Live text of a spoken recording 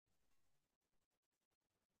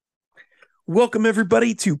Welcome,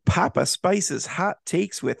 everybody, to Papa Spice's Hot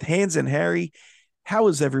Takes with Hans and Harry. How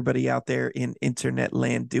is everybody out there in internet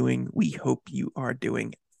land doing? We hope you are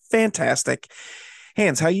doing fantastic.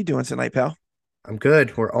 Hans, how you doing tonight, pal? I'm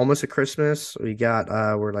good. We're almost at Christmas.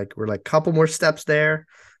 We're like a couple more steps there.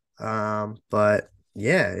 But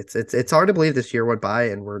yeah, it's hard to believe this year went by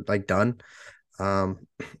and we're like done. Um,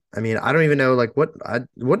 I mean, I don't even know like what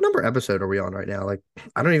number episode are we on right now? Like,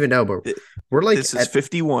 I don't even know, but we're like This is at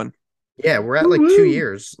 51. yeah, we're at like two Woo-woo.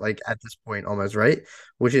 years like at this point almost, right?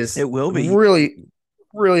 Which is It will be. really,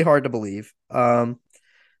 really hard to believe. The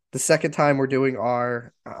second time we're doing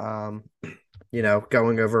our going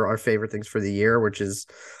over our favorite things for the year, which is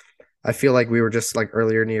I feel like we were just like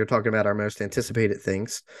earlier in the year talking about our most anticipated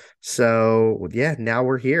things. So yeah, now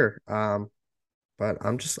we're here. But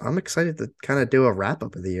I'm excited to kind of do a wrap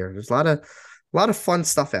up of the year. There's a lot of fun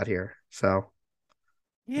stuff out here. So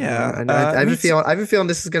Yeah, I have a me too, feeling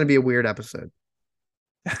this is going to be a weird episode.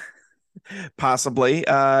 possibly.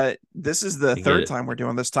 This is the I get third it. time we're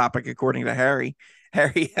doing this topic, according to Harry.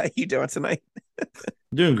 Harry, how you doing tonight?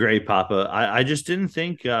 Doing great, Papa. I just didn't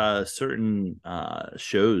think certain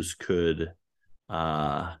shows could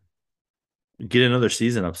uh, get another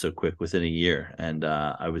season up so quick within a year. And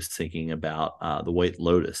I was thinking about The White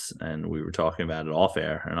Lotus, and we were talking about it off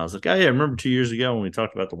air. And I was like, oh, yeah, I remember 2 years ago when we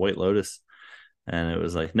talked about The White Lotus. And it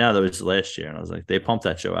was like, no, that was last year. And I was like, they pumped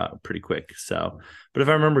that show out pretty quick. So, but if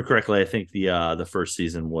I remember correctly, I think the first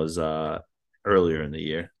season was earlier in the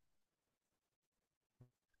year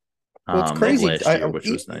Well, it's of crazy. last year, which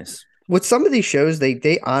was nice. With some of these shows,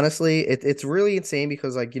 they honestly it's really insane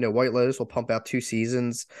because like White Lotus will pump out two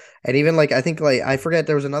seasons, and even like I think like I forget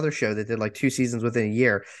there was another show that did like two seasons within a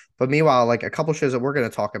year. But meanwhile, like a couple shows that we're going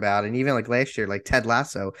to talk about, and even like last year, like Ted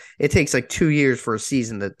Lasso, it takes like 2 years for a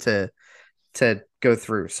season to go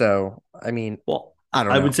through. So I mean, Well, I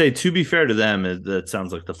don't I know. would say to be fair to them, that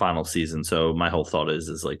sounds like the final season. So my whole thought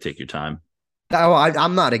is like take your time. No,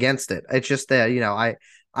 I'm not against it. It's just that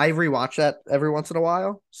I rewatch that every once in a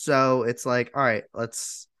while, so it's like, all right,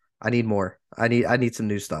 let's. I need more. I need some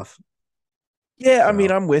new stuff. Yeah, I mean,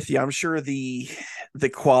 So I'm with you. I'm sure the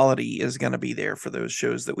quality is going to be there for those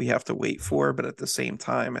shows that we have to wait for, but at the same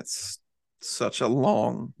time, it's such a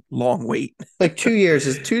long wait. like 2 years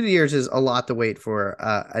is a lot to wait for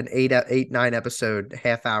an 9 episode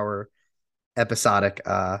half hour episodic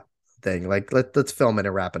thing. Like let's film it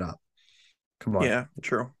and wrap it up. Come on, Yeah,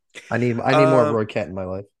 true. I need more Um, Roy Kent in my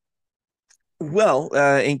life. well,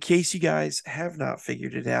 in case you guys have not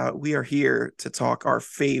figured it out, we are here to talk our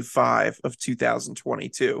fave five of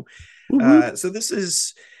 2022. Woo-hoo. So this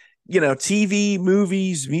is, TV,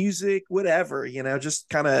 movies, music, whatever, just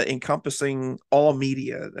kind of encompassing all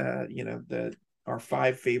media, the our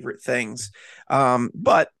five favorite things.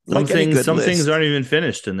 But Some like any things, good some things list, aren't even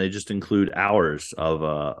finished, and they just include hours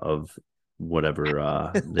of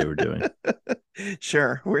whatever they were doing.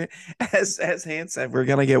 sure, we're as Hans said, we're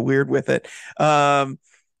gonna get weird with it. Um,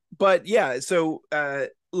 but yeah, so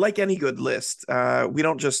like any good list, we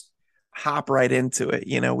don't just hop right into it.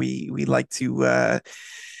 We like to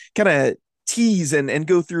kind of tease and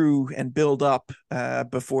go through and build up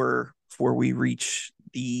before we reach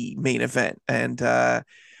the main event. And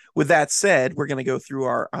with that said, we're going to go through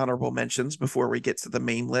our honorable mentions before we get to the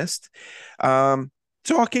main list. So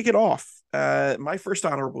I'll kick it off. My first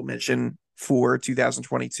honorable mention for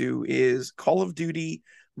 2022 is Call of Duty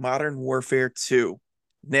Modern Warfare 2.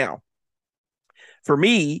 Now, for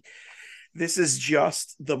me, this is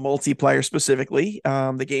just the multiplayer specifically.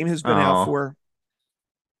 The game has been out Oh, for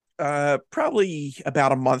probably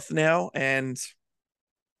about a month now, and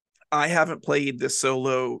I haven't played the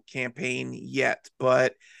solo campaign yet.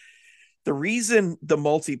 But the reason the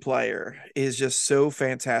multiplayer is just so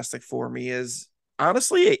fantastic for me is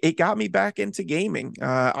honestly, it got me back into gaming.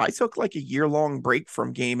 I took like a year-long break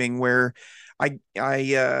from gaming where I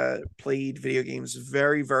played video games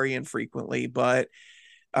very infrequently, but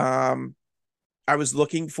um I was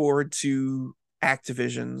looking forward to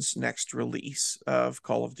Activision's next release of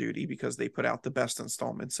Call of Duty because they put out the best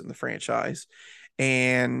installments in the franchise.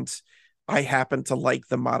 And I happen to like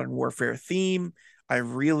the Modern Warfare theme. I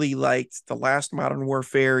really liked the last Modern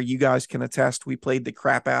Warfare. You guys can attest, we played the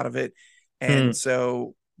crap out of it. hmm. And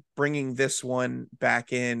so bringing this one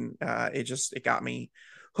back in, it got me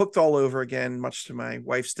hooked all over again, much to my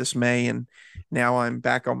wife's dismay. And now I'm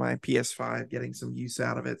back on my PS5 getting some use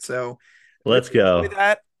out of it. So Let's really enjoy go.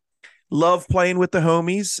 that. Love playing with the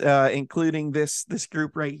homies, including this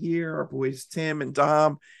group right here. Our boys Tim and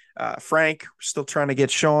Dom, Frank. We're still trying to get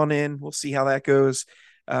Sean in. We'll see how that goes.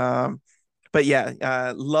 Um, but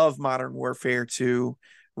yeah, love Modern Warfare 2.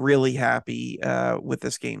 Really happy with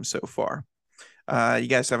this game so far. You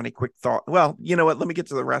guys have any quick thought? Well, you know what? Let me get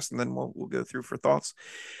to the rest, and then we'll go through for thoughts.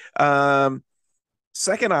 Um,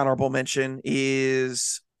 Second honorable mention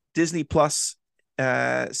is Disney Plus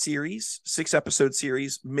series, 6-episode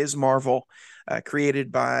series, Ms. Marvel,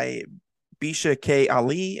 created by Bisha K.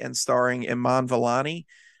 Ali and starring Iman Vellani.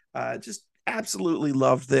 Just absolutely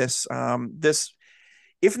loved this. This,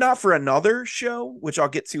 if not for another show, which I'll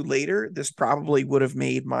get to later, this probably would have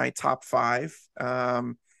made my top 5.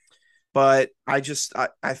 But I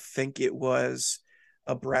think it was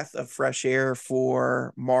a breath of fresh air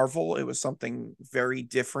for Marvel. It was something very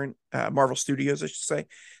different. Marvel Studios, I should say,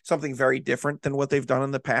 something very different than what they've done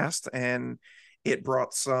in the past, and it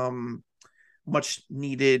brought some much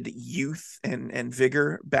needed youth and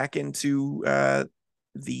vigor back into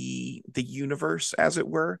the universe, as it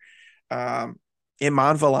were. Iman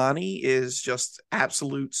Vellani is just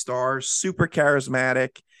absolute star, super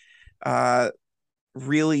charismatic.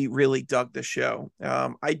 Really, really dug the show.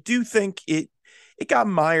 I do think it got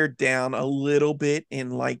mired down a little bit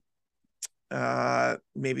in like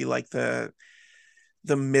maybe like the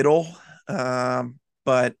middle,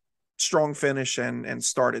 but strong finish and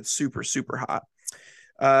started super, super hot.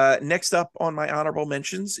 Next up on my honorable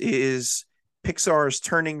mentions is Pixar's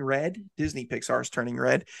Turning Red, Disney Pixar's Turning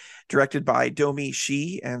Red, directed by Domi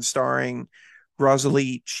Shi and starring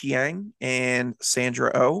Rosalie Chiang and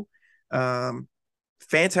Sandra Oh.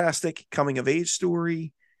 Fantastic coming of age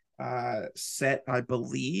story, set, I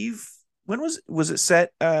believe, when was it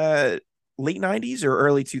set? Late 90s or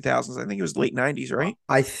early 2000s? I think it was late 90s, right?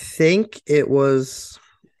 I think it was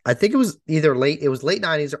either late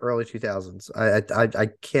 90s or early 2000s. I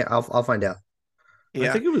can't, I'll find out. I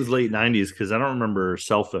think it was late 90s because I don't remember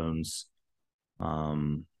cell phones.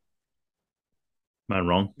 Am I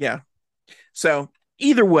wrong? Yeah. So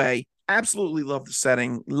either way, absolutely love the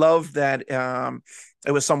setting. Love that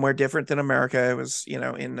it was somewhere different than America. It was,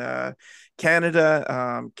 in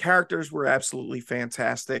Canada. Characters were absolutely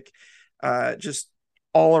fantastic. Just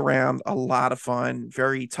all around a lot of fun,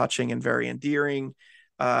 very touching and very endearing.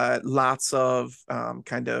 Lots of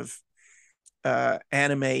kind of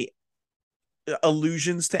anime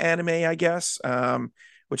allusions to anime, I guess,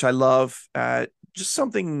 which I love. Just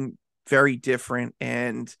something very different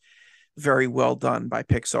and very well done by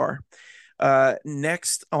Pixar.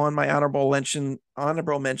 Next on my honorable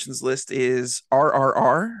mentions list is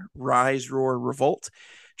RRR, Rise, Roar, Revolt,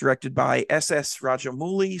 directed by S.S.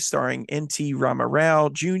 Rajamouli, starring N.T. Rama Rao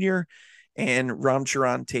Jr. and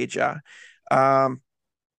Ramcharan Teja.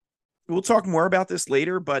 We'll talk more about this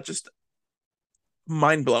later, but just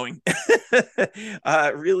mind-blowing.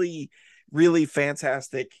 Really, really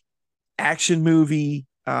fantastic action movie.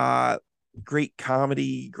 Great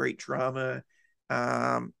comedy, great drama,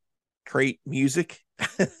 great music.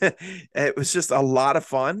 It was just a lot of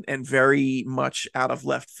fun and very much out of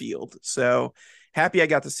left field. So happy I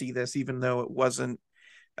got to see this, even though it wasn't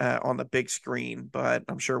on the big screen, but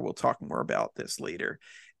I'm sure we'll talk more about this later.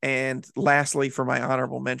 And lastly, for my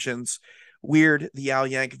honorable mentions, Weird, the Al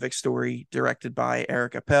Yankovic story, directed by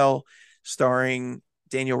Eric Appel, starring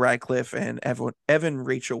Daniel Radcliffe and Evan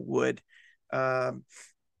Rachel Wood.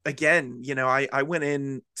 Again, I went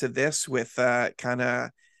into this with kind of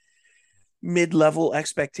mid-level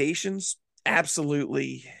expectations.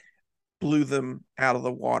 Absolutely blew them out of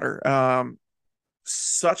the water.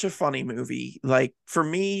 Such a funny movie. Like, for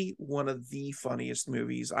me, one of the funniest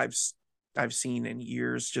movies I've seen in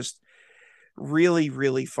years. Just really,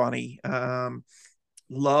 really funny.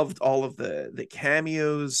 Loved all of the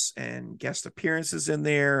cameos and guest appearances in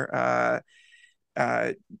there.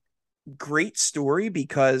 Great story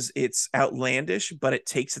because it's outlandish, but it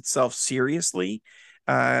takes itself seriously.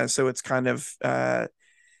 So it's kind of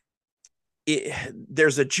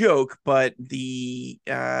there's a joke, but the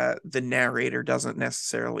narrator doesn't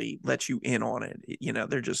necessarily let you in on it.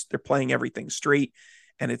 They're playing everything straight,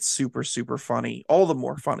 and it's super, super funny. All the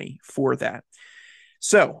more funny for that.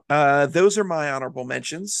 So those are my honorable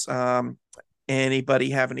mentions. Anybody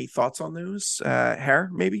have any thoughts on those? Har,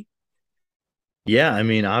 maybe? Yeah, I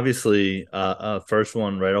mean, obviously, first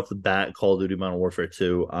one right off the bat, Call of Duty Modern Warfare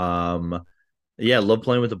 2. Yeah, love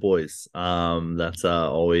playing with the boys. That's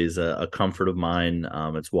always a comfort of mine.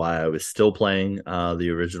 It's why I was still playing the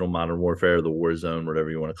original Modern Warfare, the Warzone, whatever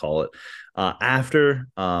you want to call it.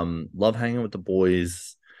 Love hanging with the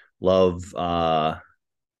boys. Love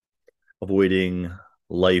avoiding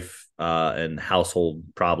life and household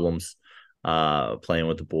problems. Playing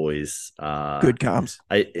with the boys. Good comms.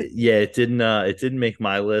 It didn't make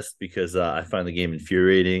my list because I find the game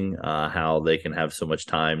infuriating, how they can have so much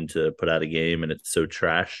time to put out a game and it's so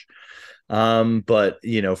trash. But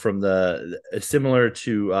from the similar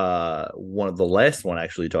to one of the last one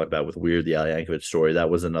actually talked about with Weird the Al Yankovic story, that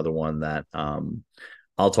was another one that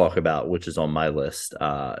I'll talk about, which is on my list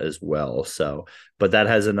as well. So, but that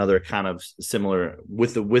has another kind of similar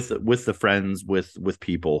with the friends with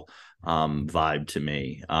people vibe to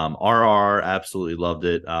me. RR absolutely loved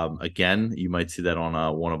it. Again, you might see that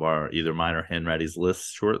on one of our either mine or Henratty's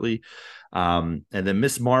lists shortly. And then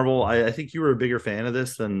Miss Marvel, I think you were a bigger fan of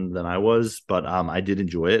this than I was, but I did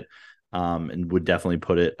enjoy it. And would definitely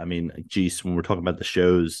put it. I mean, geez, when we're talking about the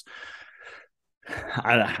shows,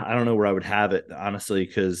 I don't know where I would have it, honestly,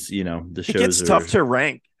 because the It gets shows tough are, to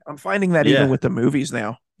rank. I'm finding that even yeah, with the movies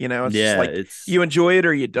now. It's just yeah, like it's you enjoy it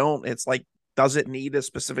or you don't. It's like, does it need a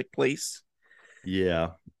specific place? yeah,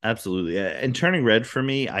 absolutely. And Turning Red for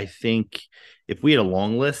me, I think if we had a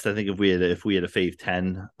long list, I think if we had a fave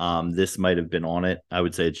 10, this might have been on it. I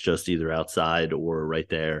would say it's just either outside or right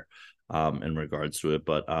there, in regards to it.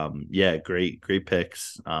 But yeah, great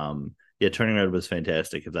picks. Yeah, Turning Red was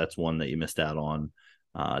fantastic. If that's one that you missed out on,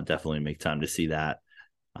 definitely make time to see that.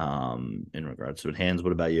 In regards to it, Hands,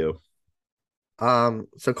 what about you?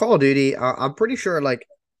 So Call of Duty, I'm pretty sure like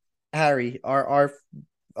Harry, our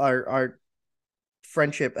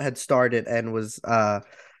friendship had started and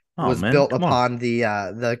Oh was man, built come on. upon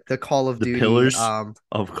the Call of The Duty pillars of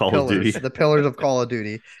Call of pillars, Duty. the pillars of Call of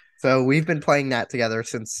Duty. So we've been playing that together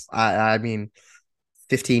since I mean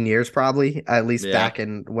 15 years probably, at least Yeah. back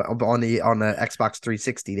in on the Xbox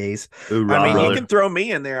 360 days. I Hoorah, mean, you Um can brother. throw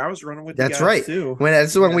me in there. I was running with you that's guys right. too. When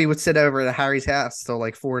That's when Yeah. we would sit over at Harry's house till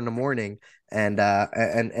like 4 in the morning and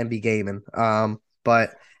be gaming.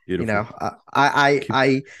 But you know, Beautiful. Keep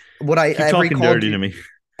I what I keep every talking Call of dirty to Duty me.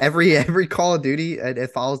 every Call of Duty,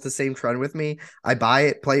 it follows the same trend with me. I buy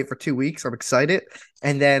it, play it for 2 weeks, I'm excited,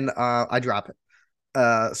 and then I drop it.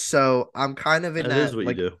 So I'm kind of in That is that what you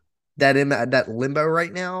like do. that limbo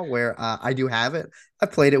right now where I do have it. I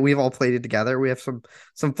played it. We've all played it together. We have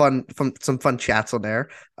some fun chats on there.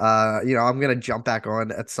 I'm gonna jump back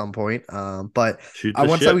on at some point. But Shoot the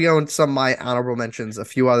once I ship. go into some of my honorable mentions, a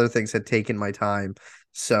few other things had taken my time.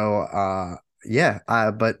 So yeah.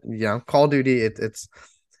 But Call of Duty, it's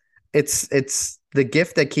the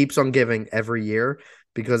gift that keeps on giving every year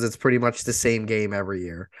because it's pretty much the same game every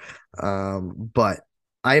year. But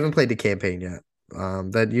I haven't played the campaign yet.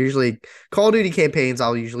 That usually Call of Duty campaigns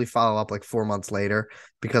I'll usually follow up like 4 months later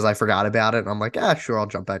because I forgot about it. And I'm like, sure, I'll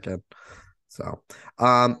jump back in. So,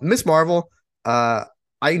 Miss Marvel, uh,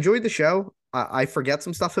 I enjoyed the show. I forget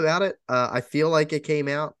some stuff about it. I feel like it came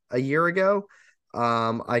out a year ago.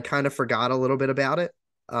 I kind of forgot a little bit about it.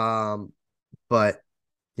 But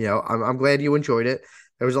I'm glad you enjoyed it.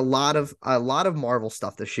 There was a lot of Marvel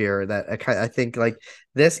stuff this year that I think like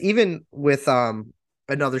this, even with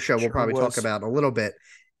another show we'll Sure probably talk was. about in a little bit.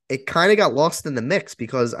 It kind of got lost in the mix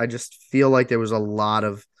because I just feel like there was a lot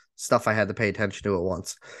of stuff I had to pay attention to at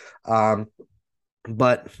once. Um,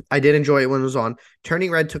 but I did enjoy it when it was on.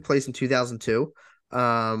 Turning Red took place in 2002.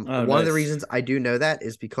 Oh, One of the nice. reasons I do know that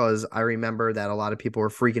is because I remember that a lot of people were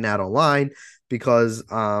freaking out online because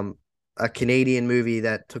a Canadian movie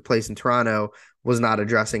that took place in Toronto was not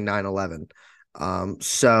addressing 9/11.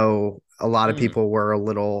 So a lot of Hmm, people were a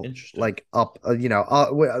little interesting. like up,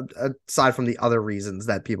 aside from the other reasons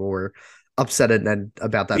that people were upset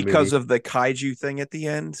about that Because movie. of the kaiju thing at the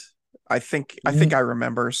end. I think I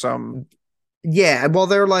remember some. Yeah, well,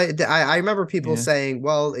 they're like, I remember people Yeah. saying,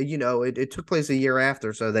 well, it took place a year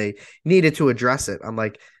after, so they needed to address it. I'm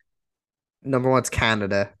like, number one, it's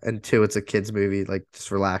Canada, and two, it's a kids movie. Like,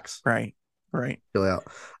 just relax, Right. Right. chill out.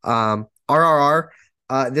 RRR,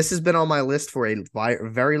 this has been on my list for a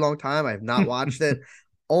very long time. I have not watched it.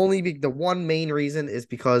 The one main reason is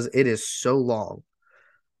because it is so long.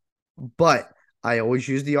 But I always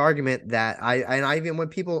use the argument that I even when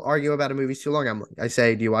people argue about a movie too long, I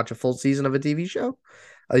say, do you watch a full season of a TV show?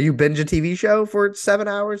 You binge a TV show for 7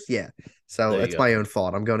 hours? Yeah. So There you it's go. my own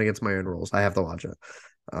fault. I'm going against my own rules. I have to watch it.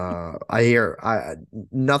 I hear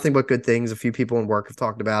nothing but good things. A few people in work have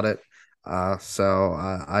talked about it. I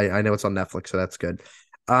know it's on Netflix, so that's good.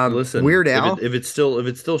 Listen, Weird Al. if it's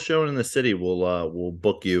still showing in the city, we'll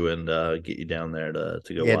book you and get you down there to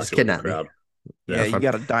go Yeah, watch just it with the kidnap me. crowd. Yeah, Yeah. That's you fine.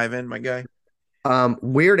 got to dive in, my guy.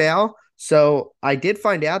 Weird Al. So I did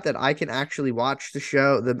find out that I can actually watch the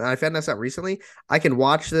show. I found this out recently. I can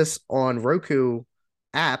watch this on Roku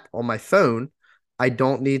app on my phone. I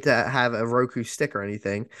don't need to have a Roku stick or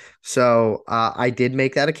anything. So I did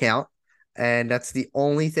make that account, and that's the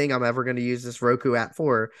only thing I'm ever going to use this Roku app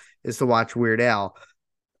for is to watch Weird Al.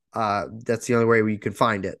 That's the only way you can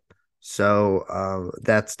find it. So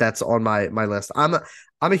that's on my list. I'm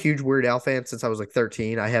a huge Weird Al fan since I was like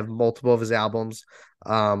 13. I have multiple of his albums.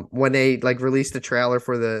 When they like released the trailer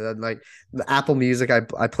for the Apple Music,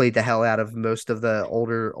 I played the hell out of most of the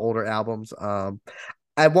older albums.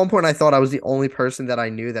 At one point I thought I was the only person that I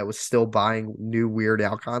knew that was still buying new Weird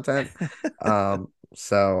Al content.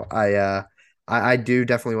 So I do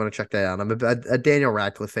definitely want to check that out. I'm a Daniel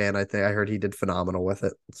Radcliffe fan. I think I heard he did phenomenal with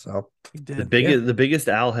it. So He The did. biggest the biggest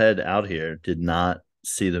owl head out here did not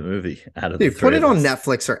see the movie out of the dude, put three it of on us.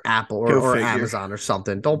 Netflix or Apple Go or figure. Amazon or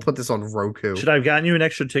something. Don't put this on Roku. Should I have gotten you an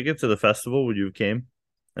extra ticket to the festival when you came?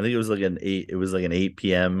 I think it was like an 8. It was like an 8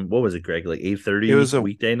 p.m. What was it, Greg? Like 8:30 It was a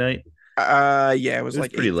weekday night. Yeah, it was It was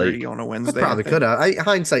like pretty 8:30 late. on a I Wednesday. probably I think. could have.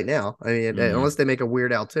 Hindsight now. I mean, unless they make a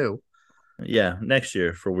Weird Al 2. Yeah, next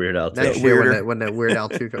year for Weird Al too. Next year Weirder. when that Weird Al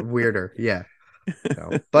 2 weirder. Yeah.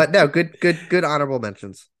 So, but no, good honorable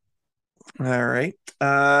mentions. All right.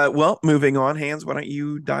 Well, moving on, Hans, why don't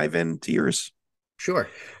you dive into yours? Sure.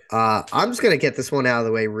 I'm just gonna get this one out of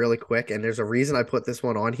the way really quick, and there's a reason I put this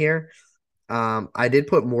one on here. I did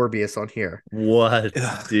put Morbius on here. What,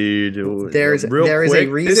 Ugh. dude? There is a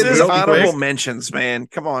reason. This is real honorable quick. mentions, man.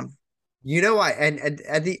 Come on. You know why? And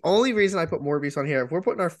the only reason I put Morbius on here, if we're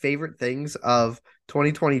putting our favorite things of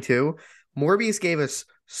 2022, Morbius gave us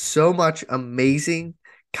so much amazing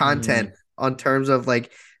content on terms of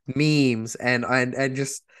like memes and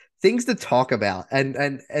just things to talk about.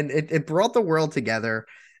 And it brought the world together.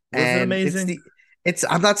 Was it And amazing? it's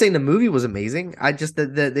I'm not saying the movie was amazing. I just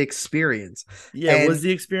the experience. Yeah, And was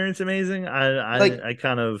the experience amazing? like I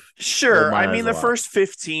kind of Sure. rolled my I eyes mean, a the lot. first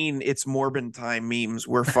 15, it's Morbin time memes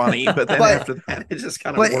were funny, but then But- after that, it just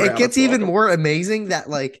kind of but wore it out gets its even welcome. more amazing that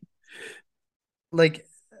like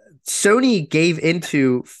Sony gave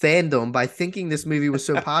into fandom by thinking this movie was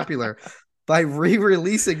so popular by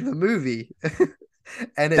re-releasing the movie.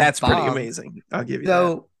 And it That's pretty bombed. amazing. I'll give you that.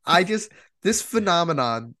 So this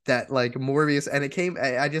phenomenon that like Morbius and it came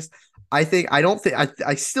I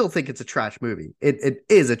still think it's a trash movie. It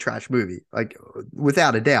is a trash movie, like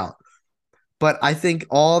without a doubt. But I think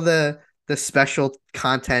all the special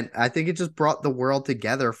content, I think it just brought the world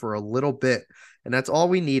together for a little bit, and that's all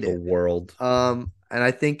we The needed. world. And I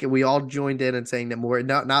think we all joined in and saying that more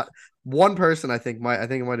not one person I think it might have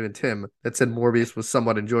been Tim that said Morbius was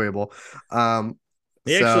somewhat enjoyable.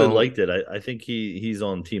 He actually So liked it. I think he's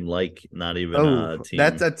on team like, not even team.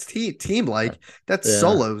 that's team like that's Yeah.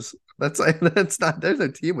 solos. That's that's not there's no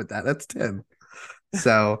team with that. That's Tim.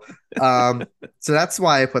 So so that's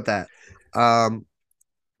why I put that.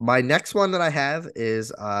 My next one that I have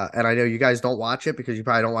is and I know you guys don't watch it because you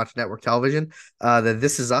probably don't watch network television, the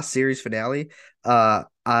This Is Us series finale. I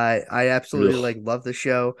absolutely Ugh. like love the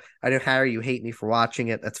show. I know Harry, you hate me for watching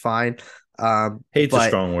it. That's fine. Hate's a but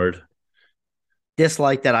strong word.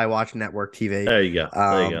 dislike that I watch network TV. There you go.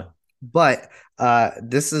 There you go. But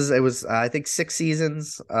it was I think 6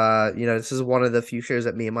 seasons. This is one of the few shows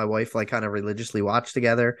that me and my wife like kind of religiously watch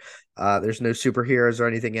together. There's no superheroes or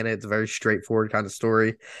anything in it. It's a very straightforward kind of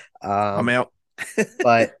story. I'm out.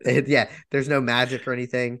 But there's no magic or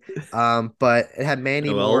anything. But it had Mandy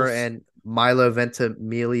No Moore elves? and Milo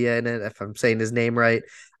Ventimiglia in it, if I'm saying his name right.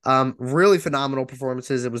 Really phenomenal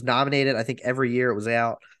performances. It was nominated, I think, every year it was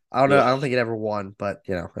out. I don't know. I don't think it ever won, but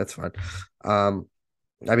that's fine. I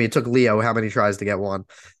mean, it took Leo how many tries to get one.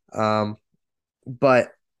 But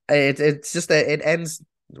it's just that it ends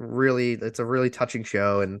really. It's a really touching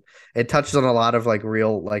show, and it touches on a lot of like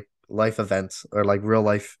real like life events or like real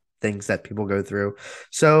life things that people go through.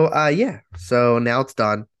 So yeah. So now it's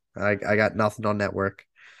done. I got nothing on network.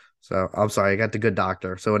 So I'm sorry, I got The Good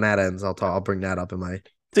Doctor. So when that ends, I'll bring that up in my.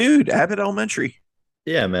 Dude, Abbott Elementary.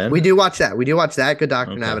 Yeah, man. We do watch that. Good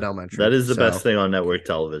Doctor and Okay. Abbott Elementary. That is the So, best thing on network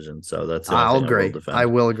television. So that's the only I'll thing I will agree. defend. I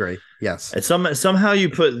will agree. Yes. And somehow you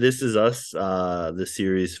put This Is Us, the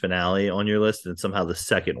series finale, on your list, and somehow the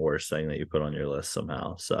second worst thing that you put on your list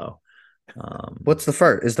somehow. So, What's the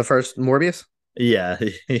first? Is the first Morbius? yeah,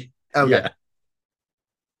 Okay. yeah.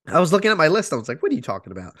 I was looking at my list. I was like, what are you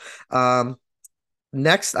talking about?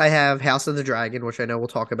 Next, I have House of the Dragon, which I know we'll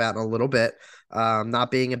talk about in a little bit. Not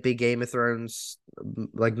being a big Game of Thrones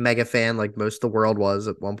like mega fan, like most of the world was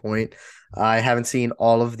at one point. I haven't seen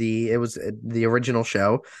all of it was the original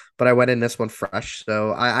show, but I went in this one fresh.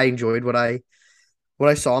 So I enjoyed what I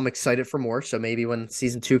saw. I'm excited for more. So maybe when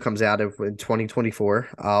season 2 comes out in 2024,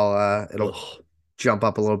 it'll Ugh. jump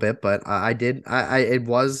up a little bit. But it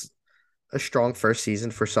was a strong first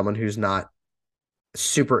season for someone who's not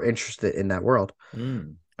super interested in that world.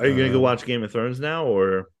 Are you gonna go watch Game of Thrones now,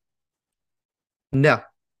 or No,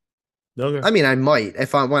 Okay. I mean, I might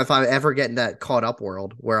if I ever get in that caught up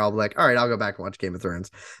world where I'll be like, all right, I'll go back and watch Game of Thrones.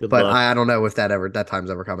 Good But luck. I don't know if that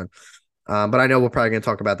time's ever coming. But I know we're probably going to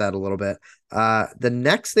talk about that a little bit. The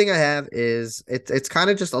next thing I have is it's kind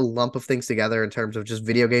of just a lump of things together in terms of just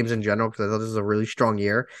video games in general because I thought this is a really strong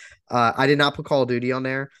year. I did not put Call of Duty on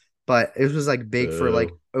there, but it was like big for like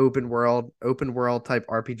Boo. open world type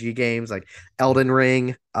RPG games like Elden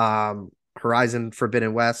Ring, Horizon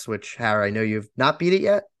Forbidden West, which Harry, I know you've not beat it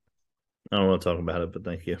yet. I don't want to talk about it, but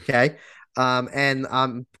thank you. Okay. And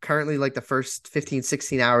I'm currently like the first 15,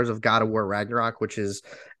 16 hours of God of War Ragnarok, which is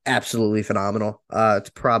absolutely phenomenal. It's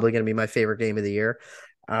probably going to be my favorite game of the year.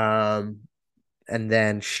 Um, and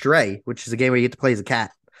then Stray, which is a game where you get to play as a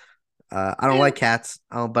cat. I don't like cats,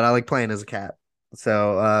 but I like playing as a cat.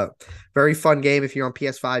 So, very fun game. If you're on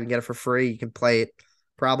PS5, you can get it for free. You can play it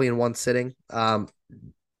probably in one sitting.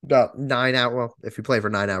 About 9 hour. Well, if you play for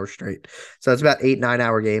 9 hours straight, so it's about 8, 9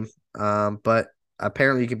 hour game. But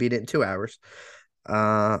apparently you can beat it in 2 hours.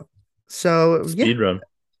 Uh, so yeah, Speed run.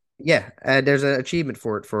 yeah, and there's an achievement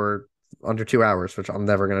for it for under 2 hours, which I'm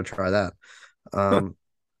never gonna try that. Um,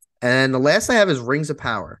 and the last I have is Rings of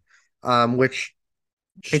Power, which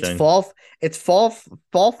it's Interesting. fall, it's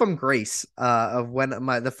fall from grace. Of when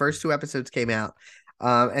the first two episodes came out.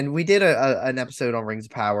 And we did an episode on Rings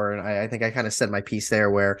of Power, and I think I kind of said my piece there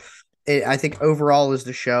where I think overall is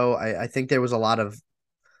the show. I think there was a lot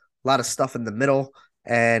of stuff in the middle,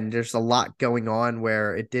 and there's a lot going on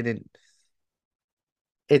where it didn't.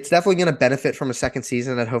 It's definitely going to benefit from a second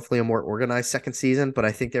season and hopefully a more organized second season, but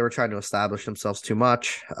I think they were trying to establish themselves too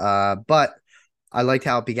much. But I liked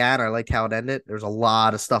how it began. I liked how it ended. There's a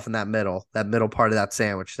lot of stuff in that middle part of that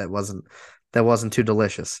sandwich that wasn't too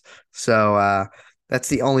delicious. So that's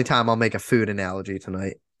the only time I'll make a food analogy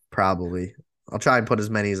tonight. Probably I'll try and put as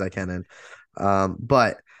many as I can in.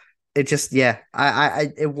 But it just yeah,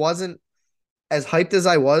 it wasn't as hyped as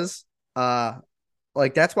I was.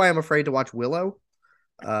 Like that's why I'm afraid to watch Willow.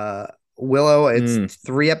 Uh, Willow, it's Mm.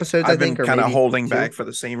 3 episodes I I've been think, or kind of maybe holding two. back for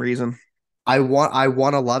the same reason. I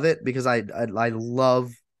want to love it because I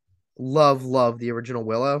love the original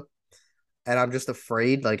Willow, and I'm just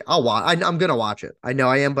afraid like I'm gonna watch it. I know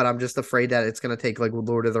I am, but I'm just afraid that it's gonna take like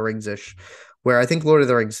Lord of the Rings ish, where I think Lord of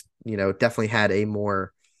the Rings definitely had a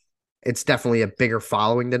more it's definitely a bigger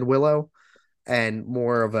following than Willow and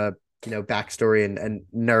more of a backstory and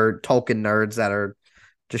nerd Tolkien nerds that are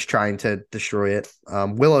just trying to destroy it.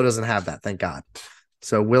 Willow doesn't have that, thank God.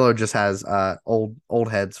 So Willow just has old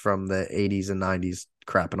heads from the 80s and 90s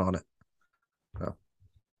crapping on it.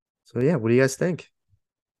 So yeah, what do you guys think?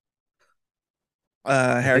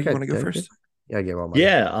 I Harry, think you I want to go did. first? Yeah, I gave all mine.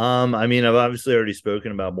 Yeah, I mean, I've obviously already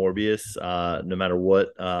spoken about Morbius. No matter what,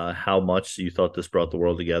 how much you thought this brought the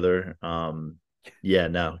world together. Yeah,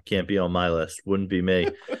 no, can't be on my list. Wouldn't be me.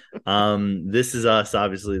 This is us.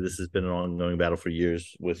 Obviously, this has been an ongoing battle for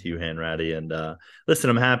years with you, Hanratty. And listen,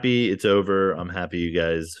 I'm happy it's over. I'm happy you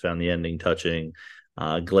guys found the ending touching.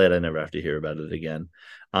 Glad I never have to hear about it again.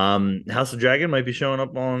 House of Dragon might be showing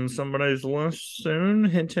up on somebody's list soon.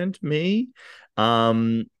 Hint, hint, me.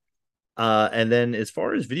 Um, and then as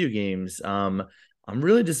far as video games, I'm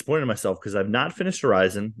really disappointed in myself because I've not finished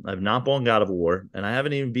Horizon, I've not bought God of War, and I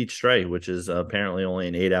haven't even beat Stray, which is apparently only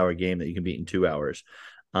an 8 hour game that you can beat in 2 hours.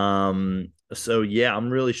 So yeah, I'm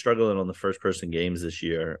really struggling on the first person games this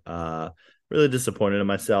year. Really disappointed in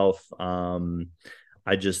myself.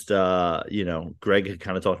 I just Greg had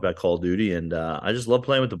kind of talked about Call of Duty, and I just love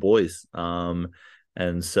playing with the boys.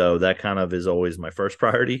 And so that kind of is always my first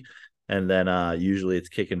priority. And then usually it's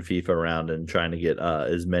kicking FIFA around and trying to get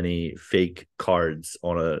as many fake cards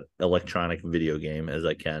on a electronic video game as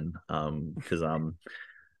I can because I'm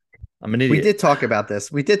an idiot. We did talk about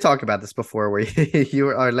this. We did talk about this before, where you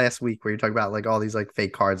were or last week, where you talked about like all these like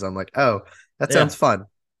fake cards. I'm like, oh, that Yeah, sounds fun.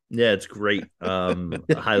 yeah, it's great.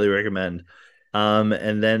 Highly recommend.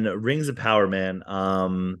 And then Rings of Power, man.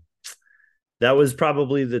 That was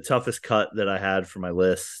probably the toughest cut that I had for my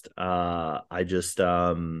list. I just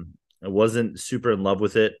I wasn't super in love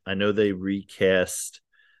with it. I know they recast.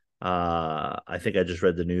 I think I just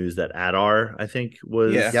read the news that Adar, I think, Yeah,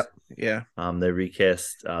 was Yep. yeah. they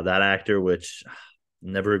recast that actor, which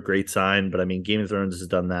never a great sign. But I mean, Game of Thrones has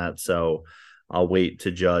done that, so I'll wait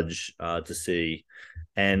to judge to see.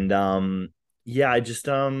 And yeah, I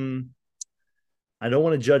don't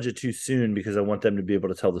want to judge it too soon because I want them to be able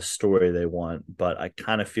to tell the story they want. But I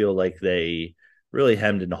kind of feel like they really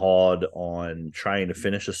hemmed and hawed on trying to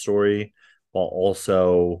finish a story while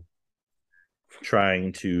also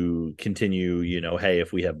trying to continue, hey,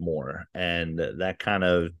 if we have more. And that kind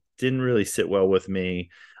of didn't really sit well with me.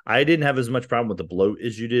 I didn't have as much problem with the bloat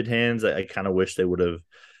as you did, Hands. I kind of wish they would have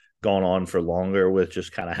gone on for longer with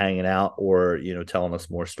just kind of hanging out or, telling us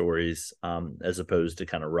more stories, as opposed to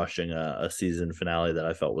kind of rushing a season finale that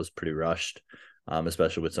I felt was pretty rushed,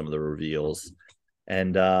 especially with some of the reveals.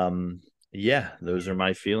 And yeah, those are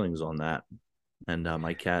my feelings on that. And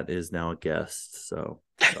my cat is now a guest, so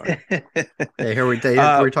sorry. Hey, here we're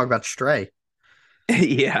talking about Stray.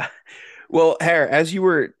 Yeah. Well, Hare, as you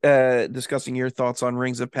were discussing your thoughts on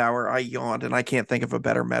Rings of Power, I yawned, and I can't think of a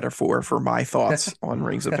better metaphor for my thoughts on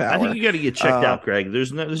Rings of Power. I think you got to get checked out, Greg.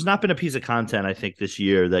 There's not been a piece of content I think this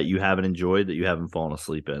year that you haven't enjoyed, that you haven't fallen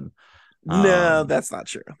asleep in. No, that's not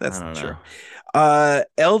true. That's not true.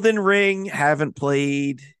 Elden Ring, haven't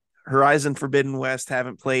played. Horizon Forbidden West,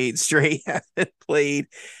 haven't played. Stray, haven't played.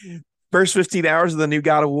 First 15 hours of the new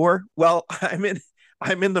God of War. Well,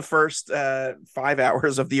 I'm in the first 5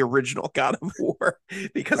 hours of the original God of War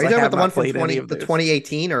because Are you I talking have about the not one from played any of the those.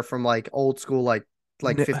 2018 or from like old school, like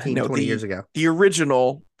 15, 20 years ago? The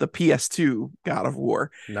original, the PS2 God of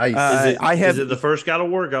War. Nice. Is it the first God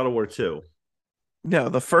of War or God of War 2? No,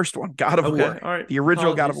 the first one, God of War. All right. The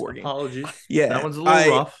original God of War game. Apologies. Yeah. That one's a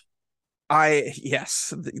little rough.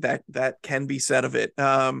 Yes, that can be said of it.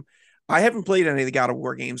 I haven't played any of the God of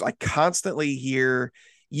War games. I constantly hear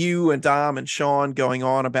you and Dom and Sean going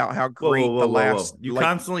on about how great last. You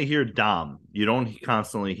constantly hear Dom. You don't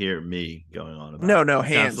constantly hear me going on about. No,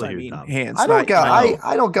 Hands. I mean, Hands.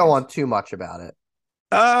 I don't go on too much about it.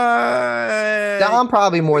 Dom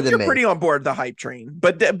probably more than me. You're pretty on board the hype train,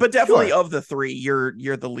 but definitely of the three,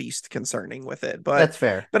 you're the least concerning with it. But that's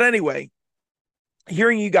fair. But anyway,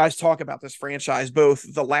 hearing you guys talk about this franchise, both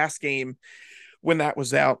the last game when that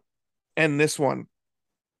was out and this one,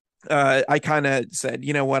 I kind of said,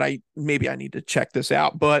 you know what, I need to check this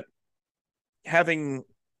out. But having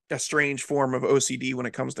a strange form of OCD when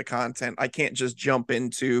it comes to content, I can't just jump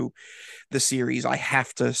into the series. I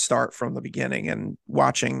have to start from the beginning, and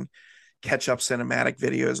watching catch up cinematic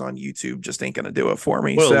videos on YouTube just ain't gonna do it for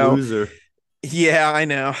me. What a loser. Yeah, I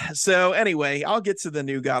know. So anyway, I'll get to the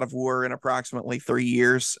new God of War in approximately 3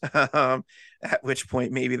 years, at which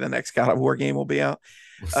point maybe the next God of War game will be out.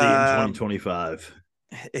 We'll see in 2025.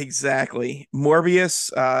 Exactly.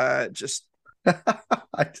 Morbius, just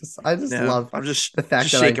I just love I'm just the fact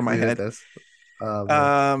just that shaking my head. This.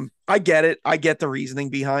 I get it. I get the reasoning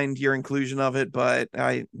behind your inclusion of it, but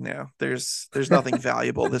there's nothing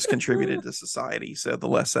valuable this contributed to society. So the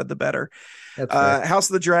less said, the better. House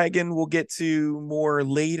of the Dragon we'll get to more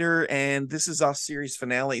later, and This Is Us series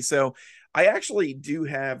finale. So I actually do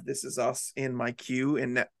have This Is Us in my queue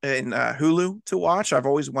in Hulu to watch. I've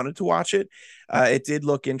always wanted to watch it. It did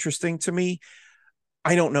look interesting to me.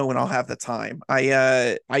 I don't know when I'll have the time.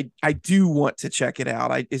 I do want to check it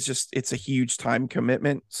out. It's a huge time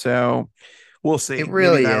commitment. So we'll see. It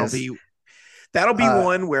really is. That'll be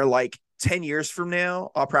one where like 10 years from now,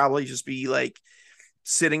 I'll probably just be like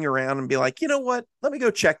sitting around and be like, you know what? Let me go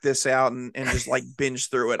check this out and just like binge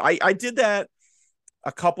through it. I did that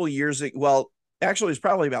a couple years ago. Well, actually, it was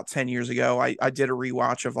probably about 10 years ago. I did a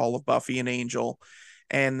rewatch of all of Buffy and Angel.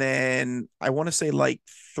 And then I want to say like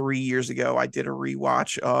 3 years ago, I did a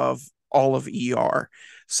rewatch of all of ER.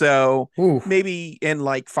 So maybe in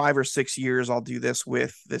like 5 or 6 years, I'll do this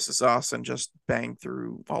with This Is Us and just bang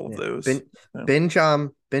through all of those. Binge,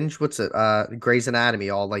 what's it? Grey's Anatomy,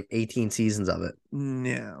 all like 18 seasons of it.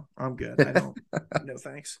 No, I'm good. I don't. No,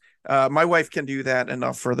 thanks. My wife can do that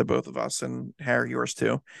enough for the both of us, and Harry, yours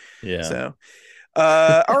too. Yeah. So,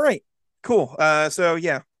 all right, cool. So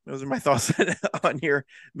yeah. Those are my thoughts on your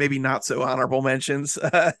maybe not so honorable mentions.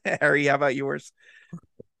 Harry, how about yours?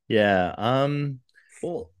 Yeah.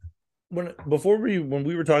 Well, when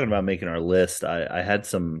we were talking about making our list, I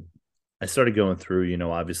started going through,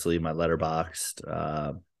 obviously my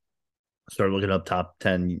Letterboxd, started looking up top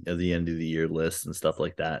 10 of the end of the year lists and stuff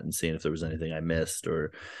like that, and seeing if there was anything I missed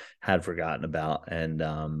or had forgotten about. And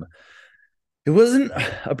it wasn't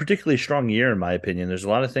a particularly strong year, in my opinion. There's a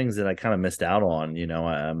lot of things that I kind of missed out on.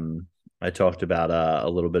 I talked about a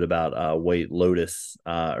little bit about White Lotus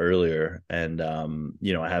earlier, and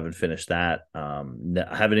I haven't finished that. I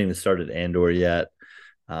haven't even started Andor yet.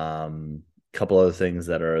 Couple other things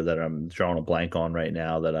that I'm drawing a blank on right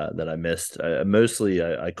now that I missed. Mostly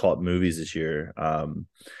I caught movies this year.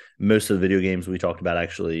 Most of the video games we talked about,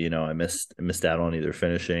 actually, I missed out on either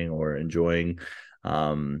finishing or enjoying.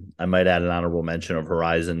 I might add an honorable mention of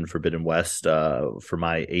Horizon Forbidden West for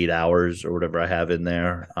my 8 hours or whatever I have in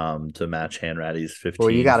there to match Hanratty's 15.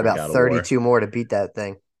 Well, you got about 32 more to beat that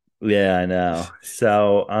thing. Yeah, I know.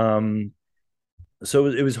 So So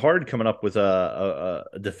it was hard coming up with a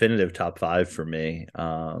definitive top five for me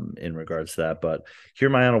in regards to that. But here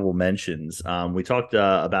are my honorable mentions. We talked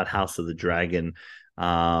about House of the Dragon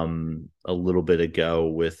a little bit ago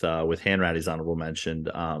with Hanratty's honorable mentioned.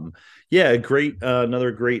 Yeah, a great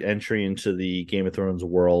another great entry into the Game of Thrones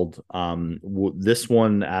world. This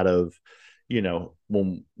one out of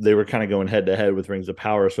when they were kind of going head to head with Rings of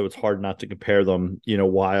Power, so it's hard not to compare them.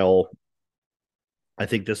 While I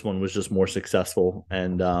think this one was just more successful.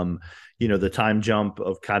 And, the time jump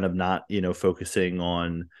of kind of not, focusing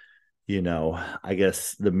on, I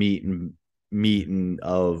guess the meat and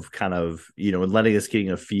of kind of, and letting us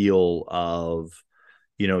getting a feel of,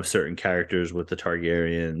 certain characters with the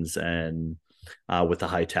Targaryens and with the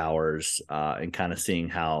High Towers and kind of seeing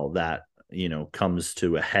how that, comes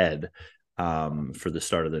to a head for the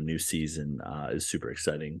start of the new season is super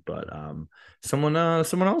exciting. But someone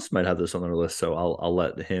else might have this on their list, so I'll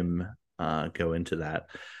let him go into that.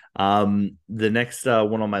 The next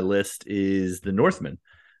one on my list is The Northman.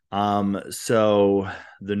 So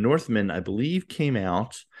The Northman, I believe, came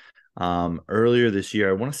out earlier this year.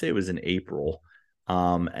 I want to say it was in April.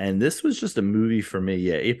 And this was just a movie for me.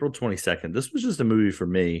 Yeah, April 22nd. This was just a movie for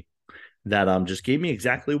me that just gave me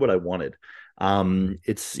exactly what I wanted.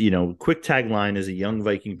 It's quick tagline is a young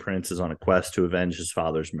Viking prince is on a quest to avenge his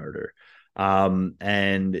father's murder. And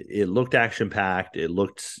it looked action packed. It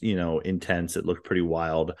looked intense. It looked pretty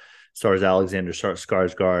wild. Stars Alexander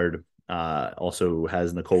Skarsgård. Also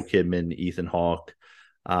has Nicole Kidman, Ethan Hawke,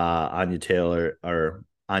 Anya Taylor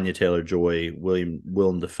Joy,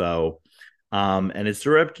 Willem Dafoe. And it's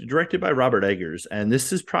directed by Robert Eggers. And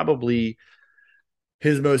this is probably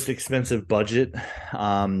his most expensive budget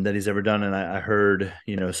that he's ever done. And I heard,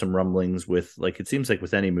 some rumblings with, like, it seems like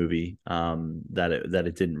with any movie that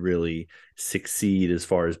it didn't really succeed as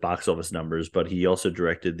far as box office numbers, but he also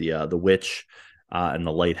directed the Witch and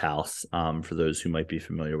The Lighthouse for those who might be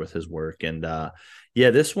familiar with his work. And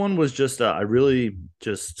this one was just, I really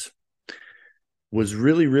just was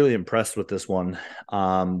really, really impressed with this one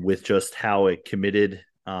with just how it committed.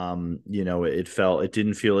 It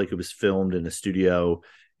didn't feel like it was filmed in a studio.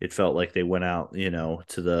 It felt like they went out,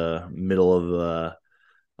 to the middle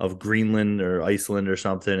of Greenland or Iceland or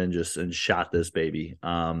something and shot this baby.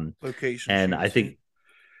 Location and shoots, I think,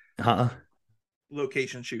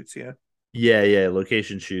 location shoots, yeah. Yeah,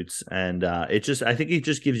 location shoots. And I think it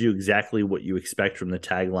just gives you exactly what you expect from the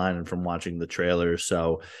tagline and from watching the trailer.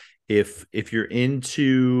 So if you're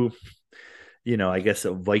into I guess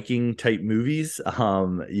Viking type movies.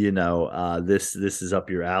 This is up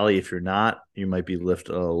your alley. If you're not, you might be left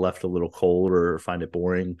a little cold or find it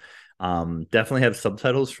boring. Definitely have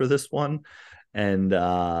subtitles for this one, and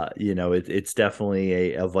it's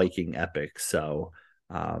definitely a Viking epic. So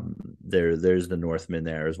there's The Northman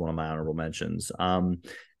there as one of my honorable mentions.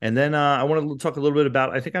 And then I want to talk a little bit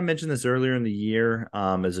about, I think I mentioned this earlier in the year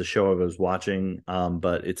as a show I was watching,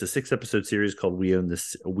 but it's a 6-episode series called We Own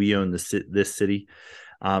This City.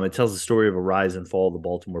 It tells the story of a rise and fall of the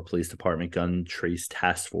Baltimore Police Department Gun Trace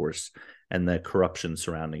Task Force and the corruption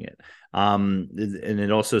surrounding it. And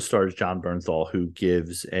it also stars Jon Bernthal, who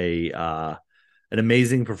gives an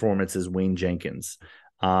amazing performance as Wayne Jenkins.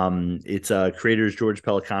 It's creators George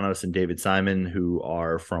Pelecanos and David Simon, who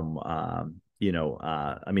are from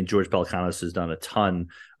George Pelecanos has done a ton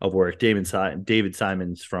of work. David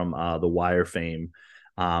Simon's from The Wire fame.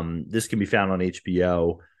 This can be found on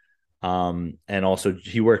HBO. And also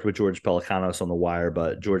he worked with George Pelecanos on The Wire,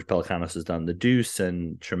 but George Pelecanos has done The Deuce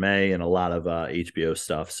and Treme and a lot of HBO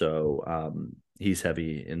stuff. So he's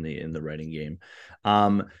heavy in the writing game.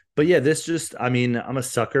 But yeah, I'm a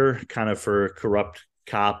sucker kind of for corrupt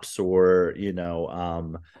cops or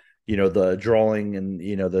the drawing and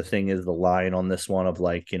the thing is the line on this one of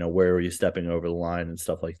like where are you stepping over the line and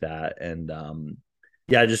stuff like that. And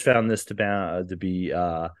I just found this to be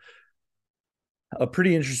a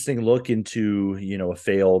pretty interesting look into a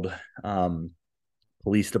failed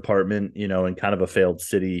police department and kind of a failed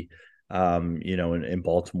city in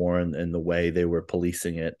Baltimore and the way they were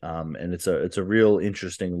policing it. And it's a real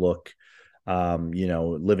interesting look.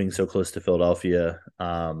 Living so close to Philadelphia,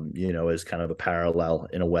 is kind of a parallel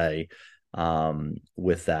in a way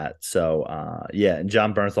with that. So, and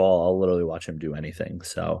Jon Bernthal, I'll literally watch him do anything.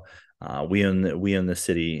 So, we own the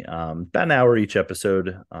city, about an hour each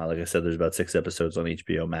episode. Like I said, there's about 6 episodes on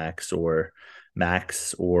HBO Max or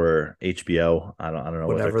HBO. I don't know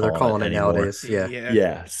whatever they're calling it nowadays.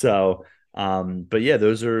 Yeah. So, but yeah,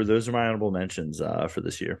 those are my honorable mentions for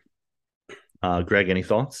this year. Greg, any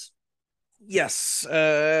thoughts? Yes.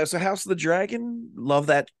 So House of the Dragon, love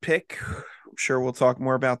that pick. I'm sure we'll talk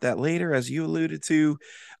more about that later, as you alluded to.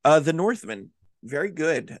 The Northman, very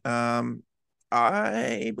good.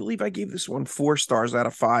 I believe I gave this one 4 stars out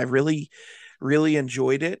of 5. Really, really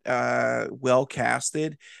enjoyed it. Well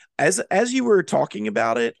casted. As you were talking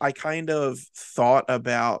about it, I kind of thought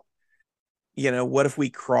about, what if we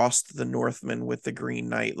crossed the Northman with the Green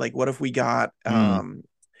Knight? Like, what if we got Mm,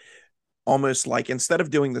 almost like, instead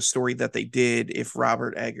of doing the story that they did, if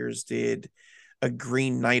Robert Eggers did a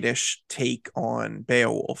Green Knightish take on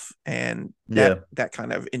Beowulf, and that yeah. that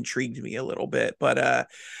kind of intrigued me a little bit. But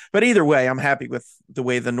either way, I'm happy with the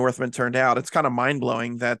way the Northman turned out. It's kind of mind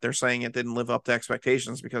blowing that they're saying it didn't live up to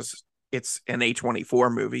expectations, because it's an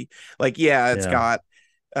A24 movie. Like, yeah, it's Yeah. got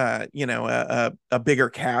a bigger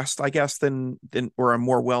cast, I guess, than or a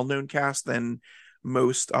more well known cast than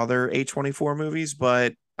most other A24 movies,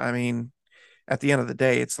 but I mean, at the end of the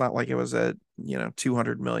day, it's not like it was a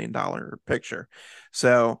 $200 million picture.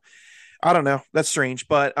 So I don't know. That's strange,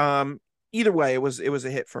 but either way, it was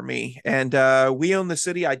a hit for me. And We Own the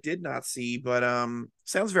City, I did not see, but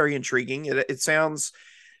sounds very intriguing. It sounds.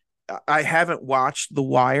 I haven't watched The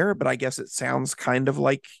Wire, but I guess it sounds kind of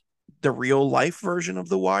like the real life version of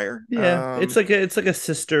The Wire. Yeah, it's like a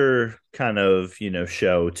sister kind of,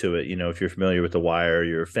 show to it. If you're familiar with The Wire,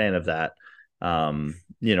 you're a fan of that.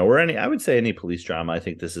 Or I would say any police drama. I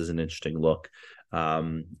think this is an interesting look.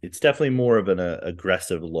 It's definitely more of an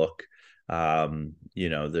aggressive look. There,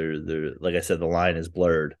 like I said, the line is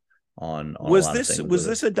blurred on a Was lot of this things was with it.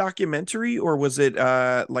 this a documentary, or was it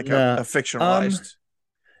like a Nah, fictionalized?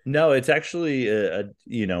 no, it's actually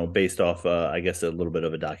based off I guess a little bit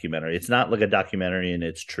of a documentary. It's not like a documentary in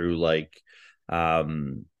its true like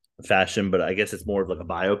um fashion, but I guess it's more of like a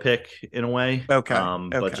biopic in a way. Okay,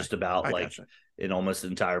 But okay, just about I like gotcha. an almost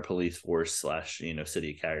entire police force slash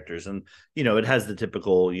city characters, and it has the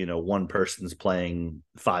typical one person's playing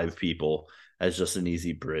five people as just an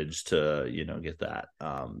easy bridge to get that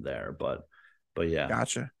there, but yeah.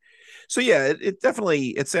 Gotcha. So yeah, it definitely,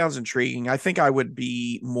 it sounds intriguing. I think I would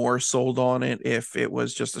be more sold on it if it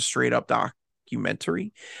was just a straight up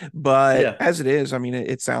documentary, but Yeah, as it is, I mean,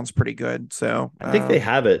 it sounds pretty good. So I think they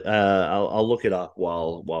have it. I'll look it up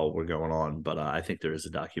while we're going on, but I think there is a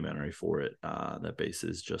documentary for it that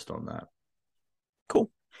bases just on that.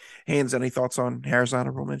 cool. Hands, any thoughts on Harris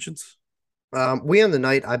honorable mentions? We on the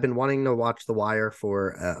Night. I've been wanting to watch The Wire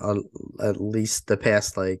for at least the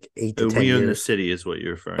past like 8 to 10 We Own the years. City is what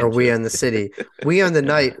you're Or referring We to. on the City. We on the Yeah,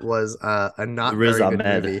 Night was a not Riz very good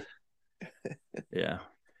Ahmed. movie. Yeah.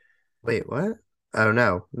 Wait, what? Oh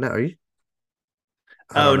no, no, are you?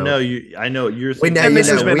 I Oh don't know. no, you. I know you're Wait, no, thinking And you this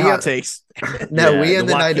of has know been we hot takes. no, yeah We the on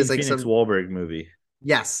the Night Joaquin is like Phoenix some. Wahlberg movie.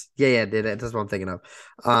 Yes, yeah, that's what I'm thinking of.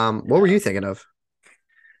 What were Yeah. you thinking of?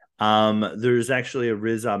 There's actually a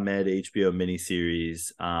Riz Ahmed HBO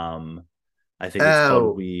miniseries. I think it's called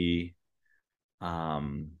Oh, We.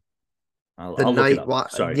 Um, the I'll look it night.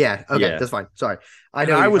 up. Sorry. Yeah, okay, Yeah. that's fine. Sorry, I And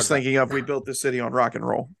know what I you're was talking about. thinking of We Built the City on Rock and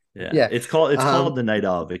Roll. Yeah, Yeah, it's called um, The Night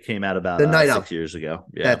of. It came out about the night of. 6 years ago.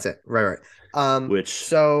 Yeah, That's it. Right, right. which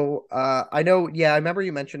So I know, yeah, I remember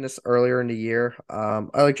you mentioned this earlier in the year. I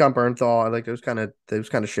like John Bernthal. I like those kind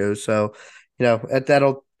of shows. So,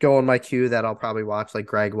 that'll go on my queue that I'll probably watch. Like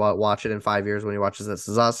Greg will watch it in 5 years when he watches This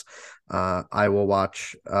Is Us. I will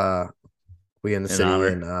watch We in the an City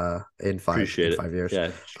honor. in five Appreciate in it. 5 years.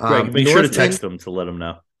 Yeah, Greg, make sure to Northman. text them to let them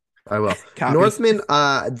know. I will. Copy. Northman,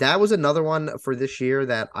 that was another one for this year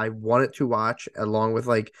that I wanted to watch along with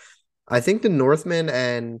like I think the Northman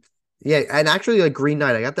and yeah, and actually like Green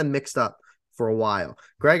Knight. I got them mixed up for a while.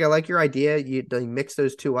 Greg, I like your idea. You mix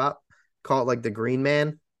those two up, call it like the Green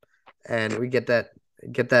Man, and we get that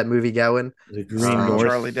movie going. The Green Starring Um,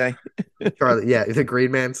 Charlie North. Day. Charlie, yeah, the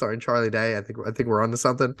Green Man starring Charlie Day. I think we're on to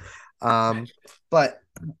something. Um, but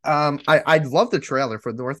I love the trailer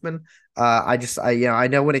for Northman. I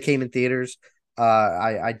know when it came in theaters,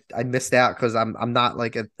 I missed out because I'm not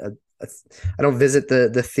like I don't visit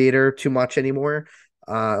the theater too much anymore.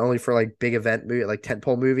 Only for like big event movie like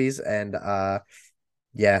tentpole movies, and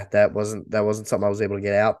yeah, that wasn't something I was able to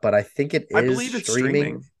get out. But I think it I is believe it's streaming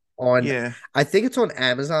streaming. on. Yeah. I think it's on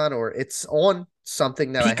Amazon or it's on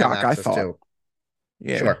something that I have Peacock, I access thought. to.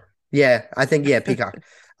 Yeah. Sure. Yeah, I think yeah, Peacock.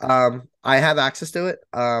 I have access to it.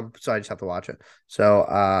 So I just have to watch it. So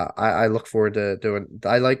I look forward to doing.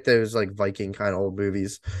 I like those like Viking kind of old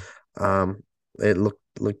movies. It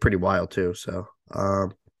looked pretty wild too. So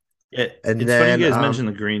Yeah, and it's funny you then guys mentioned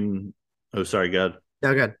the Green. Oh, sorry, God.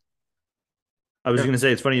 no good. I was No. going to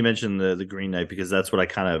say it's funny you mentioned the Green Knight because that's what I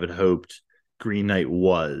kind of had hoped Green Knight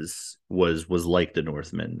was like the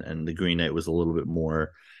Northman, and the Green Knight was a little bit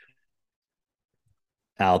more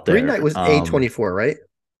out Green Knight there. was A24, right?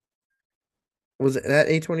 Was it that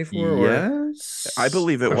A24 or Yes, I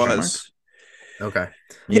believe it question mark. was. Okay.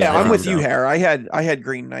 Yeah, I I'm think with you, so. Harry. I had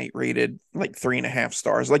Green Knight rated like 3.5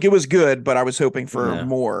 stars. Like it was good, but I was hoping for Yeah,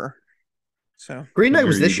 more. So Green Knight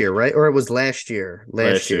was this agreed. year, right? Or it was last year?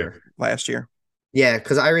 Last Last year. year. last year. Yeah,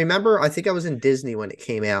 because I remember I think I was in Disney when it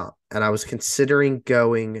came out, and I was considering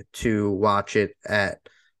going to watch it at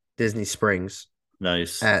Disney Springs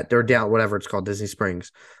Nice. at or down whatever it's called, Disney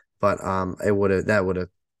Springs. But that would have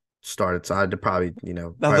started. So I'd probably,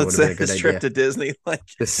 Now probably let's would have been say a good this trip idea to Disney, like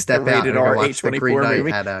to a step out rated and go R watch the Green A24 Knight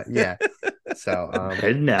movie. at yeah. So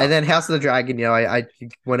Heading and out. then House of the Dragon, I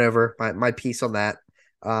went over my piece on that.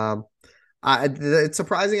 Um it's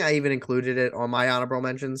surprising I even included it on my honorable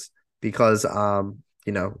mentions because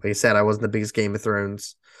like I said, I wasn't the biggest Game of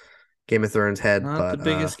Thrones head, Not the but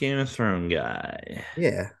biggest Game of Thrones guy.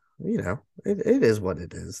 yeah, it is what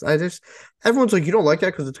it is. Everyone's like, you don't like that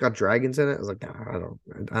because it's got dragons in it. I was like, nah,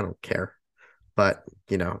 I don't care. But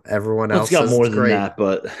everyone Well, it's else got says more it's than great. that,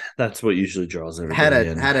 but that's what usually draws Had everybody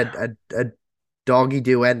a in. had a doggy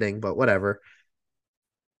do ending, but whatever.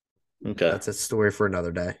 Okay. That's a story for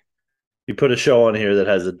another day. You put a show on here that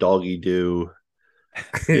has a doggy do,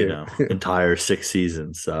 entire 6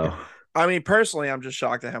 seasons. So, I mean, personally, I'm just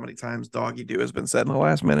shocked at how many times Doggy Do has been said in the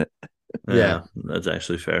last minute. Yeah, yeah, that's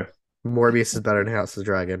actually fair. Morbius is better than House of the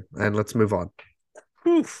Dragon, and let's move on.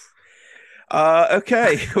 Oof.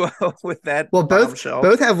 Okay. Well, with that Well, both bombshell,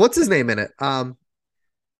 both have what's his name in it. Oh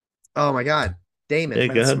my God, Damon, Yeah,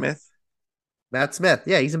 go Matt ahead. Smith. Matt Smith.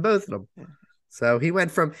 Yeah, he's in both of them. Yeah. So he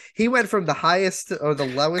went from the highest or the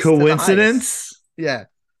lowest to the highest. Coincidence? Yeah.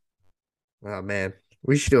 Oh man,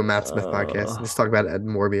 we should do a Matt Smith podcast. Uh, Let's talk about Ed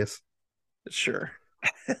Morbius. Sure.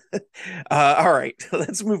 All right.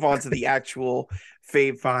 Let's move on to the actual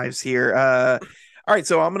Fave Fives here. All right.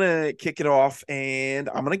 So I'm going to kick it off and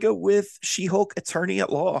I'm going to go with She Hulk Attorney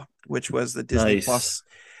at Law, which was the Disney nice. Plus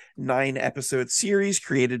 9-episode series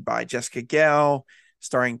created by Jessica Gao,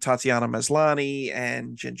 starring Tatiana Maslany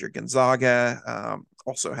and Ginger Gonzaga.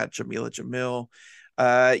 Also had Jamila Jamil.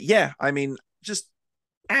 Yeah. I mean, just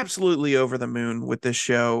absolutely over the moon with this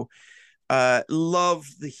show.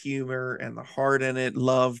 Loved the humor and the heart in it.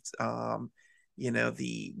 Loved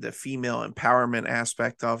the female empowerment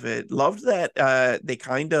aspect of it. Loved that they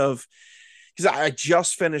kind of, because I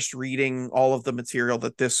just finished reading all of the material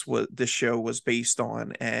that this show was based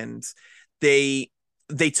on, and they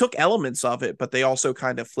took elements of it, but they also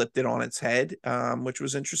kind of flipped it on its head, which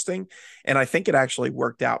was interesting, and I think it actually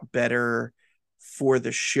worked out better for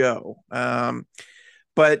the show.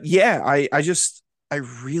 But yeah, I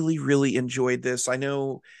really, really enjoyed this. I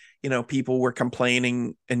know, people were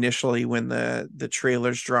complaining initially when the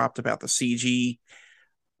trailers dropped about the CG.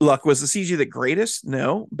 Look, was the CG the greatest?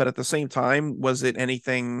 No, but at the same time, was it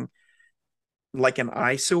anything like an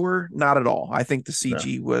eyesore? Not at all. I think the No.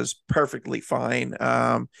 CG was perfectly fine.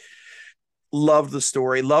 Loved the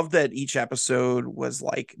story. Loved that each episode was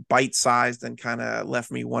like bite sized and kind of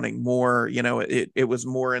left me wanting more. It was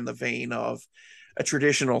more in the vein of a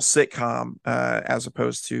traditional sitcom, as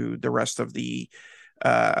opposed to the rest of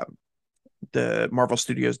uh, the Marvel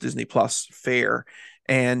Studios Disney Plus fare.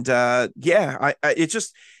 And yeah,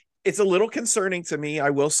 it's a little concerning to me. I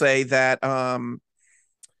will say that I'm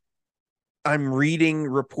reading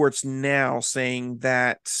reports now saying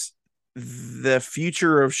that the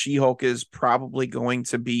future of She-Hulk is probably going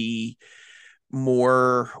to be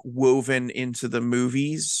more woven into the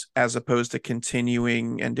movies as opposed to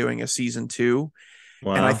continuing and doing a season 2.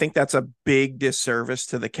 And I Wow. think that's a big disservice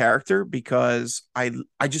to the character because I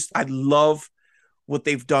love what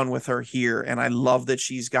they've done with her here, and I love that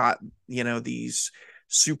she's got these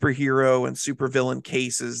superhero and supervillain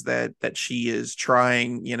cases that she is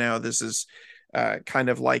trying. This is kind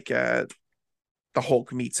of like the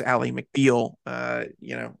Hulk meets Ally McBeal.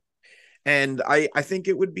 And I think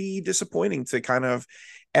it would be disappointing to kind of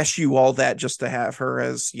eschew all that just to have her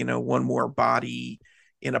as one more body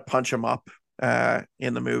in a punch 'em up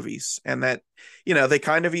in the movies, and that they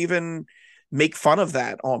kind of even make fun of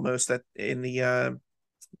that almost in the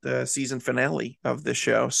season finale of the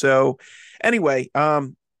show. So anyway,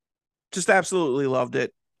 just absolutely loved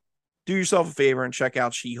it. Do yourself a favor and check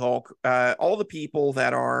out She-Hulk. All the people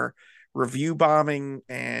that are review bombing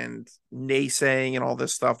and naysaying and all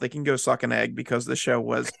this stuff, they can go suck an egg because the show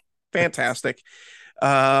was fantastic.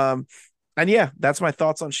 And yeah, that's my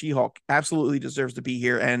thoughts on She-Hulk. Absolutely deserves to be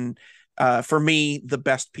here. And for me, the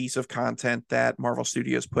best piece of content that Marvel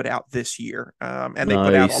Studios put out this year. And they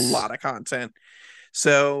put out a Nice. lot of content.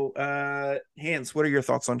 So, Hans, what are your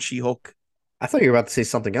thoughts on She-Hulk? I thought you were about to say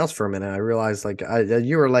something else for a minute. I realized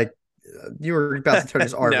you were about to turn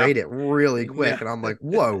this R No, rated really quick, no. and I'm like,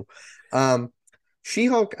 whoa.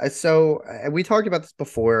 She-Hulk. So we talked about this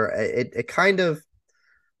before. It kind of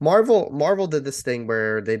Marvel did this thing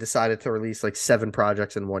where they decided to release like 7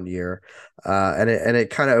 projects in one year, and it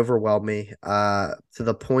kind of overwhelmed me to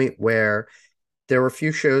the point where there were a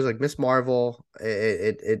few shows like Miss Marvel.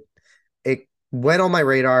 It went on my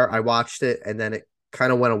radar. I watched it, and then it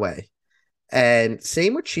kind of went away. And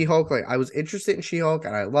same with She-Hulk. Like I was interested in She-Hulk,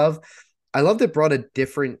 and I loved it brought a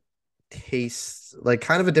different taste, like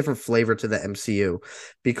kind of a different flavor to the MCU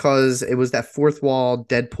because it was that fourth wall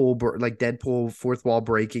like Deadpool fourth wall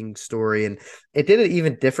breaking story, and it did it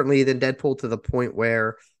even differently than Deadpool to the point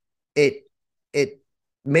where it it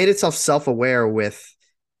made itself self-aware with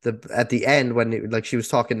the at the end when like she was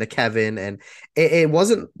talking to Kevin, and it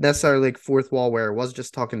wasn't necessarily like fourth wall where it was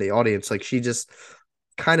just talking to the audience. Like she just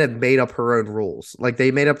kind of made up her own rules. Like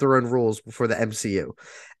they made up their own rules for the MCU.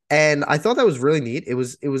 And I thought that was really neat. It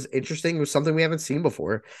was interesting. It was something we haven't seen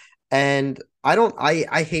before. And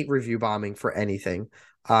I hate review bombing for anything.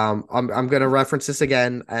 I'm gonna reference this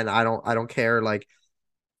again, and I don't care. Like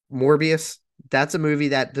Morbius, that's a movie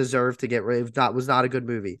that deserved to get rid of, not was not a good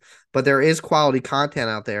movie. But there is quality content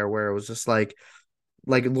out there where it was just like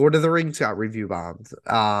Lord of the Rings got review bombed.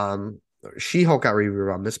 She-Hulk got review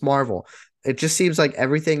bombed. Miss Marvel. It just seems like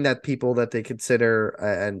everything that people that they consider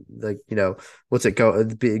and like what's it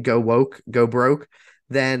go woke go broke.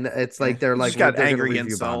 Then it's Yeah. like they're You like just got they're gonna angry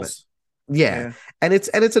review bomb it. incels. Yeah, Yeah. and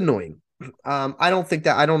it's annoying. I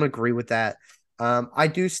don't agree with that. I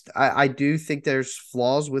do think there's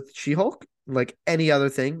flaws with She-Hulk, like any other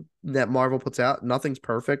thing that Marvel puts out. Nothing's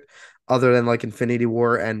perfect, other than like Infinity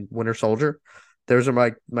War and Winter Soldier. Those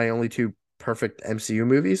are my only two perfect MCU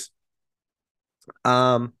movies.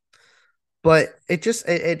 Um, but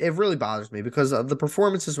it really bothers me because of the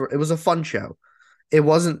performances were. It was a fun show. It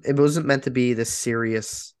wasn't meant to be this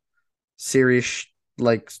serious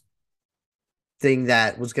like thing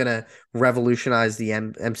that was gonna revolutionize the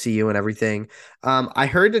MCU and everything. I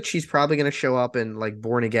heard that she's probably gonna show up in like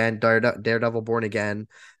Born Again, Daredevil Born Again.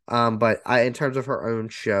 But in terms of her own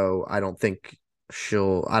show, I don't think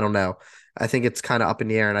she'll. I don't know. I think it's kind of up in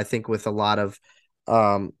the air, and I think with a lot of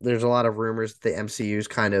there's a lot of rumors that the MCU is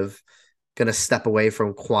kind of gonna step away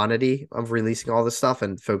from quantity of releasing all this stuff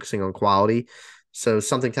and focusing on quality. So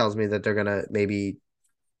something tells me that they're gonna maybe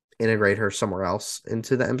integrate her somewhere else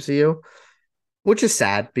into the MCU, which is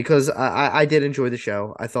sad because I did enjoy the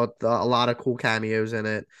show. I thought a lot of cool cameos in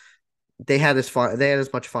it. They had as fun. They had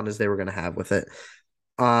as much fun as they were going to have with it.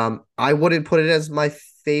 I wouldn't put it as my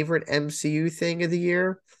favorite MCU thing of the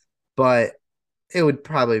year, but it would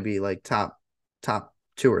probably be like top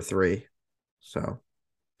 2 or 3. So,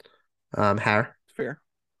 Harry. Fair.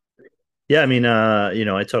 Yeah, I mean,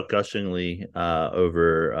 I talked gushingly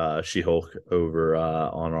over She-Hulk over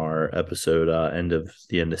on our episode, end of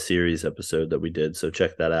series episode that we did. So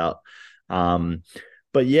check that out.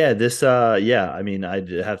 But yeah, this yeah, I mean, I'd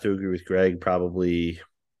have to agree with Greg. Probably,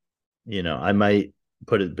 I might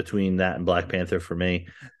put it between that and Black Panther for me.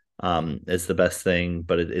 It's the best thing,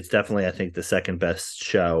 but it's definitely, I think, the second best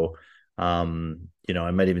show. I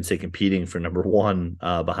might even say competing for number one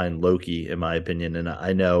behind Loki, in my opinion. And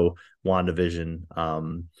I know WandaVision,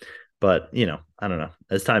 but I don't know.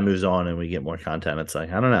 As time moves on and we get more content, it's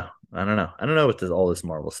like I don't know. I don't know what all this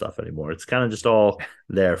Marvel stuff anymore. It's kind of just all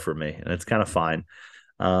there for me, and it's kind of fine.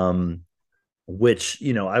 Which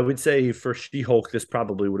I would say for She-Hulk, this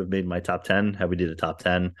probably would have made my top 10 had we did a top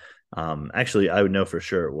 10. Actually, I would know for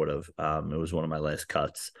sure it would have. It was one of my last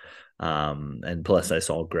cuts. And plus I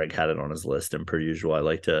saw Greg had it on his list, and per usual, I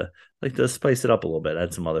like to spice it up a little bit,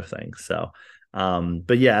 add some other things. So,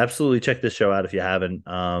 but yeah, absolutely check this show out if you haven't.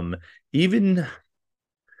 Even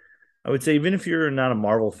I would say, even if you're not a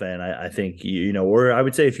Marvel fan, I think or I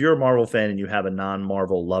would say if you're a Marvel fan and you have a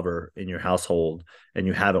non-Marvel lover in your household and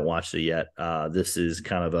you haven't watched it yet, this is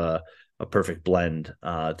kind of a perfect blend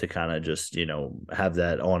to kind of just have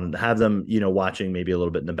them watching maybe a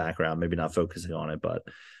little bit in the background, maybe not focusing on it, but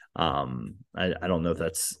I don't know if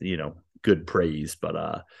that's good praise, but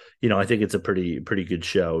I think it's a pretty good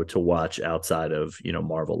show to watch outside of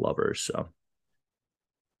Marvel lovers. So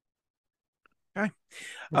Okay.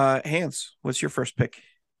 Hans, what's your first pick?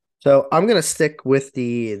 So I'm gonna stick with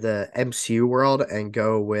the MCU world and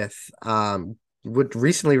go with what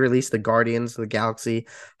recently released the Guardians of the Galaxy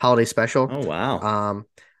holiday special. oh wow, Um,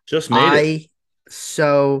 just made it. I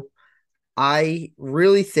so I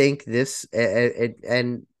really think this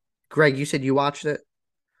and Greg, you said you watched it.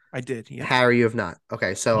 I did. Yep. Harry, you have not.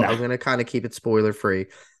 Okay, so No. I'm gonna kind of keep it spoiler free.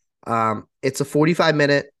 It's a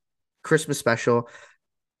 45-minute Christmas special.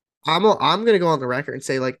 I'm gonna go on the record and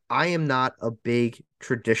say like I am not a big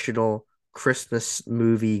traditional Christmas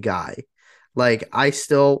movie guy. Like, I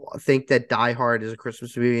still think that Die Hard is a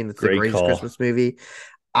Christmas movie and it's the Great greatest call. Christmas movie.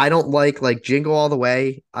 I don't like Jingle All the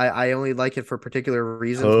Way. I only like it for particular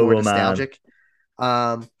reasons, more Oh, man. nostalgic.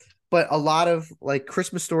 But a lot of like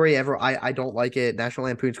Christmas Story I don't like it. National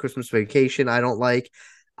Lampoon's Christmas Vacation, I don't like.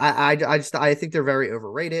 I think they're very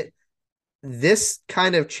overrated. This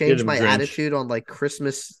kind of Get changed him, my Grinch. attitude on like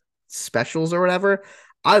Christmas specials or whatever.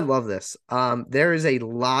 I love this. There is a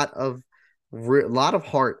lot of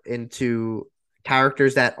heart into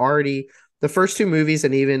characters that already the first two movies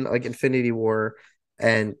and even like Infinity War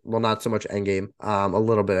and well, not so much Endgame, a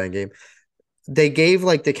little bit Endgame. They gave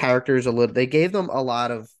like the characters a little. They gave them a lot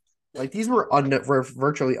of like these were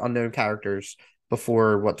virtually unknown characters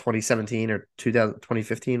before what 2017 or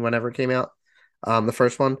 2015 whenever it came out. The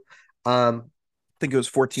first one. I think it was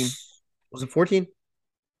 14. Was it 14?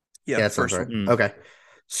 Yeah, Yeah, the that sounds first right. one. Mm. Okay.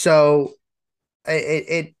 So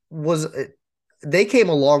it was they came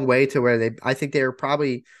a long way to where I think they were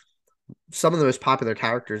probably some of the most popular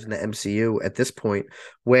characters in the MCU at this point,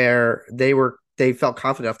 where they felt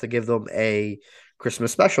confident enough to give them a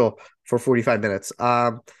Christmas special for 45 minutes.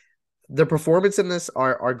 The performance in this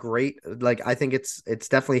are great. Like, I think it's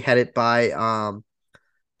definitely headed by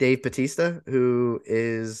Dave Bautista, who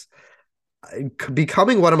is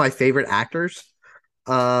becoming one of my favorite actors.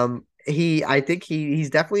 I think he's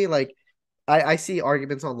definitely like I see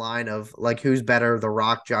arguments online of like who's better, The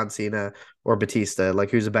Rock, John Cena, or Batista. Like,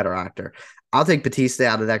 who's a better actor? I'll take Batista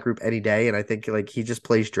out of that group any day, and I think like he just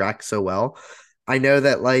plays Drax so well. I know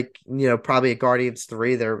that like probably at Guardians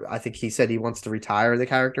 3, I think he said he wants to retire the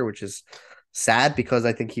character, which is sad because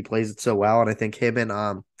I think he plays it so well, and I think him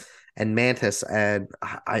and Mantis and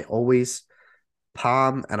I always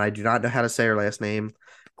Palm, and I do not know how to say her last name.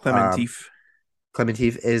 Clementif.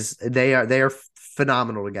 Clementif is they are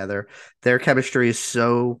phenomenal together. Their chemistry is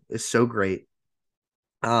so great.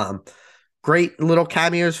 Great little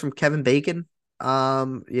cameos from Kevin Bacon.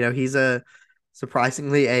 He's a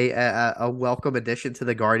surprisingly a welcome addition to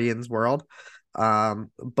the Guardians world.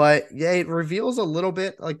 But yeah, it reveals a little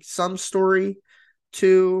bit like some story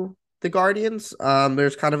to the Guardians.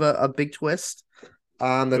 There's kind of a big twist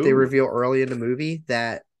that they Ooh. reveal early in the movie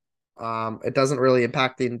that it doesn't really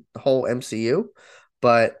impact the whole MCU,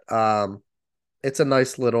 but it's a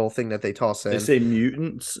nice little thing that they toss in. They say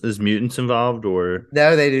mutants. Is mutants involved or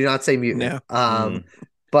No, they do not say mutant. No.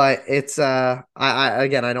 But it's I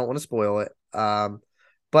again, I don't want to spoil it.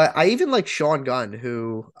 But I even like Sean Gunn,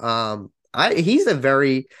 who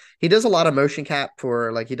he does a lot of motion cap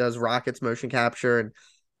for like he does Rockets motion capture and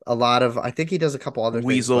a lot of I think he does a couple other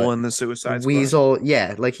Weasel things. and the Suicide Squad. Weasel,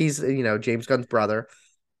 yeah, like he's James Gunn's brother.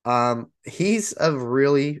 He's a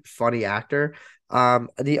really funny actor.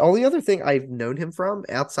 The only other thing I've known him from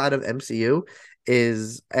outside of MCU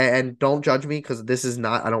is, and don't judge me because this is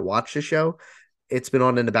not, I don't watch the show. It's been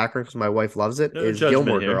on in the background because my wife loves it. No Is judgment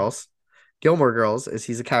Gilmore here. Girls. Gilmore Girls is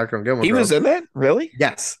he's a character on Gilmore He Girls. was in that? Really?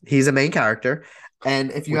 Yes, he's a main character.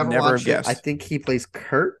 And if you Would haven't never watched have it, I guessed. think he plays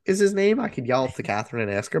Kurt is his name. I could yell up to Catherine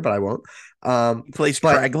and ask her, but I won't. He plays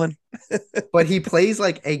but- Kraglin. But he plays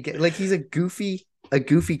like he's a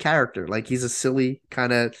goofy character. Like he's a silly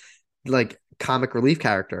kind of like comic relief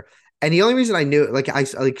character. And the only reason I knew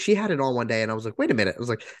she had it on one day and I was like, wait a minute. I was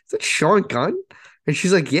like, is that Sean Gunn? And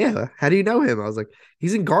she's like, yeah. How do you know him? I was like,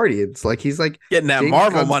 he's in Guardians. Like he's like Getting that James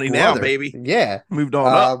Marvel Gunn's money now, brother. baby. Yeah. Moved on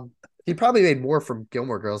up. He probably made more from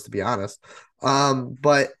Gilmore Girls, to be honest.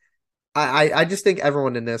 But I just think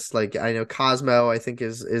everyone in this, like I know Cosmo, I think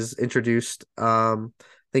is introduced. I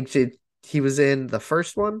think he was in the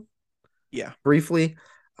first one. Yeah. Briefly.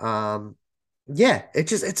 Yeah,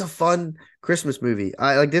 it's a fun Christmas movie.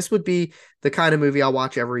 I like this would be the kind of movie I'll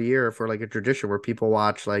watch every year for like a tradition where people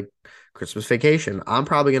watch like Christmas Vacation. I'm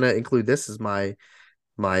probably gonna include this as my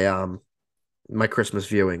Christmas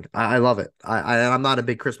viewing. I love it. I'm not a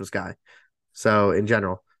big Christmas guy, so in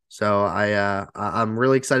general. So I'm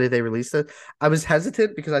really excited they released it. I was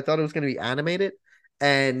hesitant because I thought it was going to be animated,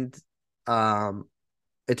 and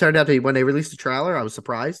it turned out to be when they released the trailer, I was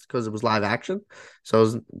surprised because it was live action. So I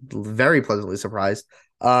was very pleasantly surprised.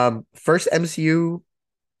 First MCU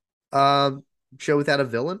show without a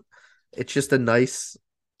villain. It's just a nice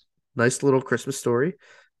little Christmas story.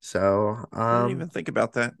 So I didn't even think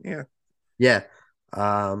about that. Yeah. yeah.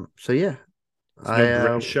 So yeah. No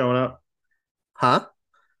Grinch showing up. Huh?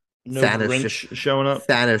 No Thanos Grinch showing up.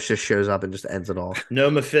 Thanos just shows up and just ends it all.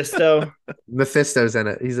 No Mephisto. Mephisto's in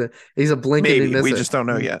it. He's a blink and you Maybe miss we it. just don't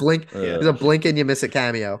know yet. He's a blink and you miss it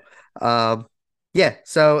cameo. Yeah,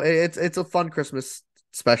 so it's a fun Christmas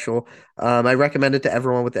special. I recommend it to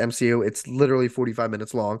everyone with the MCU. It's literally 45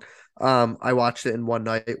 minutes long. I watched it in one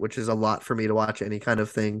night, which is a lot for me to watch any kind of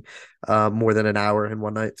thing more than an hour in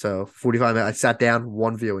one night. So 45 minutes. I sat down,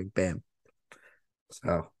 one viewing, bam.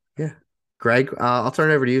 So yeah. Greg, I'll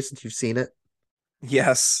turn it over to you since you've seen it.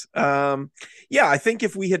 Yes. Yeah, I think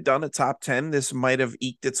if we had done a top 10, this might have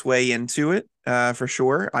eked its way into it, for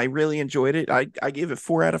sure. I really enjoyed it. I gave it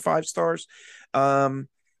 4 out of 5 stars. Um,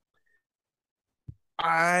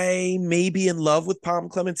 I may be in love with Palm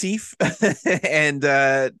Clementif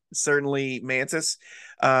and certainly Mantis.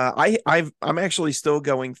 I'm actually still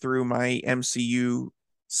going through my MCU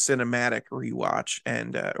cinematic rewatch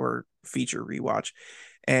and or feature rewatch,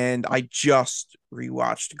 and I just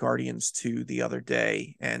rewatched Guardians 2 the other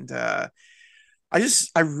day, and I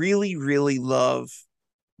really really love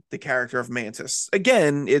the character of Mantis.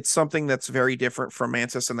 Again, it's something that's very different from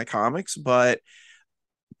Mantis in the comics, but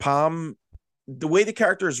Palm, the way the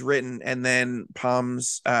character is written, and then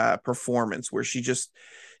Palm's performance, where she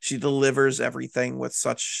delivers everything with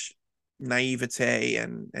such naivete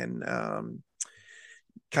and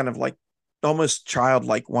kind of like almost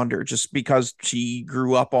childlike wonder, just because she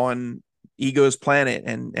grew up on Ego's planet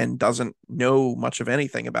and doesn't know much of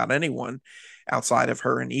anything about anyone outside of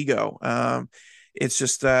her and Ego. It's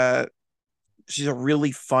just she's a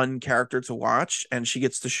really fun character to watch, and she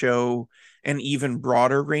gets to show an even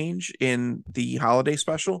broader range in the holiday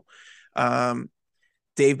special. Um,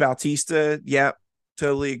 Dave Bautista, yeah,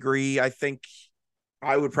 totally agree. I think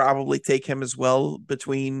I would probably take him as well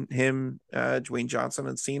between him, Dwayne Johnson,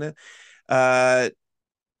 and Cena. Uh,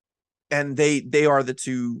 and they are the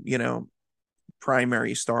two,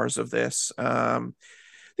 primary stars of this. The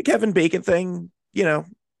Kevin Bacon thing,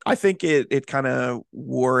 I think it kind of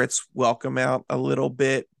wore its welcome out a little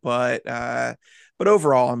bit, but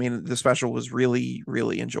overall, I mean, the special was really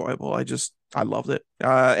really enjoyable. I loved it.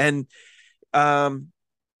 And oh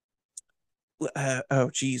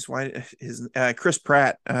geez, why is Chris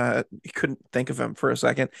Pratt? Couldn't think of him for a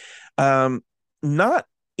second. Not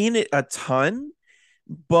in it a ton,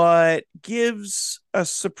 but gives a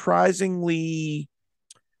surprisingly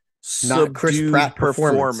Not Chris subdued Pratt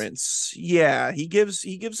performance. Yeah, he gives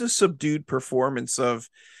a subdued performance of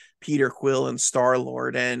Peter Quill and Star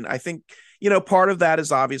Lord, and I think part of that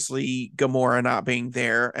is obviously Gamora not being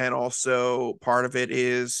there, and also part of it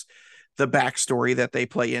is the backstory that they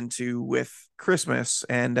play into with Christmas,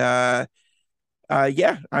 and yeah,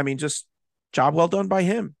 I mean, just job well done by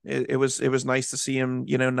him. It was nice to see him,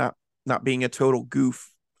 not being a total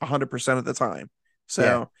goof 100% of the time.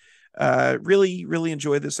 Yeah. So really really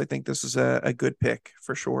enjoyed this. I think this is a good pick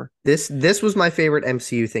for sure. This was my favorite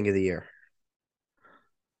MCU thing of the year.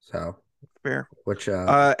 So, Fair. which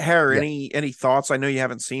Harry, yeah. any thoughts? I know you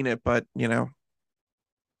haven't seen it, but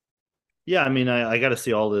Yeah, I mean, I got to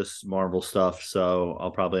see all this Marvel stuff, so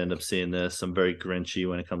I'll probably end up seeing this. I'm very grinchy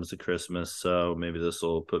when it comes to Christmas, so maybe this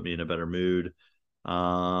will put me in a better mood.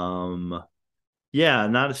 Um, yeah,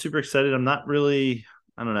 not super excited. I'm not really.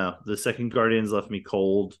 I don't know. The second Guardians left me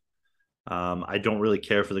cold. I don't really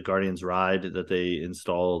care for the Guardians ride that they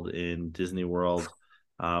installed in Disney World,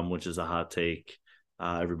 which is a hot take.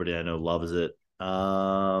 Everybody I know loves it.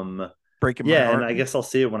 breaking my Yeah, and heart. I guess I'll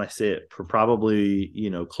see it when I see it. For probably,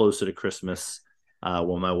 closer to Christmas,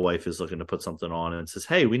 when my wife is looking to put something on and says,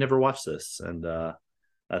 "Hey, we never watched this," and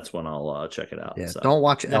that's when I'll check it out. Yeah, So don't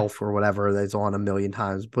watch yeah, Elf or whatever that's on a million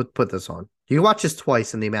times. Put this on. You can watch this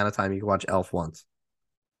twice in the amount of time you can watch Elf once.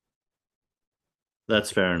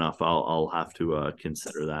 that's fair enough. I'll have to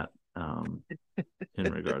consider that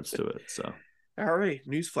in regards to it. So All right,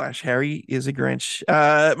 newsflash: Harry is a Grinch.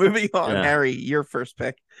 Moving on, yeah, Harry, your first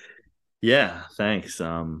pick. yeah. Thanks.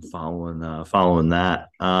 Following that.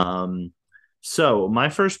 So my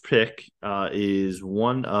first pick is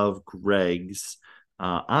one of Greg's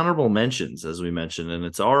honorable mentions, as we mentioned, and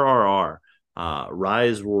it's RRR,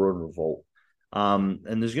 Rise, Roar, and Revolt. And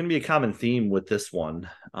there's going to be a common theme with this one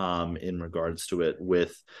in regards to it,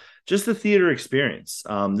 with just the theater experience.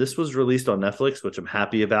 This was released on Netflix, which I'm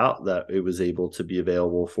happy about that it was able to be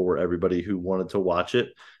available for everybody who wanted to watch it.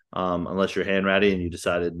 Unless you're hand ratty and you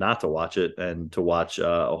decided not to watch it and to watch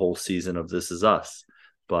a whole season of This Is Us.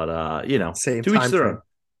 But Same to each time their frame. own.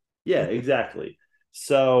 Yeah, exactly.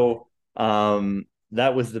 So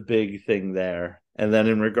that was the big thing there. And then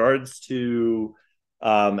in regards to,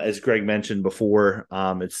 as Greg mentioned before,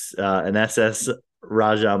 it's an SS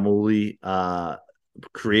Rajamouli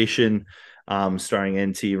creation, starring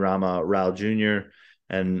NT Rama Rao Jr.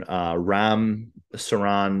 and Ram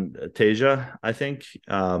Saran Teja, I think.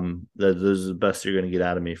 Those are the best you're going to get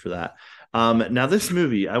out of me for that. Now, this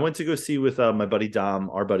movie I went to go see with my buddy Dom,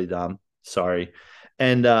 our buddy Dom, sorry.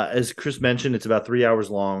 And as Chris mentioned, it's about 3 hours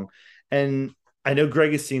long. And I know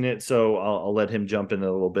Greg has seen it, so I'll let him jump in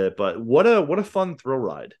a little bit. But what a fun thrill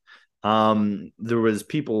ride! There was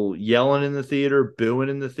people yelling in the theater, booing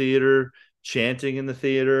in the theater, chanting in the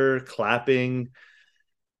theater, clapping,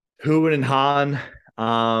 hooing and hawing,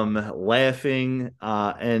 laughing,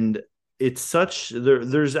 and it's such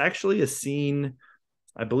there's actually a scene,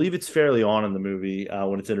 I believe it's fairly on in the movie,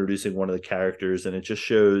 when it's introducing one of the characters, and it just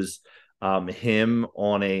shows him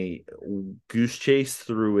on a goose chase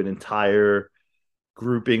through an entire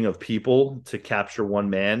grouping of people to capture one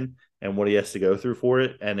man and what he has to go through for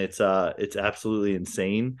it, and it's absolutely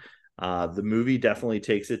insane. The movie definitely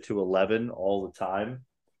takes it to 11 all the time,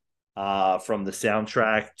 from the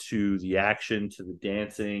soundtrack to the action to the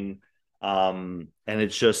dancing, and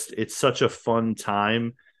it's such a fun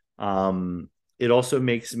time. It also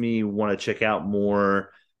makes me want to check out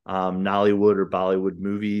more Nollywood or Bollywood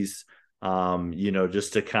movies,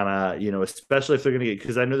 just to kind of, especially if they're going to get,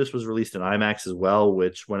 because I know this was released in IMAX as well,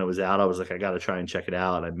 which when it was out, I was like, I got to try and check it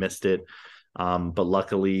out. And I missed it. But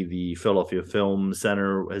luckily the Philadelphia Film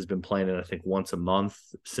Center has been playing it, I think, once a month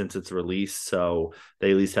since its release. So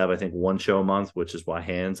they at least have, I think, one show a month, which is why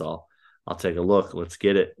I'll take a look. Let's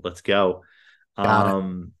get it. Let's go. Got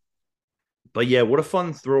it. But yeah, what a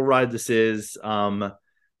fun thrill ride this is.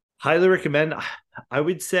 Highly recommend. I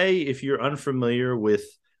would say if you're unfamiliar with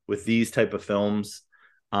these type of films,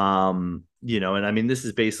 and I mean, this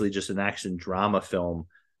is basically just an action drama film.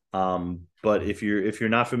 But if you're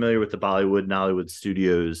not familiar with the Nollywood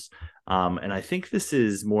studios, and I think this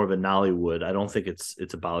is more of a Nollywood. I don't think it's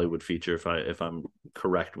a Bollywood feature, if I'm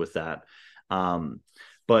correct with that.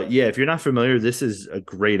 But yeah, if you're not familiar, this is a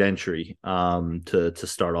great entry to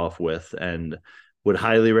start off with, and would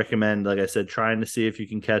highly recommend, like I said, trying to see if you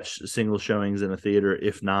can catch single showings in a theater.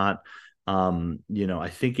 If not, I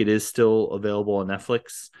think it is still available on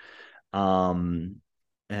Netflix.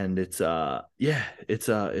 And it's so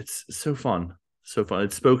fun. So fun.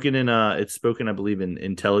 It's spoken, I believe,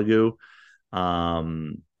 in Telugu.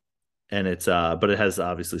 And it's but it has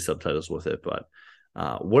obviously subtitles with it. But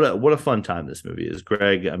what a fun time this movie is.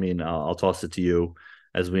 Greg, I mean, I'll toss it to you.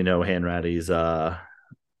 As we know, Hanratty's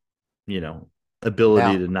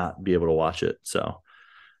ability to not be able to watch it. So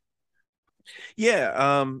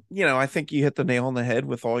Yeah, I think you hit the nail on the head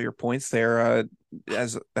with all your points there.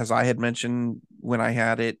 As I had mentioned when I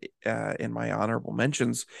had it in my honorable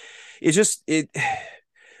mentions, I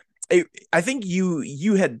think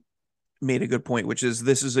you had made a good point, which is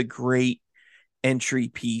this is a great entry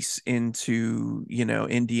piece into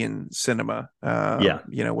Indian cinema.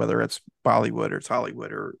 Whether it's Bollywood or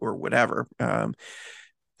Tollywood or whatever.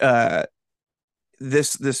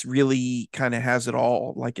 This really kind of has it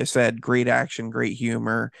all. Like I said, great action, great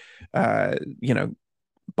humor, bumping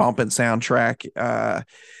soundtrack.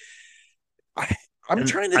 I'm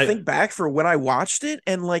trying to think back for when I watched it,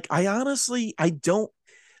 and like I don't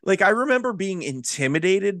like. I remember being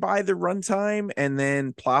intimidated by the runtime and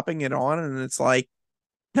then plopping it on, and it's like,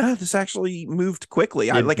 no, this actually moved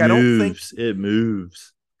quickly. I don't think it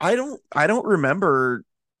moves. I don't remember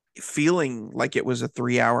feeling like it was a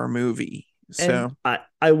 3-hour movie. So and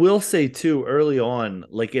I will say too, early on,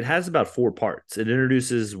 like it has about 4 parts. It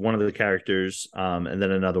introduces one of the characters, and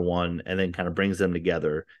then another one, and then kind of brings them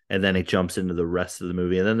together, and then it jumps into the rest of the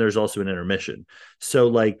movie, and then there's also an intermission. So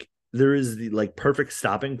like there is the like perfect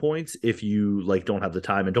stopping points if you like don't have the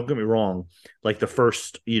time. And don't get me wrong, like the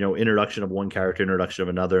first introduction of one character, introduction of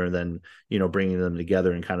another, and then bringing them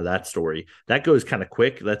together and kind of that story that goes kind of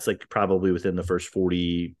quick. That's like probably within the first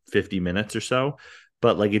 40-50 minutes or so.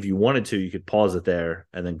 But like if you wanted to, you could pause it there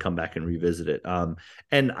and then come back and revisit it.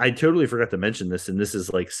 And I totally forgot to mention this, and this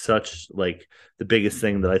is like such like the biggest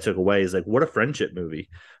thing that I took away is like what a friendship movie.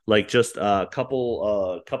 Like just a couple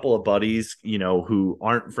of buddies, who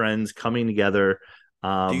aren't friends coming together.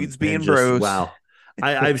 Dudes being bros. Wow.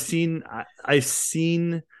 I've seen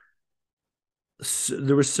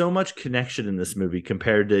there was so much connection in this movie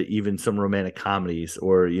compared to even some romantic comedies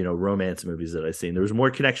or romance movies that I've seen. There was more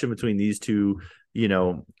connection between these two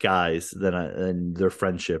guys and their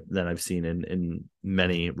friendship than I've seen in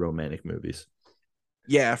many romantic movies.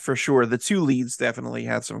 Yeah, for sure. The two leads definitely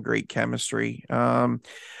had some great chemistry.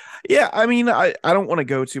 Yeah, I mean, I don't want to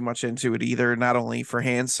go too much into it either, not only for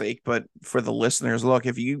Han's sake, but for the listeners. Look,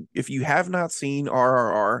 if you have not seen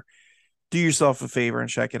RRR, do yourself a favor and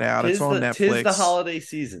check it out. It's on Netflix. Tis the holiday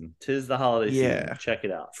season. Season. Check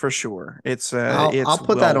it out. For sure. I'll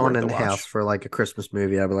put that on in the house for like a Christmas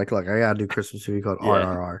movie. I'll be like, look, I gotta do a Christmas movie called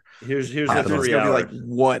RRR. Here's the 3 hours. Be like,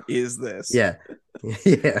 what is this? Yeah.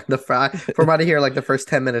 Yeah. From out of here, like the first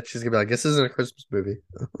 10 minutes, she's gonna be like, this isn't a Christmas movie.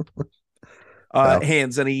 So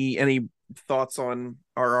Hands, any thoughts on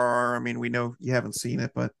RRR? I mean, we know you haven't seen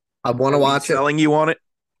it, but I want are to we watch it. selling you on it?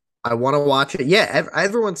 I want to watch it. Yeah,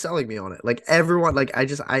 everyone's selling me on it. Like everyone, like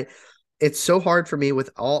I it's so hard for me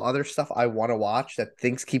with all other stuff I want to watch that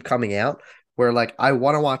things keep coming out where like I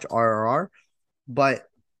want to watch RRR, but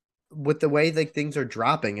with the way like things are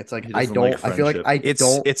dropping, it's like He doesn't like I feel like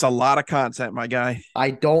friendship. It's a lot of content, my guy.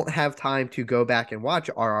 I don't have time to go back and watch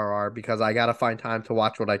RRR because I got to find time to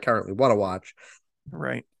watch what I currently want to watch,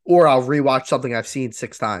 Right. or I'll rewatch something I've seen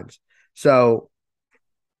 6 times. So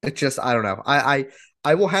it's just I don't know.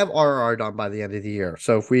 I will have RRR done by the end of the year.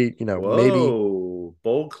 So if we, Whoa,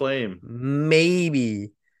 bold claim.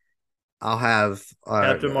 maybe I'll have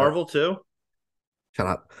Captain Marvel too. shut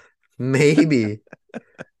up. Maybe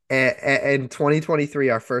in 2023,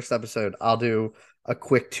 our first episode, I'll do a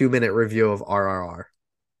quick 2-minute review of RRR.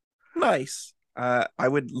 Nice. I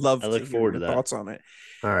would love I to look hear forward your to that. thoughts on it.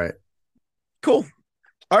 All right. Cool.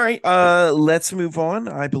 All right. Let's move on.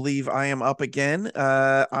 I believe I am up again.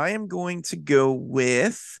 I am going to go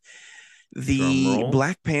with Drum the roll.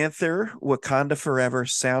 Black Panther Wakanda Forever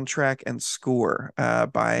soundtrack and score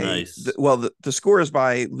by Nice. the score is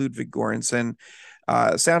by Ludwig Göransson.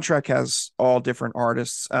 Soundtrack has all different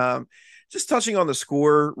artists. Just touching on the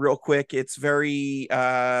score real quick, it's very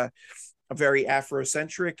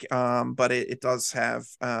Afrocentric, but it does have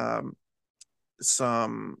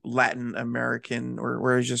some Latin American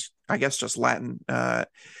or just I guess just Latin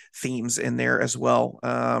themes in there as well.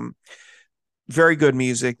 Very good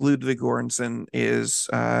music. Ludwig Göransson is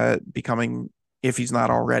becoming, if he's not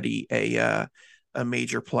already, a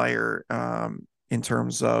major player in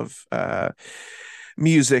terms of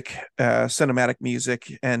music, cinematic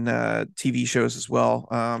music, and TV shows as well.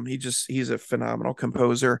 He's a phenomenal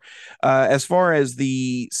composer. As far as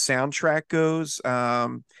the soundtrack goes,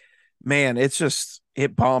 man,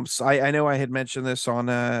 it bumps. I know I had mentioned this on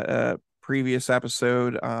a previous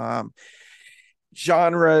episode.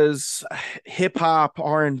 Genres, hip hop,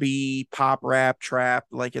 R&B, pop, rap, trap,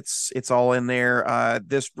 like it's all in there.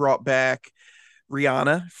 This brought back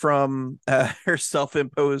Rihanna from her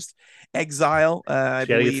self-imposed exile, I Got to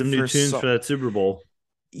get believe, some new tunes for that Super Bowl.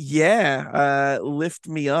 yeah, Lift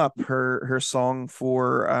Me Up, her song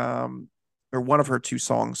for or one of her two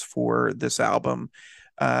songs for this album,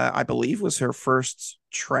 I believe was her first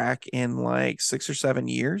track in like 6 or 7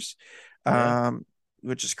 years. Yeah.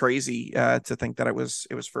 Which is crazy to think that it was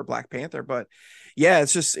for Black Panther, but yeah,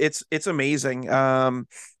 it's amazing.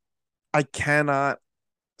 I cannot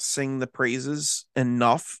sing the praises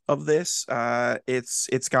enough of this.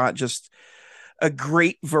 It's got just a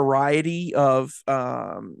great variety of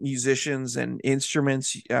musicians and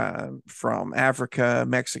instruments from Africa,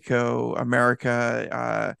 Mexico,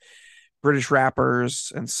 America, British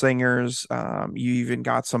rappers and singers. You even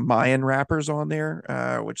got some Mayan rappers on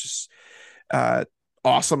there, which is uh,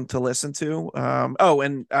 awesome to listen to.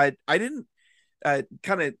 And I didn't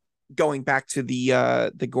kind of going back to the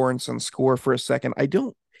Göransson score for a second. I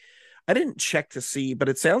didn't check to see, but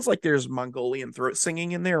it sounds like there's Mongolian throat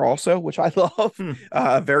singing in there also, which I love.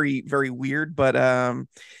 Very, very weird, but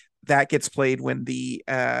that gets played when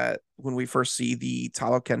we first see the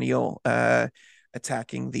Talokanil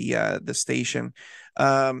attacking the station.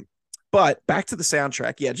 But back to the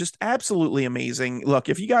soundtrack. Yeah, just absolutely amazing. Look,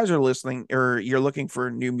 if you guys are listening or you're looking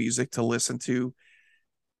for new music to listen to,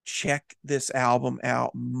 check this album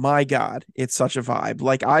out. My God, it's such a vibe.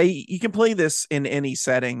 Like you can play this in any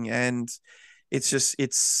setting and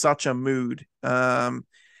it's such a mood. I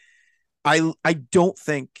don't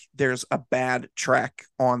think there's a bad track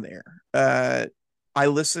on there. I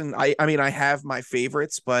mean I have my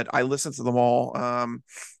favorites, but I listen to them all.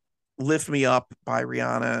 Lift Me Up by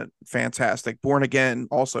Rihanna, fantastic. Born Again,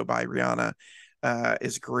 also by Rihanna,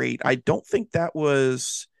 is great. I don't think that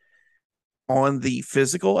was on the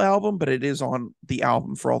physical album, but it is on the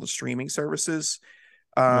album for all the streaming services.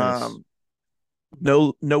 Nice.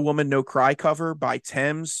 No Woman, No Cry cover by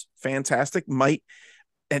Thames, fantastic. Might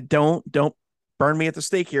and don't burn me at the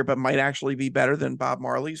stake here, but might actually be better than Bob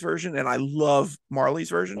Marley's version, and I love Marley's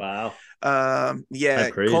version. Wow. High Yeah,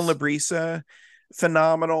 Con praise. Labrisa,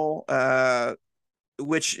 phenomenal.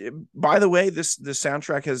 Which, by the way, this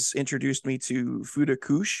soundtrack has introduced me to Fuda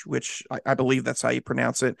Kush, which I believe that's how you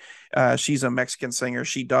pronounce it. She's a Mexican singer.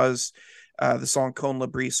 She does the song Con La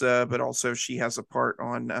Brisa, but also she has a part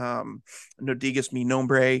on No Digas Mi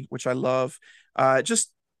Nombre, which I love.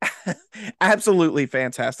 Just absolutely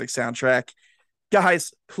fantastic soundtrack.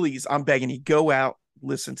 Guys, please, I'm begging you, go out,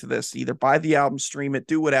 listen to this. Either buy the album, stream it,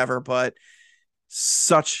 do whatever, but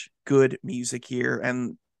such good music here.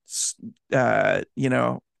 And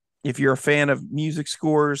if you're a fan of music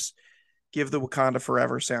scores, give the Wakanda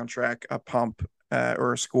Forever soundtrack a pump,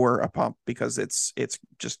 or a score a pump, because it's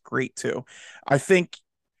just great too. I think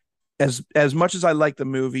as much as I like the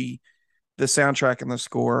movie, the soundtrack and the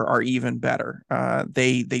score are even better.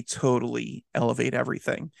 They totally elevate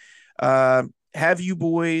everything. Have you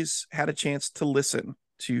boys had a chance to listen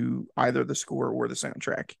to either the score or the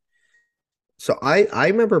soundtrack? So I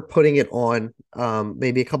remember putting it on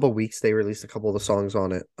maybe a couple of weeks. They released a couple of the songs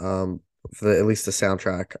on it for at least the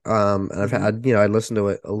soundtrack. And I've had, I listened to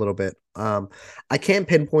it a little bit. I can't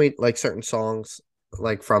pinpoint like certain songs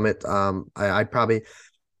like from it. I probably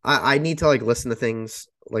I need to like listen to things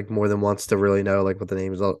like more than once to really know like what the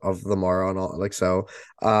names of them are on all like so.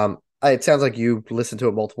 It sounds like you listened to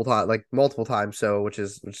it multiple times, so which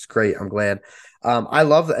is great. I'm glad. I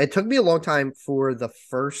love that. It took me a long time for the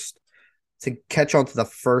first to catch on to the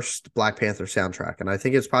first Black Panther soundtrack, and I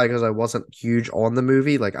think it's probably because I wasn't huge on the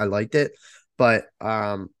movie. Like I liked it, but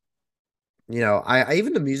I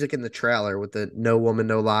even the music in the trailer with the "No Woman,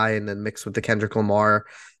 No Lie" and then mixed with the Kendrick Lamar,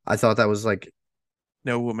 I thought that was like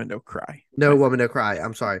No Woman, No Cry. "No Woman, No Cry."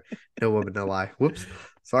 I'm sorry, "No Woman, No Lie." Whoops,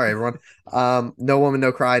 sorry everyone. "No Woman,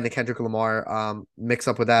 No Cry" and the Kendrick Lamar mix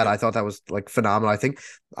up with that. Yep. I thought that was like phenomenal. I think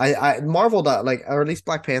I Marvel does like, or at least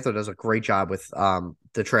Black Panther does a great job with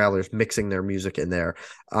the trailers mixing their music in there.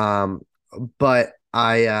 But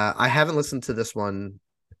I haven't listened to this one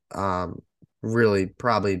really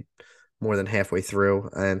probably more than halfway through,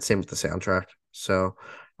 and same with the soundtrack. So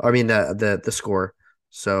I mean the score.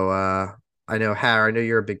 So I know Har, I know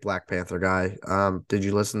you're a big Black Panther guy. Did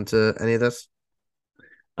you listen to any of this?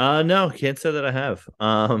 No, can't say that I have.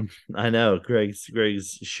 I know Greg's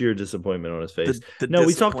sheer disappointment on his face. The No,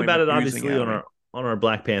 we talked about disappointment it oozing obviously out on of me. our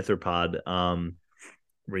Black Panther pod.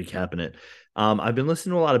 Recapping it. I've been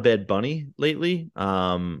listening to a lot of Bad Bunny lately,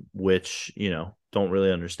 which, don't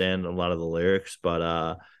really understand a lot of the lyrics,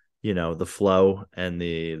 but the flow and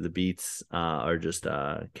the beats are just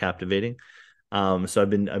captivating. So I've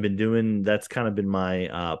been doing, that's kind of been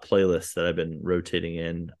my playlist that I've been rotating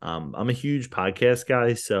in. I'm a huge podcast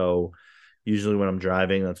guy, so usually when I'm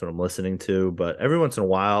driving, that's what I'm listening to. But every once in a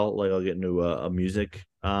while, like I'll get into a music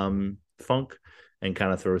funk and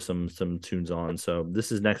kind of throw some tunes on. So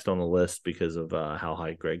this is next on the list because of how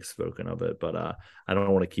high Greg's spoken of it. But I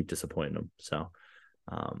don't want to keep disappointing him. So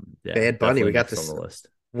yeah, Bad Bunny. definitely next on the list.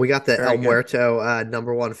 We got the Very El good. Muerto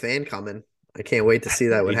 #1 fan coming. I can't wait to see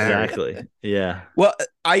that with Harry. Exactly. Yeah. Well,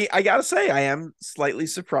 I gotta say, I am slightly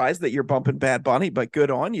surprised that you're bumping Bad Bunny, but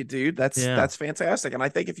good on you, dude. Yeah. That's fantastic. And I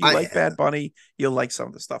think if you I like Bad Bunny, you'll like some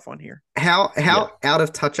of the stuff on here. how Yeah. out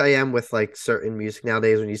of touch I am with like certain music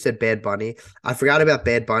nowadays. When you said Bad Bunny, I forgot about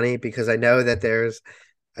Bad Bunny because I know that there's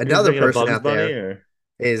You're another thinking of person Bugs out Bunny there or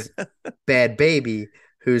is Bad Baby,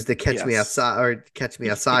 who's the Catch Me Yes. Outside or Catch Me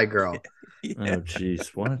Outside girl, Yeah. oh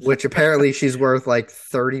jeez, what? which apparently she's worth like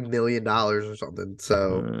 $30 million or something.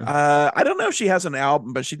 So I don't know if she has an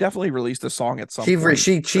album, but she definitely released a song at some she point.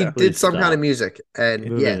 she So did Please some kind of stop. music,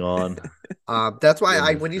 and yeah, Moving on. that's why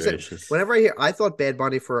Goodness when you said gracious. whenever I thought Bad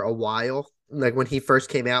Bunny for a while, like when he first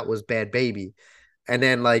came out was Bad Baby, and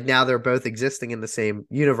then like now they're both existing in the same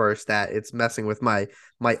universe that it's messing with my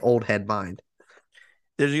old head mind.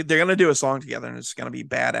 they're gonna do a song together, and it's gonna be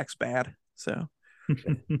Bad X Bad. So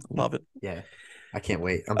love it. Yeah, I can't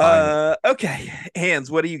wait. I'm buying it. Okay, Hands,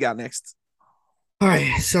 what do you got next? All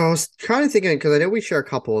right, so I was trying to think because I know we share a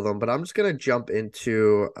couple of them, but I'm just gonna jump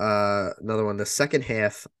into another one, the second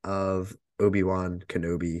half of Obi-Wan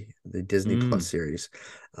Kenobi, the Disney Plus series.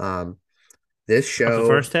 This Of the show,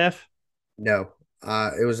 first half? no,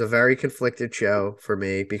 it was a very conflicted show for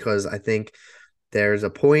me because I think there's a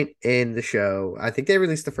point in the show. I think they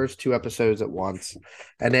released the first two episodes at once,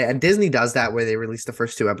 and Disney does that where they release the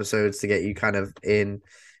first two episodes to get you kind of in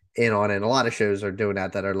on it. And a lot of shows are doing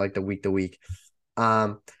that are like the week to week.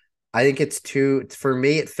 I think it's two for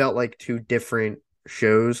me. It felt like two different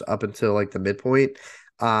shows up until like the midpoint.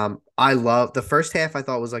 I love the first half. I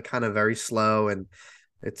thought was like kind of very slow, and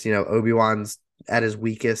it's Obi-Wan's at his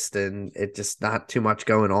weakest, and it just not too much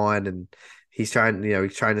going on, and he's trying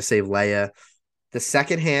to save Leia. The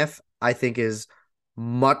second half, I think, is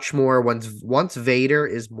much more once Vader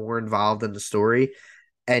is more involved in the story,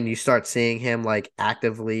 and you start seeing him like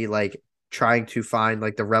actively like trying to find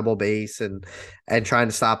like the rebel base and trying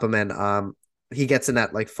to stop him, and he gets in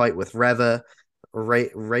that like fight with Reva.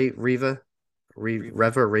 Okay,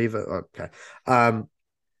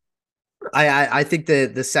 I think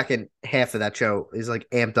the second half of that show is like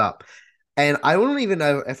amped up, and I don't even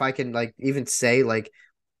know if I can like even say like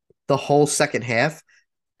the whole second half.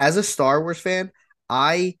 As a Star Wars fan,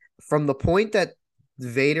 from the point that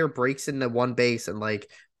Vader breaks into one base and like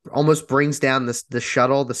almost brings down the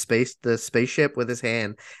shuttle, the spaceship with his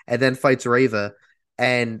hand, and then fights Reva.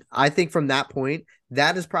 And I think from that point,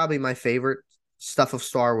 that is probably my favorite stuff of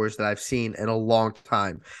Star Wars that I've seen in a long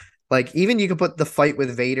time. Like even you could put the fight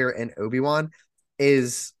with Vader and Obi-Wan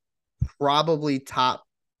is probably top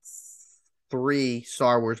three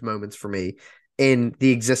Star Wars moments for me in the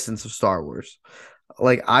existence of Star Wars.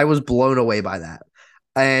 Like I was blown away by that.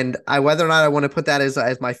 And I whether or not I want to put that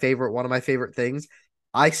as my favorite, one of my favorite things,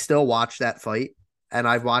 I still watch that fight and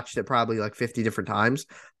I've watched it probably like 50 different times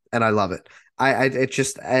and I love it. I it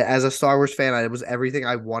just as a Star Wars fan, it was everything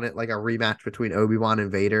I wanted like a rematch between Obi-Wan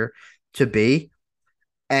and Vader to be.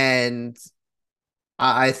 And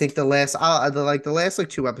I think the last like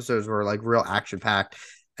two episodes were like real action packed.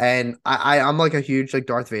 And I'm like a huge like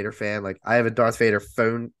Darth Vader fan. Like I have a Darth Vader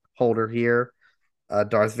phone holder here,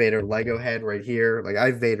 Darth Vader Lego head right here. Like I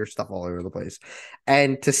have Vader stuff all over the place.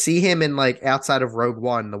 And to see him in like outside of Rogue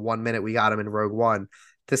One, the 1 minute we got him in Rogue One,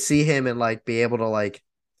 to see him and like be able to like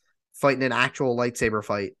fight in an actual lightsaber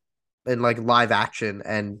fight in like live action,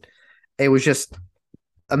 and it was just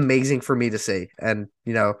amazing for me to see. And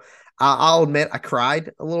I'll admit I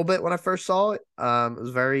cried a little bit when I first saw it. It was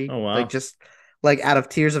very Oh like wow. just like out of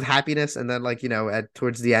tears of happiness, and then like at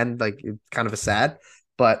towards the end like kind of a sad.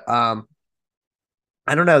 But I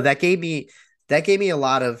don't know. That gave me a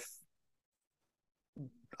lot of,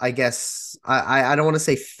 I guess I don't want to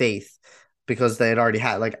say faith because they had already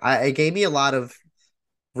had like it gave me a lot of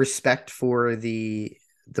respect for the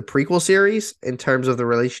prequel series in terms of the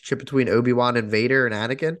relationship between Obi-Wan and Vader and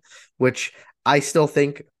Anakin, which I still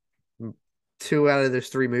think two out of those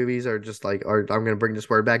three movies are just like, or I'm gonna bring this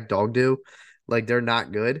word back, dog do. Like they're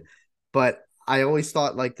not good. But I always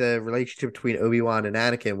thought like the relationship between Obi-Wan and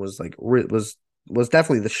Anakin was like was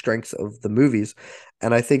definitely the strengths of the movies.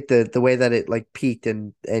 And I think that the way that it like peaked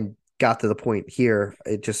and got to the point here,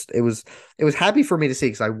 it was happy for me to see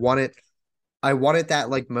because I wanted that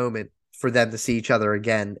like moment for them to see each other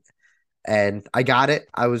again, and I got it.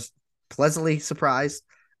 I was pleasantly surprised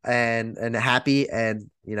and happy, and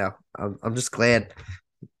I'm just glad.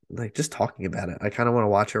 Like just talking about it, I kind of want to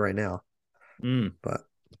watch it right now. Mm. But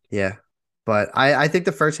yeah, but I think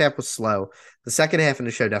the first half was slow. The second half in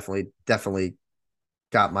the show definitely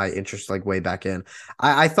got my interest like way back in.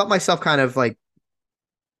 I felt myself kind of like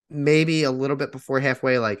maybe a little bit before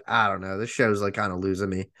halfway, like I don't know, this show's like kind of losing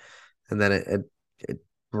me, and then it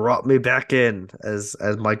brought me back in, as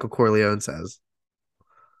Michael Corleone says.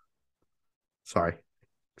 Sorry.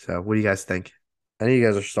 So, what do you guys think? I know you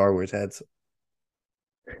guys are Star Wars heads.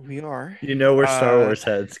 We are. You know where Star Wars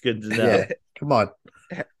heads. Good to know. Yeah, come on.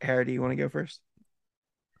 Harry, do you want to go first?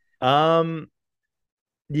 Um,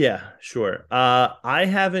 yeah, sure. I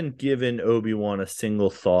haven't given Obi-Wan a single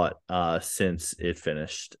thought since it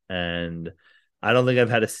finished, and I don't think I've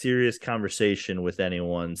had a serious conversation with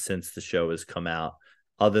anyone since the show has come out,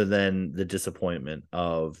 other than the disappointment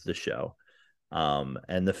of the show.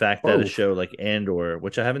 And the fact that a Oh, show like Andor,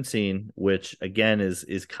 which I haven't seen, which again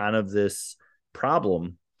is kind of this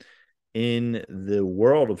problem in the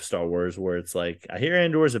world of Star Wars, where it's like I hear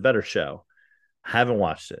Andor is a better show. I haven't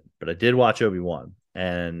watched it, but I did watch Obi-Wan,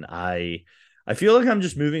 and I feel like I'm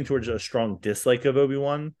just moving towards a strong dislike of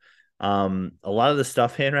Obi-Wan. A lot of the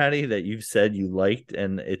stuff, Hanratty, that you've said you liked,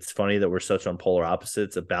 and it's funny that we're such on polar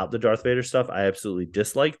opposites about the Darth Vader stuff, I absolutely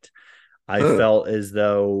disliked. I huh. felt as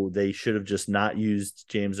though they should have just not used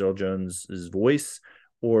James Earl Jones's voice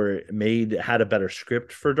or had a better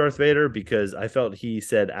script for Darth Vader, because I felt he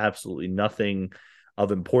said absolutely nothing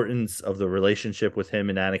of importance of the relationship with him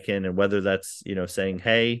and Anakin, and whether that's saying,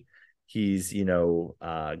 hey, he's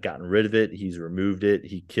gotten rid of it, he's removed it,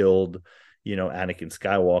 he killed Anakin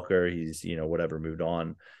Skywalker, he's whatever, moved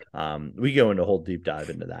on. We go into a whole deep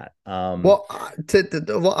dive into that. Well,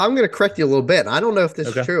 well, I'm going to correct you a little bit. I don't know if this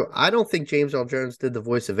is Okay. true. I don't think James L. Jones did the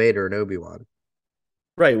voice of Vader and Obi-Wan.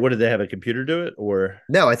 Right. What, did they have a computer do it, or?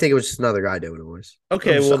 No, I think it was just another guy doing the voice.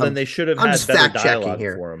 Okay, well then I'm, they should have I'm had just better fact checking dialogue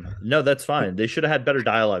here. for him. No, that's fine. They should have had better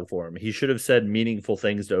dialogue for him. He should have said meaningful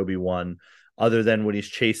things to Obi-Wan, other than when he's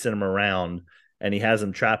chasing him around and he has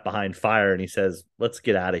him trapped behind fire and he says, "Let's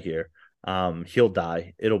get out of here. He'll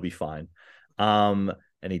die. It'll be fine." And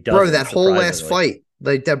he Bro, doesn't, that whole last surprisingly.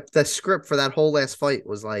 fight, like the script for that whole last fight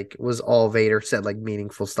was all Vader said like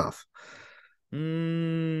meaningful stuff. I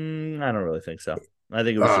don't really think so. I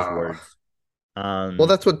think it was just Uh, words. well, Um,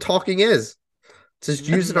 that's what talking is. Just that's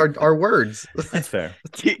using our words. that's fair.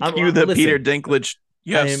 Cue the Peter Listen, Dinklage. I'm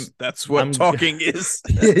Yes, that's what I'm talking is.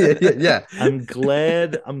 Yeah. I'm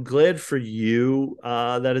glad for you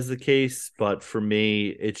that is the case, but for me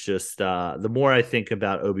it's just the more I think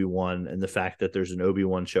about Obi-Wan and the fact that there's an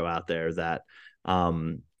Obi-Wan show out there that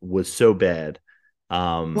was so bad.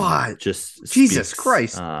 What? Just Jesus speaks,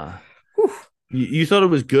 Christ. Whew. You thought it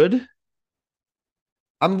was good?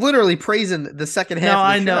 I'm literally praising the second half No, of the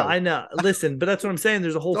I know, show. I know. Listen, but that's what I'm saying.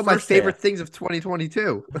 There's a whole It's one of my first favorite half. things of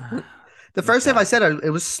 2022. The first half Okay. I said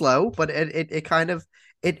it was slow, but it kind of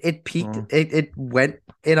it peaked. Well, It went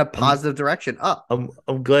in a I'm positive direction up. I'm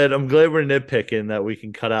glad we're nitpicking that we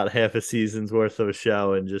can cut out half a season's worth of a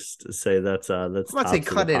show and just say that's I'm not saying tops of the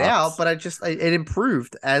cut it out, pops. but it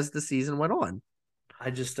improved as the season went on.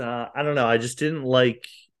 I don't know. I just didn't like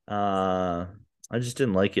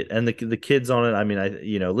it. And the kids on it, I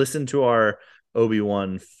mean, listen to our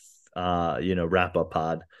Obi-Wan wrap up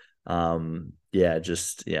pod. Yeah.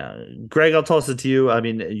 Greg, I'll toss it to you. I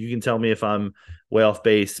mean, you can tell me if I'm way off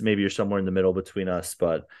base. Maybe you're somewhere in the middle between us,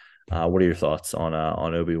 but what are your thoughts on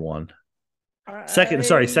Obi-Wan? Second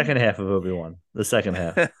half of Obi-Wan. The second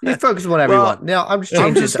half. You focus on whatever you Well, want. Now I'm just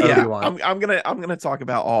I'm changing it just to yeah. Obi-Wan. I'm gonna talk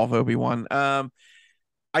about all of Obi-Wan.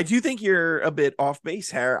 I do think you're a bit off base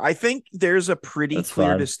here. I think there's a pretty That's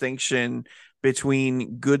clear fine. distinction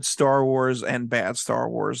between good Star Wars and bad Star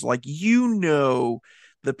Wars. Like, the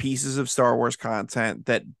pieces of Star Wars content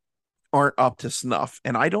that aren't up to snuff.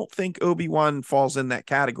 And I don't think Obi-Wan falls in that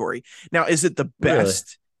category. Now, is it the Really?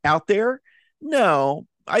 best out there? No.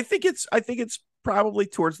 I think it's probably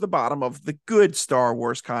towards the bottom of the good Star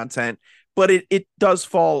Wars content, but it does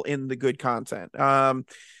fall in the good content.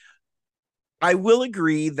 I will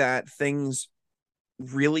agree that things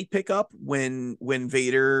really pick up when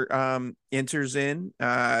Vader enters in.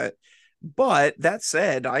 But that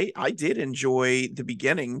said, I did enjoy the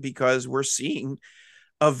beginning because we're seeing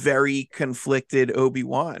a very conflicted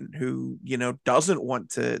Obi-Wan who, doesn't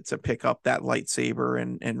want to pick up that lightsaber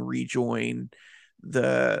and rejoin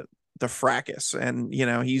the fracas. And,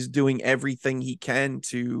 he's doing everything he can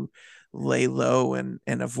to lay low and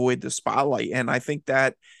avoid the spotlight. And I think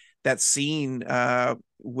that scene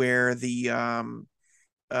where the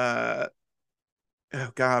oh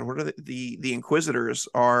god, what are the Inquisitors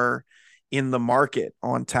are in the market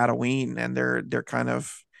on Tatooine, and they're kind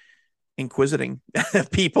of inquisiting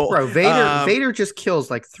people. Bro, Vader just kills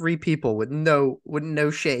like 3 people with no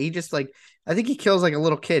shit. He just like I think he kills like a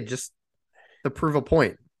little kid just to prove a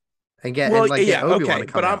point and get Well, get Obi-Wan okay, to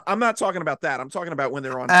come but out. I'm not talking about that. I'm talking about when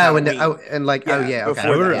they're on Oh, Tatooine. yeah, okay.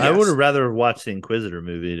 Before that, I would yes. have rather watched the Inquisitor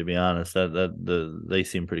movie, to be honest. They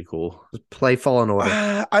seem pretty cool. Play Fallen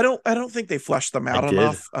Order. I don't think they fleshed them out I did.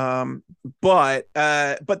 enough. But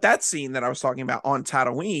that scene that I was talking about on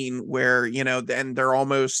Tatooine, where then they're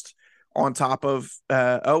almost on top of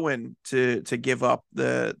Owen to give up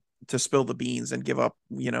to spill the beans and give up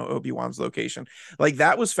Obi-Wan's location. Like,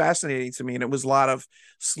 that was fascinating to me, and it was a lot of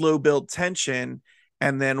slow build tension.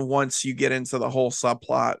 And then once you get into the whole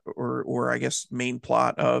subplot or I guess main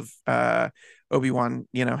plot of Obi-Wan,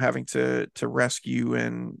 having to rescue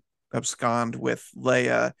and abscond with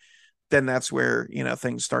Leia, then that's where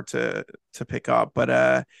things start to pick up.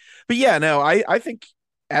 But yeah, no, I think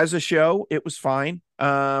as a show it was fine.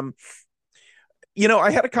 I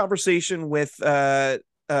had a conversation with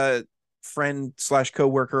a friend /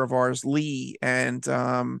 coworker of ours, Lee, and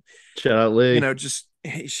Shout out Lee. just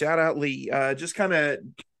hey, shout out Lee, just kind of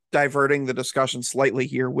diverting the discussion slightly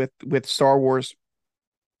here with Star Wars.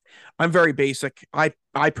 I'm very basic. I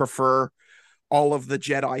prefer all of the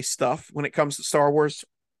Jedi stuff when it comes to Star Wars.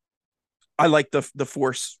 I like the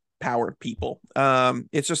Force powered people.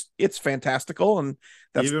 It's fantastical, and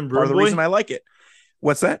that's Even part of the Broom Boy? reason I like it.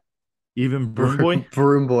 What's that? Even Broom Boy?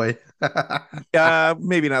 Broom Boy.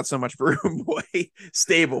 Maybe not so much Broom Boy,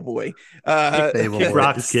 Stable Boy. Stable Kick Boy.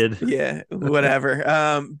 Rocks kid. Yeah,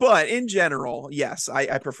 whatever. But in general, yes,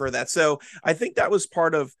 I prefer that. So I think that was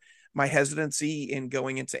part of my hesitancy in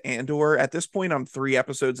going into Andor. At this point, I'm 3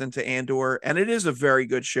 episodes into Andor, and it is a very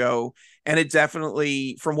good show. And it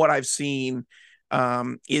definitely, from what I've seen,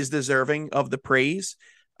 is deserving of the praise.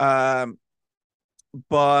 But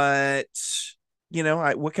what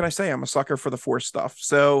can I say? I'm a sucker for the Force stuff.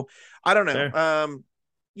 So I don't know. Fair.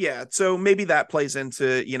 Yeah. So maybe that plays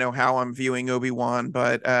into, how I'm viewing Obi-Wan,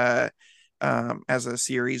 but as a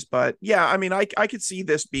series. But yeah, I mean, I could see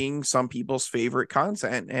this being some people's favorite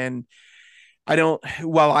content, and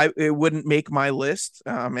it wouldn't make my list.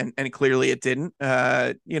 And clearly it didn't.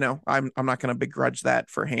 I'm not going to begrudge that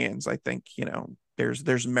for Hands. I think,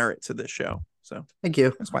 there's merit to this show. So Thank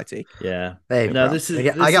you. that's my take. Yeah. Hey, No, bro. this is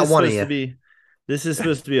I got one of supposed you. to be this is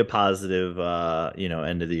supposed to be a positive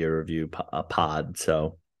end of the year review pod.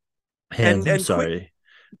 So Hands, I'm And sorry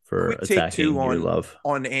for quick take attacking too your love.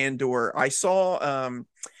 on Andor. I saw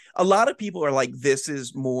a lot of people are like, this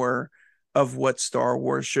is more of what Star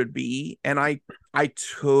Wars should be. And I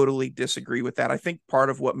totally disagree with that. I think part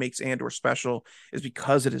of what makes Andor special is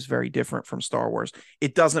because it is very different from Star Wars.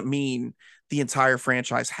 It doesn't mean the entire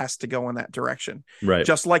franchise has to go in that direction. Right.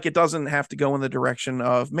 Just like it doesn't have to go in the direction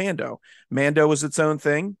of Mando. Mando is its own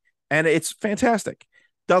thing and it's fantastic.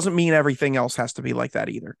 Doesn't mean everything else has to be like that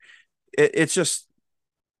either. It's just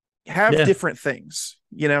have different things,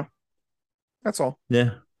 you know? That's all.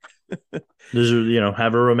 Yeah. There's,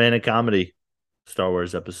 have a romantic comedy Star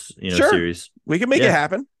Wars episode, series. We can make it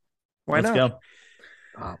happen. Why Let's not?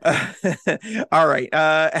 Go. All right.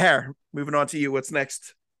 Hare, moving on to you. What's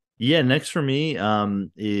next? Yeah, next for me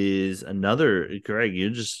is another Greg.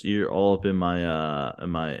 You're all up in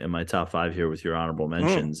my top 5 here with your honorable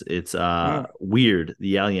mentions. It's Weird,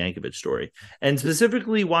 the Al Yankovic story, and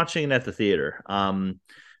specifically watching it at the theater.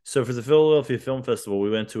 So for the Philadelphia Film Festival, we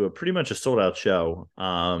went to pretty much a sold out show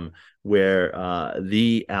where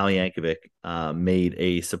the Al Yankovic made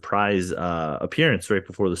a surprise appearance right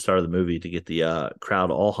before the start of the movie to get the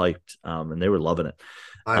crowd all hyped, and they were loving it.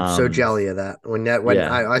 I'm so jelly of that. When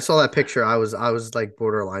I saw that picture, I was like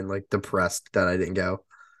borderline like depressed that I didn't go.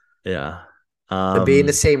 Yeah. To be in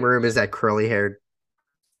the same room as that curly haired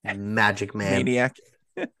magic man. Maniac.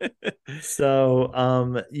 So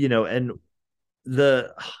and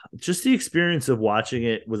the experience of watching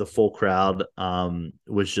it with a full crowd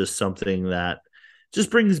was just something that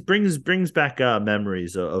just brings back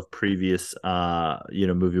memories of previous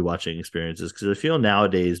movie watching experiences, because I feel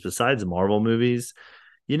nowadays, besides Marvel movies,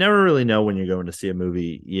 you never really know when you're going to see a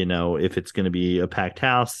movie, if it's going to be a packed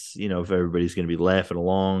house, if everybody's going to be laughing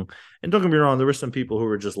along. And don't get me wrong, there were some people who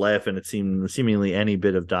were just laughing at seemingly any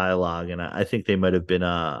bit of dialogue. And I think they might have been,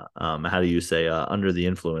 under the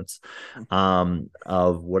influence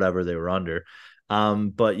of whatever they were under.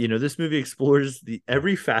 But this movie explores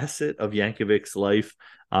every facet of Yankovic's life,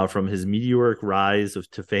 from his meteoric rise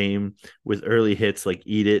to fame with early hits like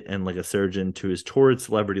Eat It and Like a Surgeon, to his torrid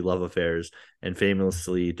celebrity love affairs and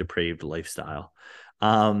famously depraved lifestyle.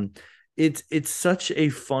 It's such a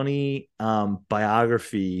funny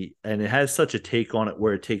biography, and it has such a take on it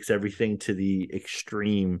where it takes everything to the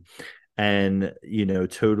extreme, and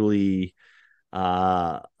totally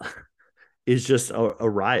is just a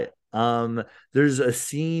riot. There's a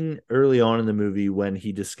scene early on in the movie when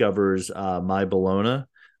he discovers My Bologna,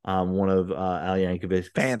 one of Al Yankovic's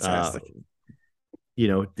fantastic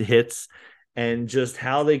hits, and just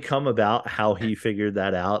how they come about, how he figured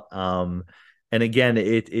that out. And again,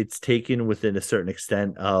 it's taken within a certain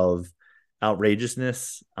extent of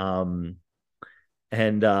outrageousness, and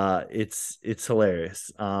it's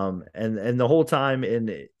hilarious. And the whole time,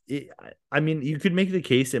 you could make the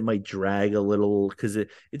case it might drag a little, because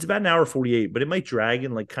it's about an hour 48, but it might drag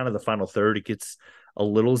in like kind of the final third. It gets a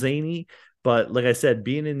little zany, but like I said,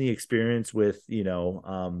 being in the experience with,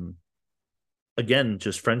 again,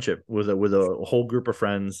 just friendship with a whole group of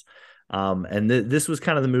friends. And this was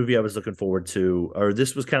kind of the movie I was looking forward to, or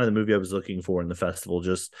this was kind of the movie I was looking for in the festival.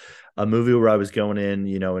 Just a movie where I was going in,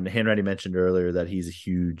 and Hanratty mentioned earlier that he's a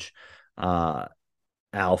huge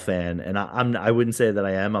Al fan, and I wouldn't say that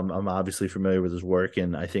I am. I'm obviously familiar with his work,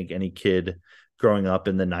 and I think any kid growing up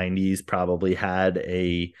in the 90s probably had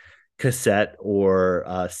a cassette or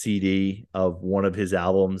a CD of one of his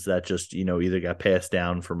albums that just, either got passed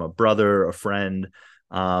down from a brother, a friend,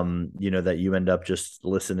 that you end up just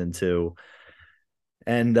listening to.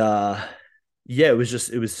 And it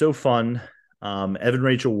was so fun. Evan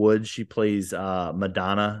Rachel Wood, she plays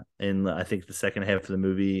Madonna in, I think, the second half of the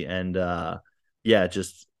movie, and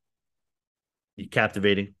just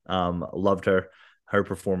captivating. Loved her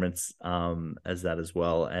performance as that as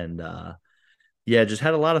well. And just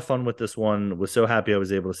had a lot of fun with this one. Was so happy I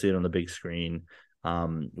was able to see it on the big screen.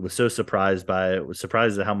 Was so surprised by it. Was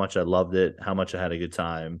surprised at how much I loved it, how much I had a good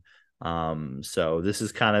time. So this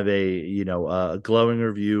is kind of a glowing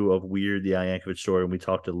review of Weird, the Al Yankovic story, and we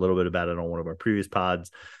talked a little bit about it on one of our previous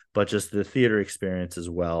pods, but just the theater experience as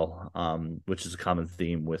well, which is a common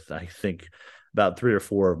theme with, I think, about 3 or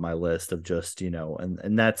 4 of my list of just,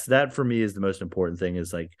 and that for me is the most important thing,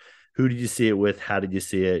 is like, who did you see it with? How did you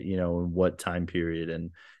see it? In what time period?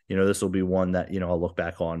 And, this will be one that, I'll look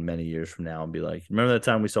back on many years from now and be like, remember that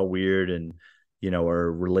time we saw Weird, and,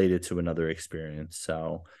 or related to another experience.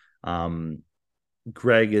 So,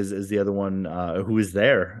 Greg is the other one who is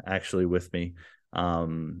there actually with me,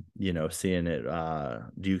 seeing it.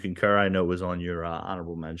 Do you concur? I know it was on your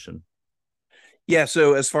honorable mention. Yeah,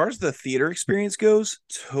 so as far as the theater experience goes,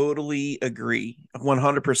 totally agree.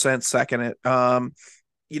 100% second it.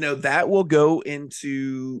 That will go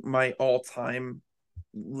into my all-time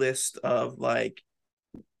list of like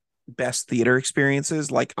best theater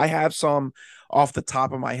experiences. Like I have some off the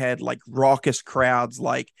top of my head, like raucous crowds,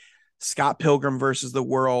 like Scott Pilgrim versus the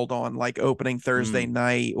World on like opening Thursday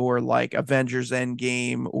night, or like Avengers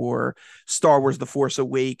Endgame, or Star Wars The Force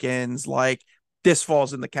Awakens. Like this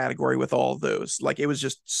falls in the category with all of those. Like it was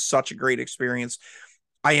just such a great experience.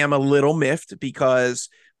 I am a little miffed because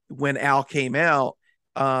when Al came out,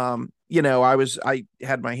 I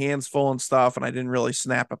had my hands full and stuff, and I didn't really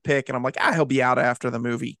snap a pic. And I'm like, he'll be out after the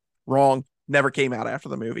movie. Wrong. Never came out after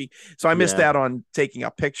the movie. So I missed out on taking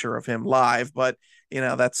a picture of him live, but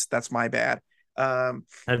that's my bad. But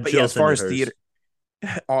yeah, as far as theater,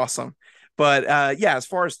 awesome. But as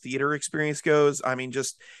far as theater experience goes, I mean,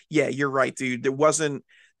 you're right, dude. There wasn't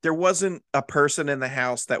a person in the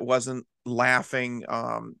house that wasn't laughing.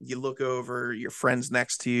 You look over, your friends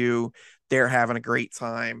next to you, they're having a great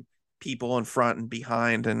time. People in front and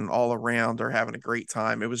behind and all around are having a great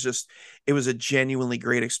time. It was a genuinely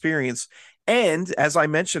great experience. And as I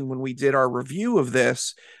mentioned when we did our review of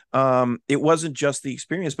this, it wasn't just the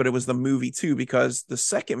experience, but it was the movie too, because the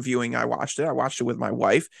second viewing I watched it with my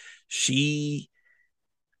wife. She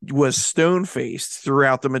was stone faced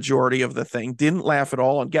throughout the majority of the thing, didn't laugh at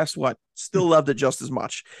all. And guess what? Still loved it just as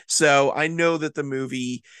much. So I know that the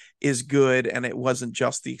movie is good, and it wasn't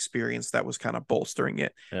just the experience that was kind of bolstering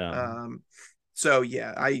it. Yeah.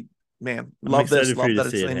 Love this. Love that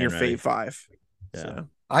it's in your fave 5. Yeah. So.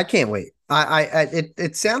 I can't wait.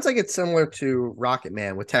 It sounds like it's similar to Rocket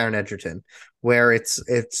Man with Taron Egerton, where it's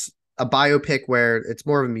a biopic where it's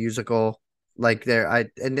more of a musical. Like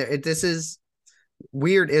this is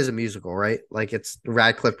Weird is a musical, right? Like it's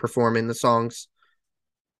Radcliffe performing the songs.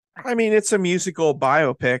 I mean, it's a musical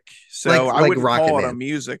biopic, so I wouldn't call it a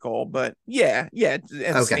musical, but yeah.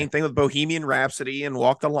 And same thing with Bohemian Rhapsody and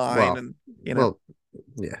Walk the Line,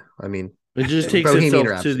 yeah. I mean, it just takes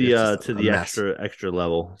itself to the extra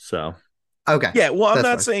level. So yeah. Well, I'm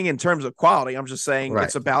not saying in terms of quality. I'm just saying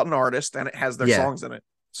it's about an artist and it has their songs in it.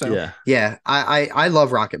 So I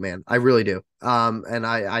love Rocket Man. I really do. And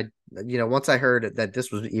I once I heard that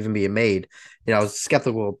this was even being made, I was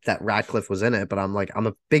skeptical that Radcliffe was in it, but I'm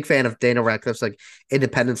a big fan of Daniel Radcliffe's like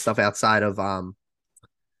independent stuff outside of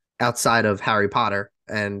Harry Potter.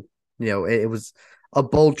 And, it was a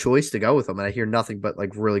bold choice to go with him. And I hear nothing but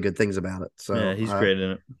like really good things about it. So yeah, he's great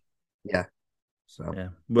in it. Yeah. So yeah,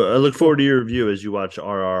 but I look forward to your review as you watch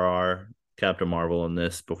RRR, Captain Marvel, and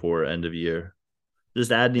this before end of year.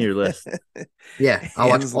 Just add to your list. Yeah, I'll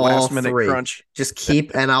watch all last minute 3. crunch.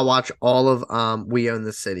 And I'll watch all of We Own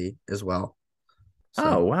the City as well. So.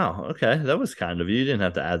 Oh wow, okay, that was kind of you. You didn't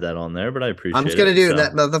have to add that on there, but I appreciate it. I'm just gonna do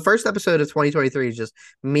that. The first episode of 2023 is just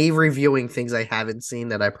me reviewing things I haven't seen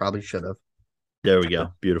that I probably should have. There we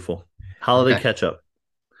go. Beautiful holiday catch up.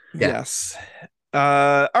 Yeah. Yes.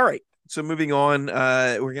 All right. So moving on,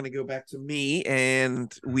 we're gonna go back to me,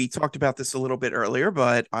 and we talked about this a little bit earlier,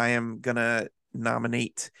 but I am gonna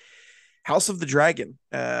nominate House of the Dragon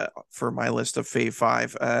for my list of Fave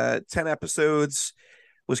 5. 10 episodes,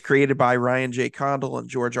 was created by Ryan J. Condal and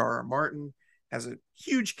George R.R. Martin, has a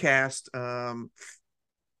huge cast, all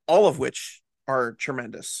of which are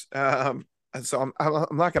tremendous. So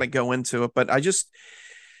I'm not going to go into it, but I just,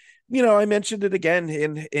 I mentioned it again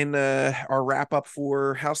in our wrap up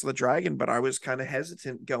for House of the Dragon, but I was kind of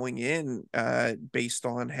hesitant going in based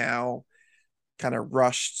on how kind of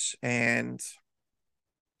rushed and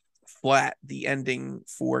flat the ending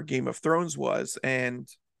for Game of Thrones was. And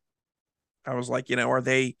I was like, are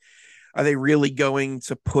they really going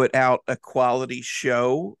to put out a quality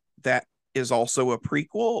show that is also a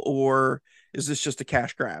prequel, or is this just a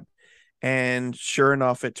cash grab? And sure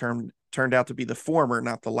enough, it turned out to be the former,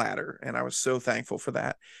 not the latter. And I was so thankful for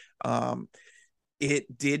that.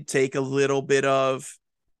 It did take a little bit of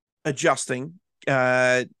adjusting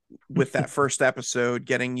with that first episode,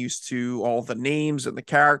 getting used to all the names and the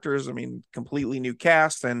characters. I mean, completely new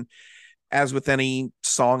cast. And as with any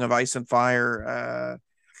Song of Ice and Fire,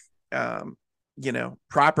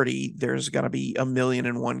 property, there's going to be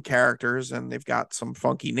 1,000,001 characters, and they've got some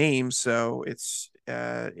funky names. So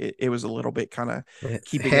it was a little bit kind of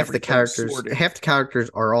keeping half the characters sorted. Half the characters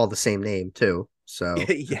are all the same name too. So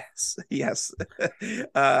yes.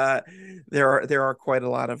 There are quite a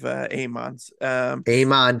lot of Amons.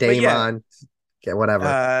 Amon, Daemon,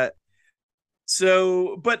 whatever.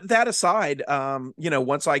 So, but that aside,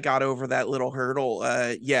 once I got over that little hurdle,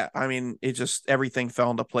 I mean, it just, everything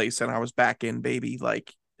fell into place, and I was back in, baby,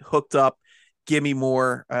 like hooked up. Give me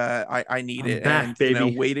more. I need it. Back, and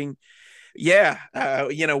baby. Waiting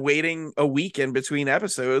a week in between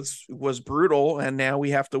episodes was brutal, and now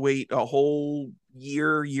we have to wait a whole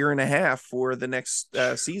year and a half for the next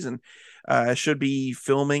season. Should be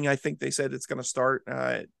filming. I think they said it's going to start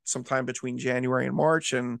sometime between January and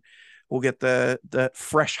March, and we'll get the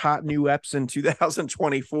fresh, hot new eps in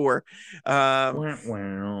 2024.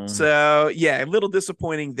 So yeah, a little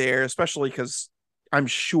disappointing there, especially because I'm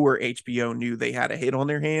sure HBO knew they had a hit on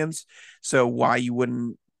their hands. So why you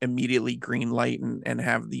wouldn't immediately green light and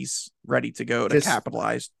have these ready to go to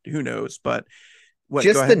capitalize? Who knows? But what?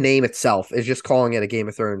 Just the name itself is just calling it a Game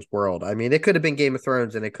of Thrones world. I mean, it could have been Game of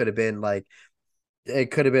Thrones, and it could have been like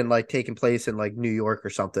taking place in like New York or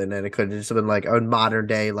something, and it could have just been like a modern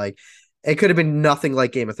day like. It could have been nothing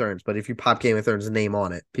like Game of Thrones, but if you pop Game of Thrones' name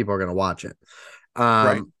on it, people are going to watch it.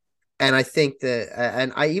 Right. And I think that,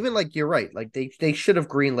 and I even like, you're right. Like they should have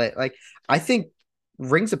greenlit. Like I think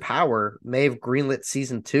Rings of Power may have greenlit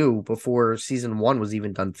season 2 before season 1 was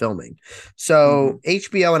even done filming. So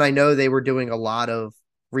HBO, and I know they were doing a lot of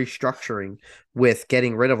restructuring with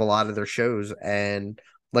getting rid of a lot of their shows, and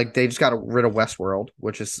like they just got rid of Westworld,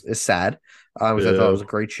 which is sad. Which I thought was a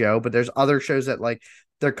great show, but there's other shows that like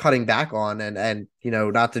they're cutting back on, and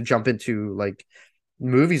not to jump into like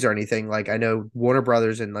movies or anything. Like I know Warner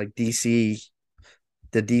Brothers and like DC,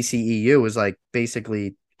 the DCEU is like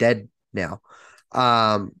basically dead now.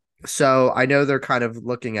 So I know they're kind of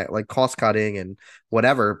looking at like cost cutting and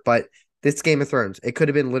whatever, but this Game of Thrones, it could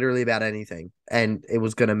have been literally about anything, and it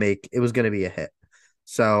was gonna be a hit.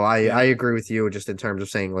 So I agree with you just in terms of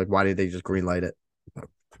saying like, why did they just greenlight it?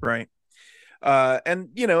 Right. And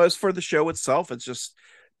as for the show itself, it's just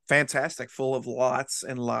fantastic, full of lots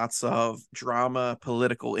and lots of drama,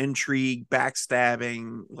 political intrigue,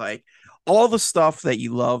 backstabbing, like all the stuff that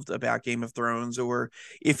you loved about Game of Thrones, or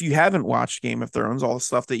if you haven't watched Game of Thrones, all the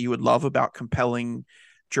stuff that you would love about compelling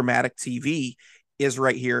dramatic TV is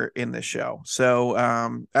right here in this show.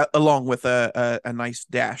 So along with a nice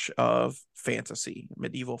dash of fantasy,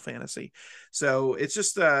 medieval fantasy. So it's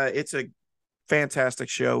just it's a fantastic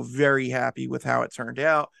show. Very happy with how it turned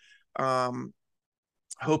out.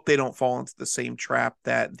 Hope they don't fall into the same trap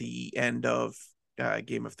that the end of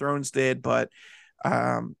Game of Thrones did, but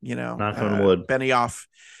knock on wood. Benioff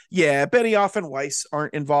and Weiss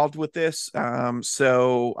aren't involved with this.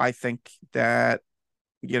 So I think that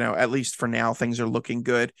at least for now things are looking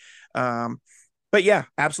good. But yeah,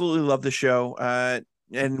 absolutely love the show.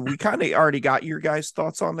 And we kind of already got your guys'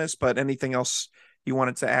 thoughts on this, but anything else you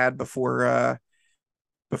wanted to add before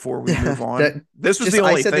we move on? This was the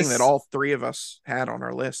only thing that all three of us had on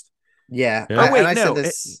our list. Yeah. Oh wait, no.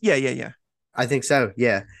 Yeah. I think so.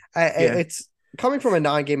 Yeah. It's coming from a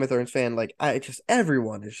non-Game of Thrones fan. Like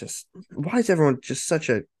everyone is just, why is everyone just such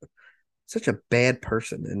a bad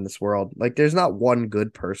person in this world? Like there's not one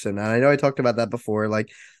good person. And I know I talked about that before.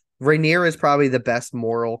 Like Rhaenyra is probably the best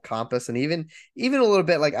moral compass. And even a little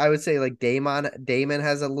bit, like I would say like Daemon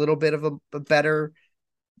has a little bit of a better,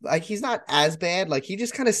 like he's not as bad. Like he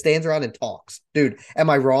just kind of stands around and talks. Dude,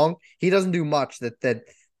 am I wrong? He doesn't do much that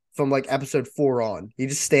from like episode 4 on. He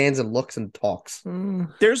just stands and looks and talks.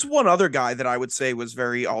 There's one other guy that I would say was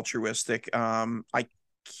very altruistic. I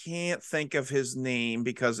can't think of his name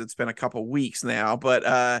because it's been a couple weeks now, but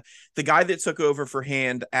the guy that took over for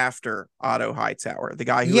Hand after Otto Hightower, the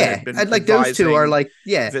guy who had been like those two are like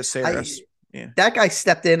Viserys. That guy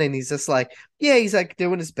stepped in and he's just like, he's like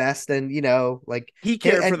doing his best, and like he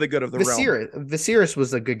cared for the good of the realm. Viserys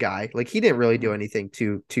was a good guy. Like he didn't really do anything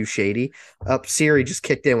too shady. Siri just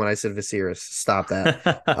kicked in when I said Viserys. Stop that.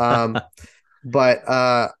 But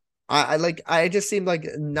I just seem like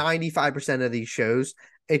 95% of these shows,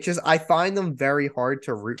 I find them very hard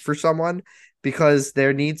to root for someone because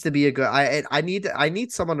there needs to be a good. I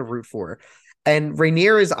need someone to root for. And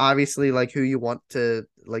Rhaenyra is obviously like who you want to,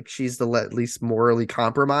 like, she's the at least morally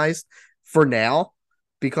compromised for now,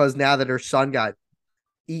 because now that her son got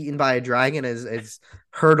eaten by a dragon is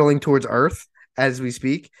hurtling towards Earth as we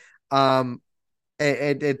speak. She's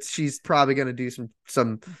probably going to do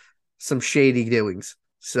some shady doings.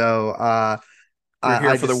 So we're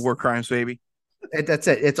here for the war crimes, baby. That's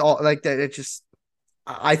it. It's all like that. It just,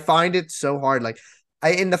 I find it so hard. Like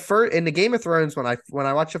in the Game of Thrones, when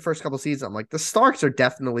I watched the first couple seasons, I'm like, the Starks are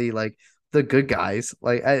definitely like the good guys.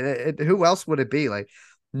 Like who else would it be? Like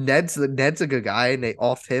Ned's a good guy, and they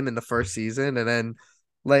offed him in the first season, and then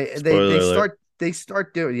like they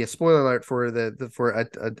start doing spoiler alert for for a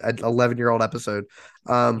 11-year-old episode.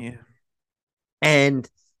 And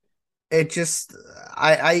it just,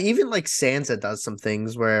 I even like Sansa does some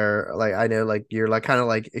things where like I know like you're like kind of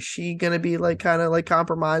like, is she gonna be like kind of like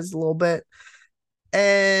compromised a little bit?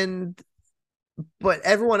 But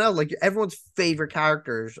everyone else, like everyone's favorite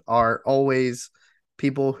characters are always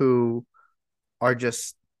people who are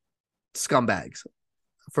just scumbags,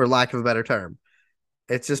 for lack of a better term.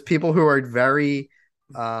 It's just people who are very,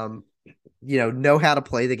 um, know how to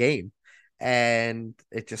play the game, and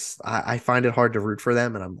it just I find it hard to root for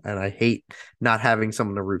them, and I hate not having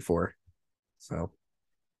someone to root for. So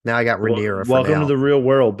now I got Rhaenyra for Welcome to now. the real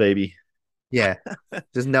world, baby. Yeah,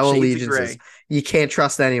 just no Shades of allegiances. gray. You can't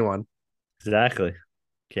trust anyone. Exactly.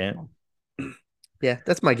 Can't. Yeah,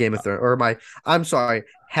 that's my Game of Thrones or my. I'm sorry,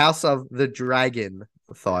 House of the Dragon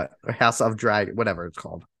thought or House of Dragon, whatever it's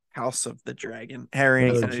called. House of the Dragon. Harry,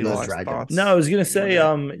 House any of the last Dragon. thoughts? No, I was gonna on say,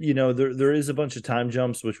 that? there is a bunch of time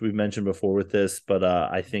jumps which we've mentioned before with this, but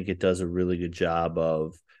I think it does a really good job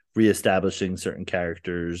of reestablishing certain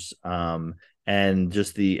characters, and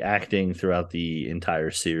just the acting throughout the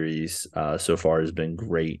entire series so far has been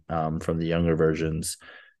great, from the younger versions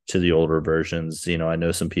to the older versions. I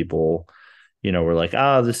know some people, were like,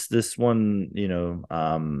 this one,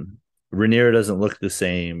 Rhaenyra doesn't look the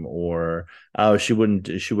same, or oh, she wouldn't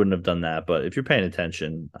have done that. But if you're paying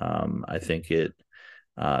attention, I think it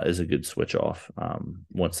is a good switch off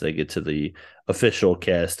once they get to the official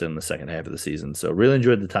cast in the second half of the season. So really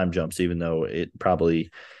enjoyed the time jumps, even though it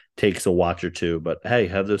probably takes a watch or two. But hey,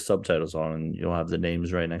 have those subtitles on, and you'll have the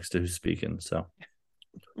names right next to who's speaking. So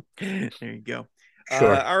There you go.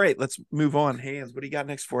 Sure. All right, let's move on. Hands, what do you got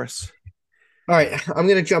next for us? All right, I'm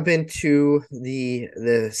gonna jump into the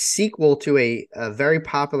sequel to a very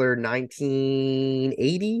popular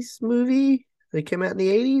 1980s movie that came out in the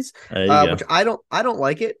 80s, there you go. which I don't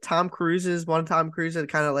like it. Tom Cruise is one. Tom Cruise that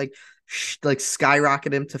kind of like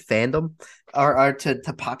skyrocketed him to fandom or to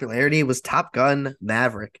popularity. It was Top Gun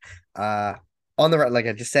Maverick. On the right, like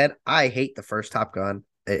I just said, I hate the first Top Gun.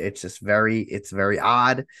 It's just it's very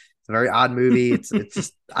odd. It's a very odd movie. It's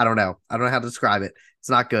just I don't know. I don't know how to describe it. It's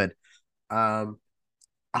not good. Um,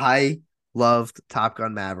 I loved Top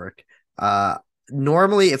Gun Maverick.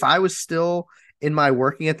 Normally, if I was still in my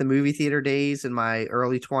working at the movie theater days in my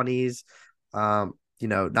early 20s,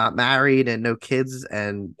 not married and no kids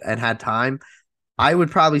and had time, I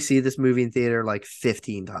would probably see this movie in theater like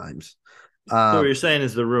 15 times. So what you're saying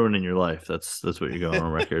is the ruin in your life. That's what you're going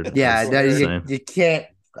on record. Yeah, That's what you're you, saying. you can't.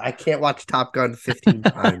 I can't watch Top Gun 15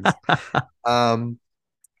 times. Um,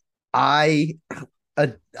 I,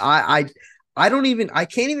 I, I don't even. I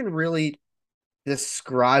can't even really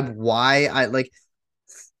describe why I like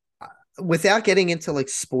without getting into like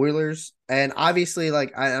spoilers. And obviously,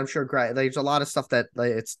 like I'm sure, there's a lot of stuff that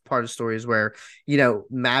like it's part of stories where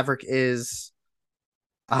Maverick is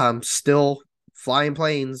still flying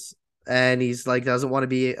planes and he's like doesn't want to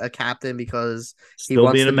be a captain because he Still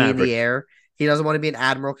wants being to a be in the maverick. air. He doesn't want to be an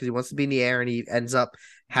admiral because he wants to be in the air, and he ends up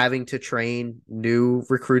having to train new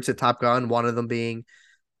recruits at Top Gun, one of them being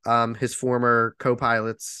his former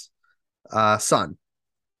co-pilot's son,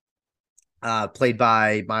 played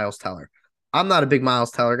by Miles Teller. I'm not a big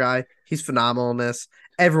Miles Teller guy. He's phenomenal in this.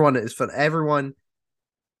 Everyone is fun. Everyone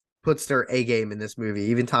puts their A game in this movie.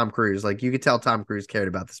 Even Tom Cruise. Like you could tell Tom Cruise cared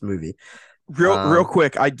about this movie. Real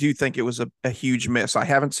quick, I do think it was a huge miss. I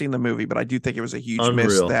haven't seen the movie, but I do think it was a huge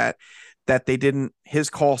miss Unreal. that they didn't. His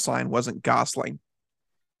call sign wasn't Gosling,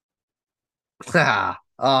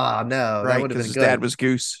 Oh no, that right? would have Because been his good. dad was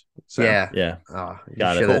Goose. So Yeah. Yeah. Oh, you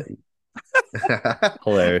Got it. should have.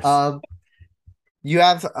 Hilarious. You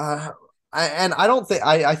have I don't think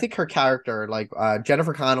I think her character like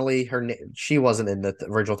Jennifer Connelly she wasn't in the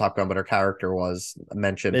original Top Gun but her character was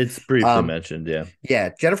mentioned. It's briefly Um mentioned. Yeah. yeah,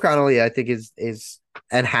 Jennifer Connelly I think is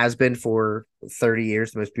and has been for 30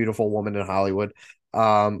 years the most beautiful woman in Hollywood.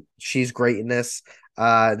 She's great in this.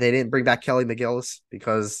 They didn't bring back Kelly McGillis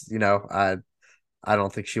because I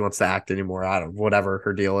don't think she wants to act anymore. I don't whatever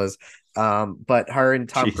her deal is. But her and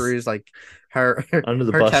Tom Jeez. Cruise, like her Under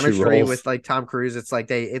the her bus she chemistry rolls. with like Tom Cruise, it's like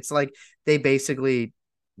they basically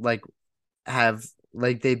like have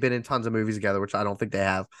like they've been in tons of movies together, which I don't think they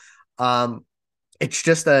have. It's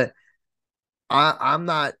just that I'm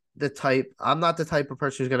not the type of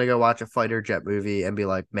person who's gonna go watch a fighter jet movie and be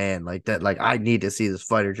like, man, like that, like I need to see this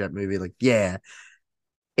fighter jet movie. Like, yeah,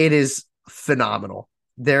 it is phenomenal.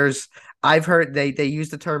 There's I've heard they use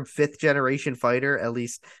the term fifth generation fighter at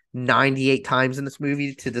least 98 times in this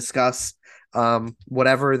movie to discuss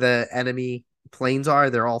whatever the enemy planes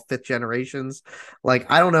are. They're all fifth generations.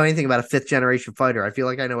 Like I don't know anything about a fifth generation fighter. I feel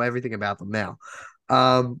like I know everything about them now.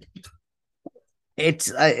 Um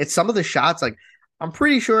it's some of the shots like I'm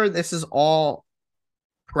pretty sure this is all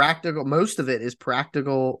practical. Most of it is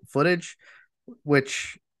practical footage,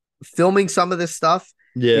 which filming some of this stuff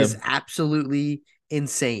Yeah. is absolutely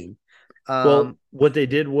insane. Well, what they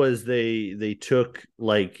did was they took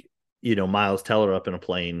like Miles Teller up in a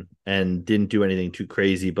plane and didn't do anything too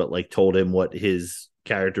crazy, but like told him what his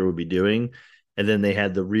character would be doing, and then they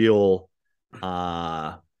had the real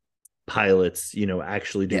pilots,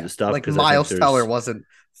 actually do Yeah, the stuff, like because I think Miles Teller there's wasn't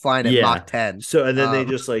flying at yeah. Mach 10. So and then they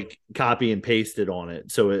just like copy and pasted on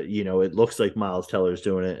it, so it looks like Miles Teller's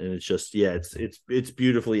doing it, and it's just it's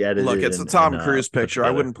beautifully Look, edited it's a and Tom Cruise put picture. I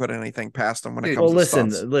together. wouldn't put anything past him when it Dude, comes Well, to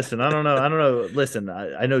stunts. listen. I don't know. Listen,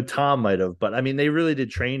 I know Tom might have, but I mean, they really did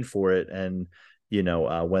train for it, and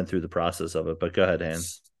went through the process of it. But go ahead, Han.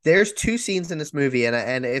 there's two scenes in this movie, and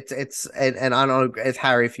and I don't know if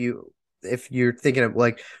Harry, if you're thinking of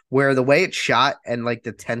like where the way it's shot and like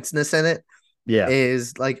the tenseness in it Yeah.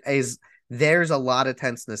 is there's a lot of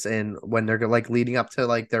tenseness in when they're like leading up to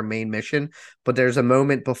like their main mission, but there's a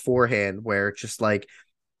moment beforehand where it's just like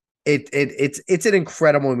it's an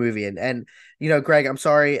incredible movie, and Greg, I'm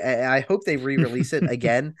sorry, I hope they re-release it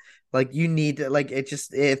again. Like you need to like it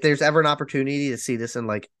just if there's ever an opportunity to see this in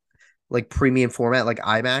like premium format like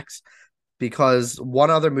IMAX, because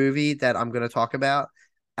one other movie that I'm going to talk about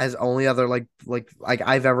as only other like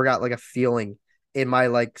I've ever got like a feeling in my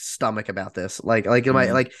like stomach about this like in my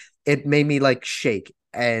Mhm. like it made me like shake,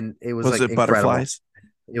 and it was Was like it incredible. butterflies?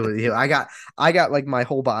 It was I got like my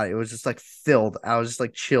whole body, it was just like filled, I was just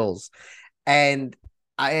like chills, and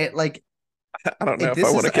I like I don't know it, if I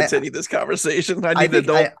this want is to continue this conversation. I I need an think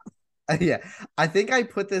adult. yeah, I think I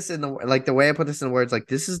put this in the way I put this in words, like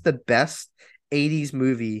this is the best 80s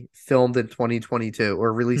movie filmed in 2022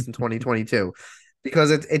 or released in 2022,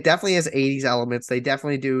 because it definitely has 80s elements. They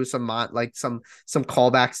definitely do some like some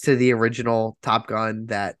callbacks to the original Top Gun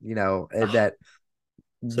that that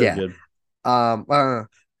So yeah. good. Um uh,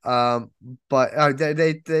 um but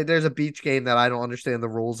there's a beach game that I don't understand the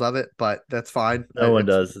rules of it, but that's fine. No one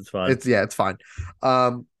does. It's fine. It's fine.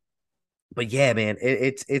 Um but yeah, man,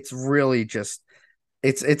 it's really just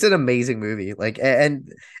it's an amazing movie. Like, and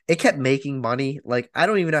it kept making money. Like, I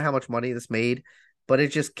don't even know how much money this made, but it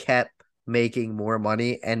just kept making more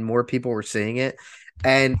money, and more people were seeing it.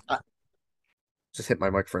 And I just hit my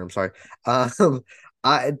microphone. I'm sorry.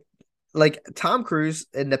 I like Tom Cruise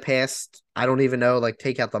in the past. I don't even know. Like,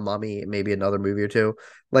 take out the Mummy, maybe another movie or two.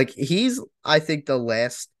 Like, he's I think the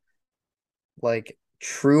last like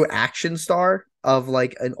true action star of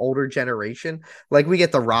like an older generation. Like we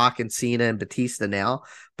get The Rock and Cena and Batista now,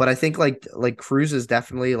 but I think like Cruise is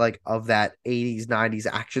definitely like of that 80s 90s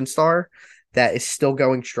action star that is still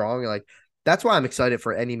going strong. Like that's why I'm excited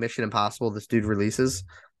for any Mission Impossible this dude releases.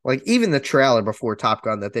 Like even the trailer before Top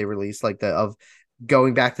Gun that they released, like the of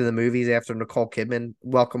going back to the movies after Nicole Kidman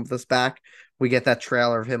welcomed us back. We get that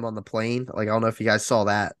trailer of him on the plane. Like I don't know if you guys saw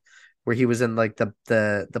that, where he was in like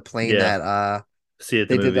the plane Yeah. that See it at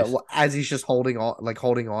the they did movies. that as he's just holding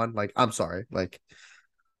on. Like I'm sorry, like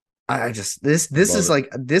I just this Love is it. like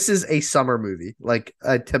this is a summer movie. Like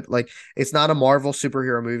a tip, like it's not a Marvel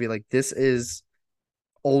superhero movie. Like this is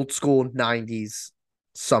old school 90s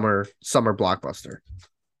summer blockbuster.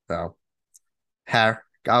 So,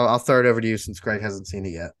 I'll throw it over to you since Greg hasn't seen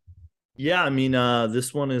it yet. Yeah, I mean,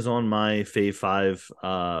 this one is on my fave five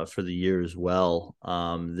for the year as well.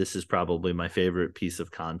 This is probably my favorite piece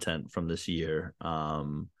of content from this year.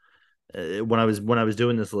 When I was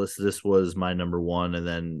doing this list, this was my number one, and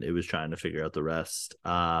then it was trying to figure out the rest.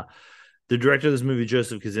 The director of this movie,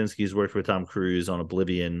 Joseph Kosinski, has worked with Tom Cruise on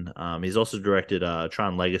Oblivion. He's also directed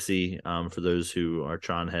Tron Legacy, for those who are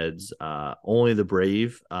Tron heads. Only the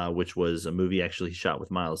Brave, which was a movie actually shot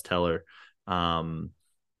with Miles Teller.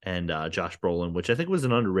 And Josh Brolin, which I think was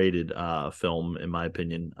an underrated film in my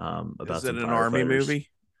opinion. About Is it some an army firefighters. movie?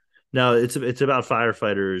 No, it's about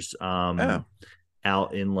firefighters Oh,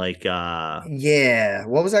 out in like Yeah,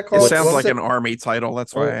 what was that it called? sounds What was like it? an army title.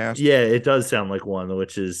 That's why I asked. yeah, it does sound like one,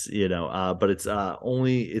 which is but it's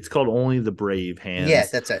called Only the Brave Yeah, Hands.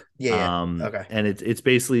 that's it. Yeah. Okay. And it's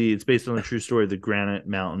based on the true story of the Granite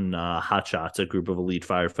Mountain Hotshots, a group of elite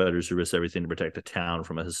firefighters who risk everything to protect a town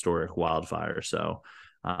from a historic wildfire. So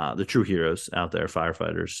the true heroes out there,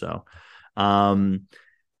 firefighters. So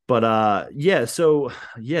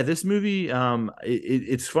this movie,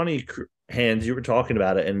 it's funny, Hans, you were talking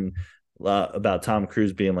about it, and about Tom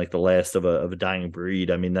Cruise being like the last of a dying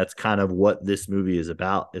breed. I mean, that's kind of what this movie is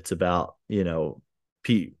about. It's about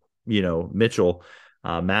Pete Mitchell,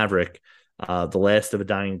 Maverick, the last of a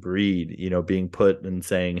dying breed, being put and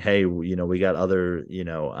saying, hey, we got other,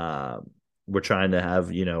 we're trying to have,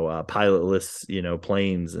 pilotless,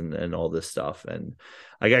 planes and all this stuff. And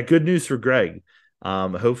I got good news for Greg.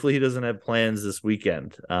 Hopefully he doesn't have plans this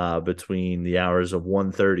weekend between the hours of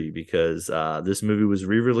 1:30, because this movie was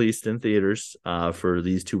re-released in theaters for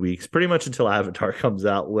these 2 weeks, pretty much until Avatar comes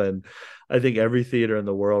out, when I think every theater in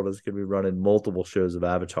the world is going to be running multiple shows of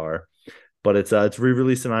Avatar. But it's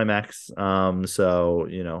re-released in IMAX. So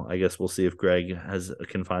I guess we'll see if Greg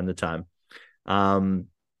can find the time. And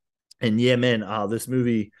yeah, man, this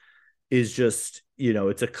movie is just,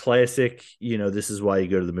 it's a classic, this is why you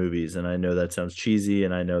go to the movies. And I know that sounds cheesy,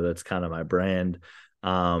 and I know that's kind of my brand.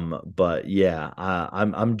 But yeah,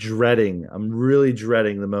 I'm really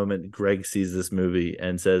dreading the moment Greg sees this movie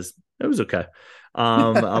and says it was okay.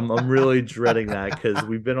 I'm really dreading that, because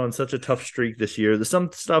we've been on such a tough streak this year. There's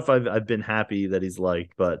some stuff I've been happy that he's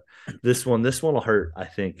liked, but this one will hurt, I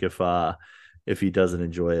think, if he doesn't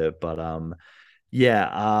enjoy it. But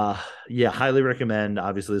yeah, highly recommend.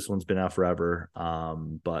 Obviously, this one's been out forever.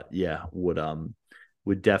 But yeah,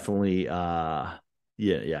 would definitely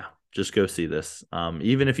yeah, just go see this.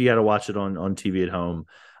 Even if you got to watch it on TV at home,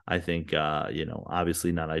 I think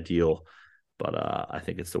obviously not ideal, but I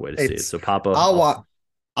think it's the way to see it. So Papa,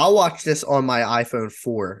 I'll watch this on my iPhone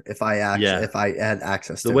 4 if I had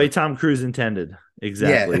access to the way Tom Cruise intended,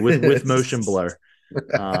 exactly, with motion blur.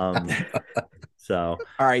 So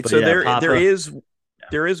all right, so yeah,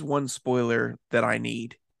 there is one spoiler that I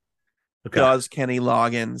need. Okay. Does Kenny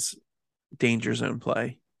Loggins Danger Zone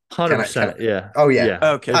play? 100%. Yeah. Oh yeah.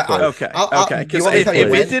 Okay. Okay. Because if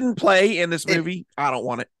it didn't play in this movie, I don't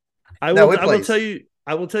want it. I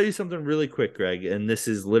will tell you something really quick, Greg, and this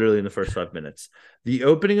is literally in the first 5 minutes. The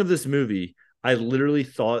opening of this movie, I literally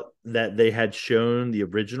thought that they had shown the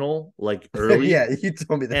original like early. Yeah, you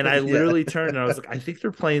told me that. And I literally turned and I was like, I think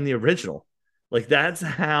they're playing the original. Like, that's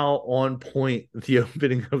how on point the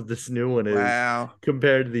opening of this new one is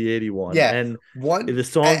compared to the 81. Yeah. And the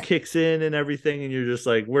song kicks in and everything, and you're just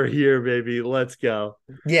like, we're here, baby. Let's go.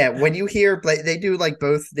 Yeah. When you hear, like, they do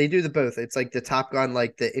both. It's like the Top Gun,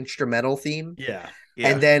 like the instrumental theme. Yeah.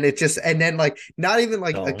 And then like, not even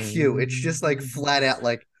like a cue. It's just like flat out,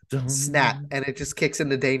 like, snap. And it just kicks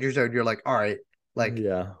into Danger Zone. You're like, all right, like,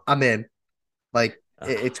 yeah, I'm in. Like,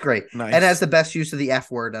 it's great. Nice. And has the best use of the F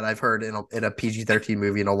word that I've heard in a PG-13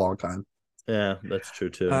 movie in a long time. Yeah, that's true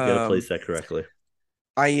too. You gotta place that correctly.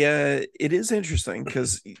 It is interesting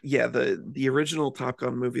because the original Top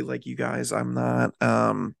Gun movie, like you guys, I'm not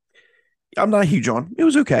huge on. It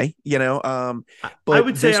was okay, but I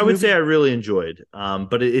would say I really enjoyed.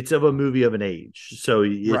 But it's of a movie of an age, so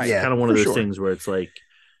it's kind of one of those things where it's like,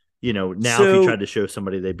 now if you tried to show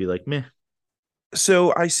somebody, they'd be like, meh.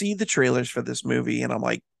 So I see the trailers for this movie and I'm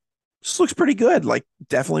like, this looks pretty good. Like,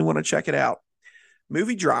 definitely want to check it out.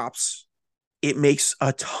 Movie drops. It makes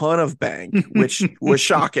a ton of bank, which was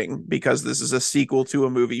shocking because this is a sequel to a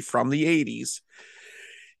movie from the 80s.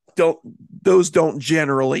 Those don't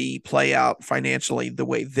generally play out financially the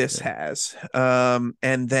way this has. And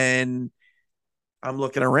then I'm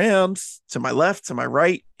looking around to my left, to my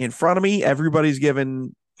right, in front of me. Everybody's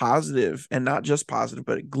given positive, and not just positive,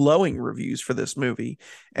 but glowing reviews for this movie.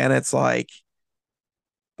 And it's like,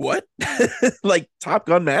 what? Like Top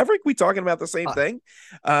Gun Maverick? We talking about the same thing?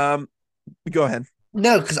 Go ahead.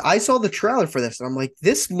 No, because I saw the trailer for this and I'm like,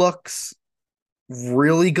 this looks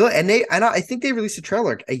really good. And I think they released a trailer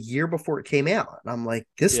like a year before it came out. And I'm like,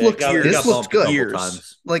 this looks good.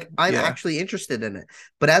 Years. Like, I'm actually interested in it.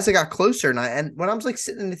 But as I got closer and when I was like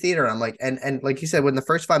sitting in the theater, I'm like, and like you said, when the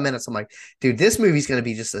first 5 minutes, I'm like, dude, this movie's gonna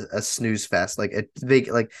be just a snooze fest, like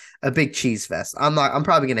a big cheese fest. I'm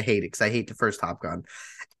probably gonna hate it because I hate the first Top Gun.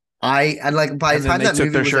 I like by the time they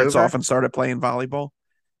took their shirts off and started playing volleyball.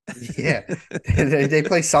 Yeah, they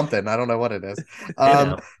play something. I don't know what it is.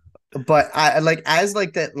 But I like as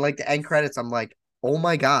like the end credits, I'm like, oh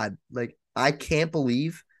my god, like I can't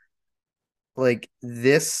believe like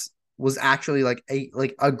this was actually like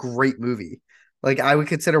a great movie. Like, I would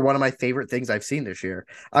consider one of my favorite things I've seen this year.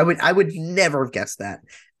 I would never have guessed that.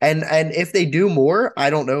 And if they do more, I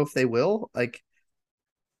don't know if they will. Like,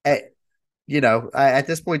 at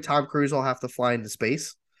this point, Tom Cruise will have to fly into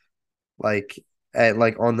space, like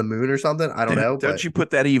on the moon or something. I don't know. Don't you put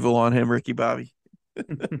that evil on him, Ricky Bobby?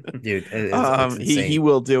 Dude, he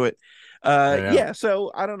will do it.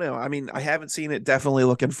 So I don't know. I mean, I haven't seen it. Definitely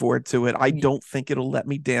looking forward to it. I don't think it'll let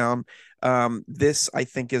me down. This, I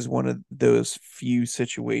think, is one of those few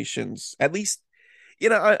situations, at least,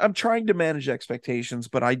 I'm trying to manage expectations,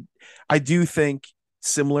 but I do think,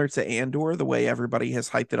 similar to Andor, the way everybody has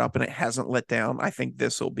hyped it up and it hasn't let down, I think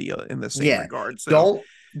this will be in the same regard. So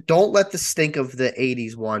don't let the stink of the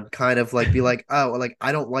 80s one kind of like be like, oh, like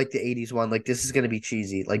I don't like the 80s one, like this is going to be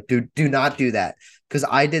cheesy. Like, do not do that, because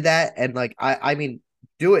I did that, and like I mean,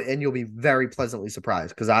 do it and you'll be very pleasantly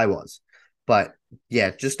surprised, because I was. But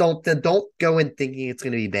yeah, just don't go in thinking it's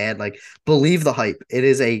going to be bad. Like, believe the hype. It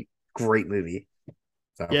is a great movie.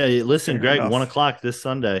 So. Yeah, listen, Greg, 1:00 this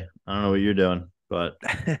Sunday. I don't know what you're doing, but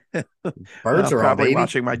birds are probably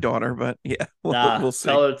watching my daughter. But yeah, we'll see.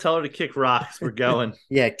 Tell her to kick rocks. We're going.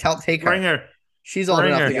 Yeah, take her. Bring her. She's old Bring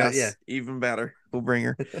enough to her. go. Yeah. Yes, even better. We'll bring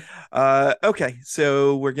her. Okay,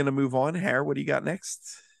 so we're gonna move on. Hare, what do you got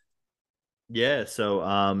next? Yeah,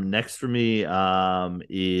 so next for me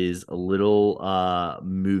is a little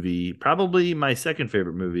movie, probably my second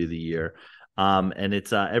favorite movie of the year. And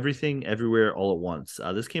it's Everything Everywhere All at Once.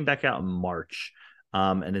 This came back out in March.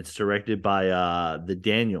 And it's directed by the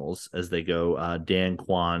Daniels as they go, Dan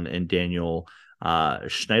Kwan and Daniel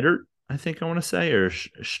Schneider, I think I want to say, or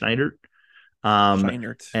Schneider.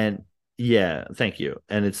 Scheinert. And yeah, thank you.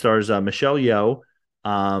 And it stars Michelle Yeoh,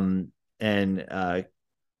 and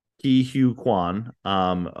Ki Hugh Kwan,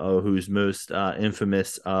 who's most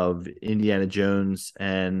infamous of Indiana Jones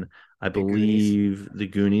and I The Goonies. believe the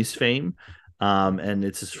Goonies fame. And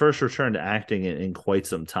it's his first return to acting in quite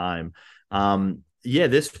some time. Yeah,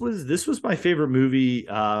 this was my favorite movie,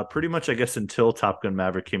 pretty much I guess until Top Gun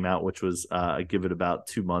Maverick came out, which was I give it about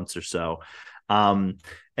 2 months or so. Um,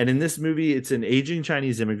 and in this movie, it's an aging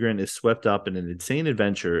Chinese immigrant is swept up in an insane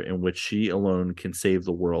adventure in which she alone can save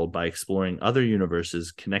the world by exploring other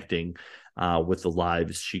universes, connecting with the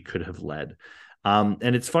lives she could have led.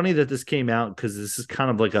 And it's funny that this came out because this is kind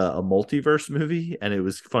of like a multiverse movie, and it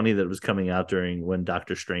was funny that it was coming out during when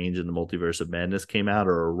Doctor Strange and the Multiverse of Madness came out,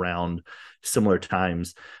 or around similar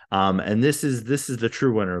times. And this is the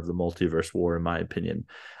true winner of the multiverse war, in my opinion.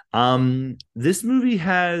 This movie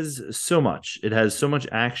has so much. It has so much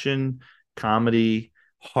action, comedy,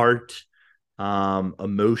 heart,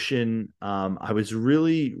 emotion. I was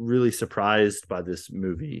really, really surprised by this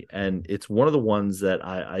movie, and it's one of the ones that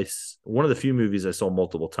one of the few movies I saw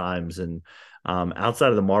multiple times. And outside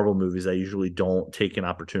of the Marvel movies, I usually don't take an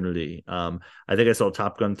opportunity. I think I saw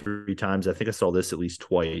Top Gun 3 times. I think I saw this at least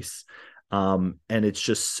twice. And it's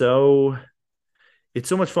so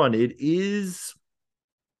much fun. It is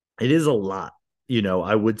a lot.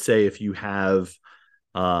 I would say if you have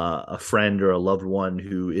a friend or a loved one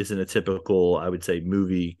who isn't a typical, I would say,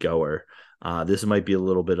 movie goer, this might be a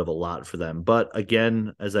little bit of a lot for them. But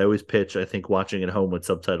again, as I always pitch, I think watching at home with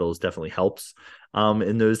subtitles definitely helps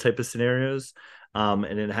in those type of scenarios. And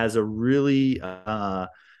it has a really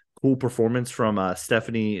cool performance from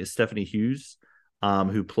Stephanie Hughes,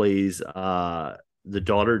 who plays the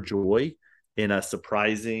daughter Joy in a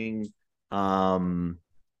surprising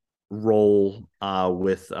role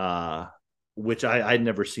with which I'd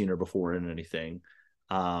never seen her before in anything.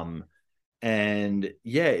 And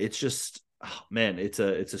yeah, it's just, oh, man, it's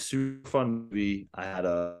a super fun movie. I had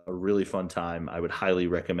a really fun time. I would highly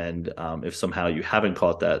recommend, if somehow you haven't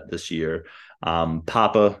caught that this year.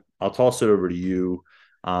 Papa, I'll toss it over to you.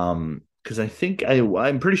 Because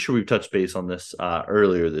I'm pretty sure we've touched base on this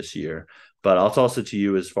earlier this year, but I'll toss it to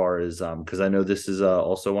you as far as because I know this is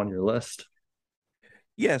also on your list.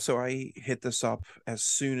 Yeah, so I hit this up as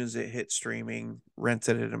soon as it hit streaming,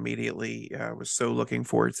 rented it immediately. I was so looking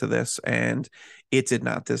forward to this, and it did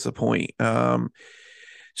not disappoint.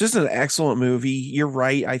 Just an excellent movie. You're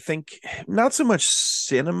right. I think not so much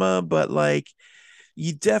cinema, but like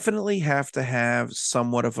you definitely have to have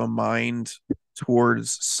somewhat of a mind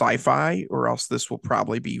towards sci-fi, or else this will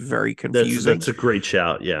probably be very That's confusing. a great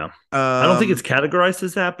shout. Yeah, I don't think it's Um, categorized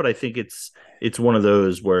as that, but I think it's one of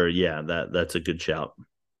those where yeah, that's a good shout.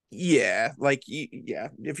 yeah, like yeah,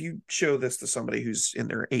 if you show this to somebody who's in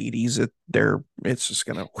their 80s, it's just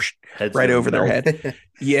gonna whoosh Head's right gonna over their melt. head.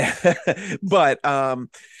 Yeah, but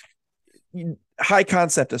high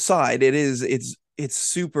concept aside, it's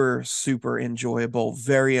super super enjoyable,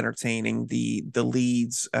 very entertaining. The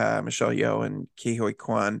leads, Michelle Yeoh and Ke Huy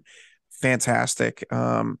Quan, fantastic.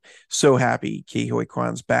 So happy Ke Huy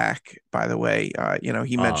Quan's back. By the way, he Oh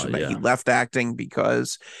mentioned that he yeah, left acting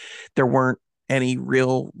because there weren't any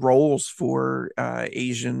real roles for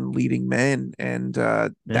Asian leading men, and yeah.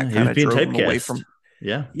 that He kind was of being drove him away typecast. from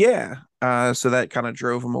Yeah, yeah. So that kind of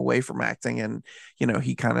drove him away from acting, and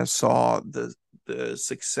he kind of saw the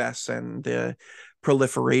success and the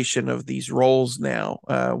proliferation of these roles now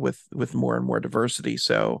with more and more diversity.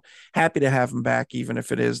 So happy to have him back, even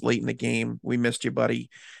if it is late in the game. We missed you, buddy.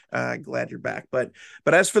 Glad you're back. But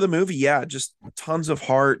as for the movie, yeah, just tons of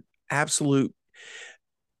heart, absolutely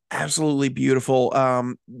beautiful.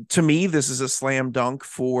 To me, this is a slam dunk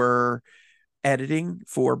for editing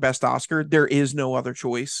for best Oscar. There is no other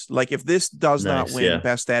choice. Like if this does not nice. win Yeah,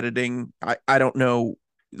 best editing, I don't know.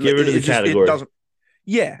 get rid of It the just it category. doesn't.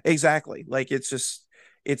 Yeah, exactly. Like it's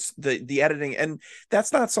the editing, and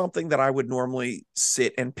that's not something that I would normally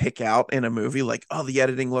sit and pick out in a movie. Like, oh, the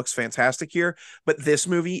editing looks fantastic here, but this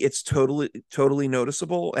movie, it's totally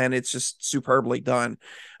noticeable, and it's just superbly done.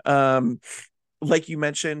 Um, like you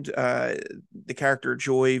mentioned, the character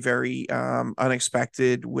Joy, very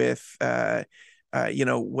unexpected with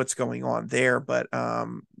what's going on there, but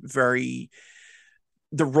very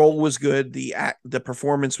the role was good, the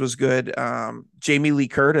performance was good. Jamie Lee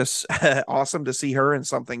Curtis, awesome to see her in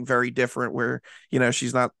something very different where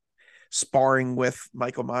she's not sparring with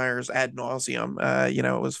Michael Myers ad nauseum.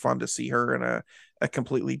 It was fun to see her in a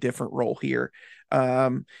completely different role here.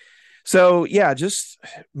 So yeah, just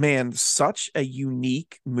man, such a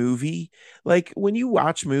unique movie. Like when you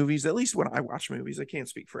watch movies, at least when I watch movies, I can't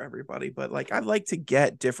speak for everybody, but like I like to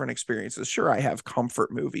get different experiences. Sure, I have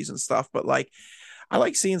comfort movies and stuff, but like I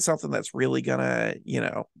like seeing something that's really gonna,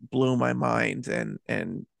 blow my mind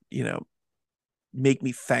and make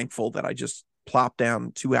me thankful that I just plop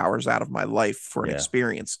down 2 hours out of my life for an Yeah.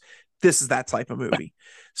 experience. This is that type of movie.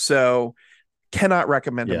 So cannot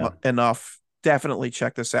recommend enough. Definitely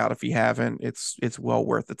check this out if you haven't. It's well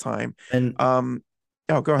worth the time. And go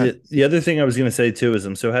ahead. The other thing I was going to say too is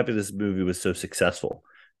I'm so happy this movie was so successful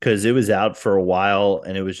because it was out for a while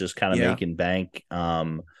and it was just kind of making bank.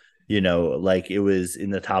 Like it was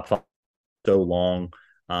in the top 5 so long.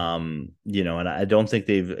 And I don't think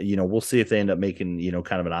they've, we'll see if they end up making,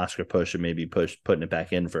 kind of an Oscar push and maybe putting it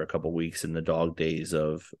back in for a couple of weeks in the dog days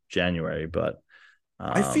of January. But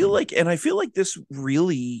I feel like this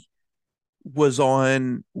really was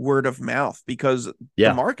on word of mouth because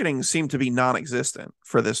the marketing seemed to be non-existent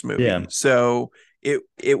for this movie. Yeah. So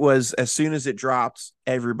it was, as soon as it dropped,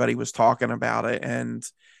 everybody was talking about it, and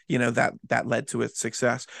that led to its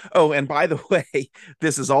success. Oh, and by the way,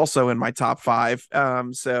 this is also in my top 5.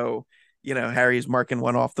 So Harry's marking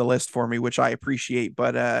one off the list for me, which I appreciate.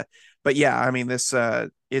 But yeah, I mean this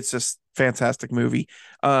it's just fantastic movie.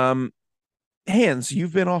 Hans,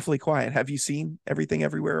 you've been awfully quiet. Have you seen Everything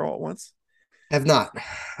Everywhere All at Once? Have not.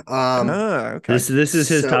 Okay. This is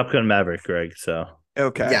his Top Gun Maverick, Greg. So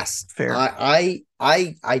okay, yes, fair.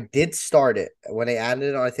 I did start it when they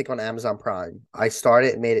added it, I think, on Amazon Prime. I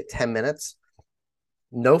started and made it 10 minutes.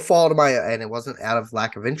 No fault of my, and it wasn't out of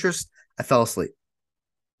lack of interest. I fell asleep.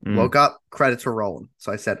 Woke up, credits were rolling.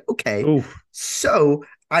 So I said, okay, so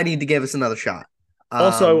I need to give us another shot.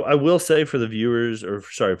 Also, I will say for the viewers, or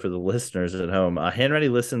sorry, for the listeners at home, Handready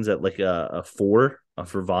listens at like a 4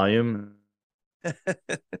 for volume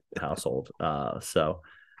household.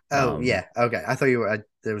 Yeah, okay. I thought you were.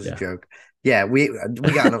 There was a joke. Yeah, we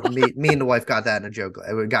got me and the wife got that in a joke.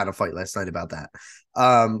 We got in a fight last night about that.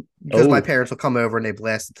 Because my parents will come over and they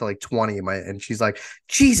blast it to like 20, and she's like,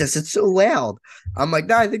 Jesus, it's so loud. I'm like,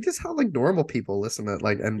 no, I think this is how like normal people listen to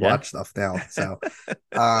watch stuff now. So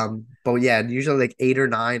but yeah, usually like 8 or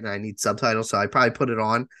 9, and I need subtitles, so I probably put it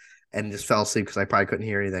on and just fell asleep because I probably couldn't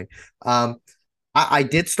hear anything. I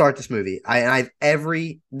did start this movie.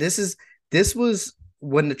 This was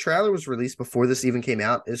when the trailer was released before this even came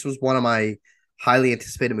out. This was one of my highly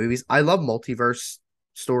anticipated movies. I love multiverse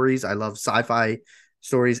stories. I love sci-fi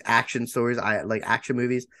stories, action stories. I like action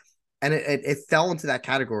movies, and it fell into that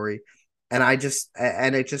category. And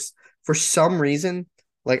it just for some reason,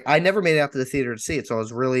 like I never made it out to the theater to see it, so I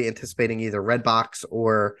was really anticipating either Redbox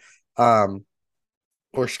or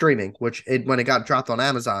streaming. When it got dropped on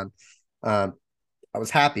Amazon, I was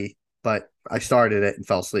happy, but I started it and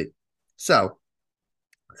fell asleep. So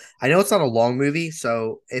I know it's not a long movie,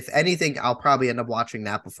 so if anything, I'll probably end up watching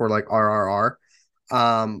that before like RRR.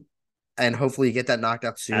 And hopefully you get that knocked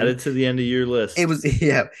out soon. Add it to the end of your list. It was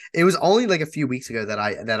only like a few weeks ago that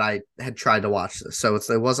I had tried to watch this. So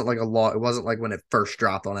it wasn't like it wasn't like when it first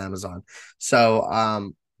dropped on Amazon. So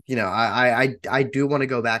I do want to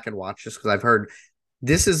go back and watch this because I've heard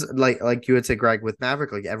this is like you would say, Greg, with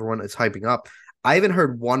Maverick, like everyone is hyping up. I haven't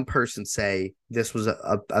heard one person say this was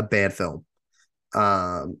a bad film.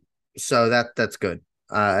 So that's good.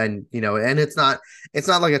 And it's not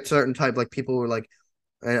like a certain type, like people were like,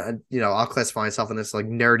 I'll classify myself in this like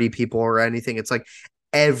nerdy people or anything. It's like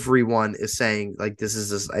everyone is saying like this is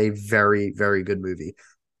just a very, very good movie,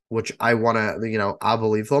 which I want to, I'll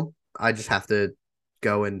believe them. I just have to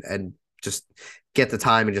go and just get the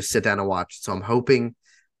time and just sit down and watch. So I'm hoping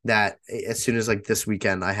that as soon as like this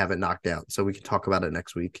weekend, I have it knocked out so we can talk about it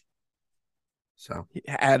next week. So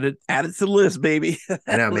add it to the list, baby.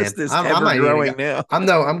 I know, man. I'm not growing now.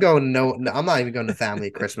 I'm not even going to family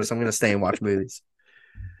at Christmas. I'm going to stay and watch movies.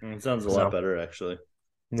 It sounds a lot better, actually.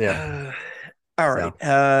 Yeah. All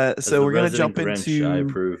right. So we're going to jump into. I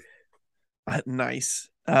approve. Nice.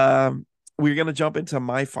 We're going to jump into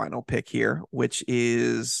my final pick here, which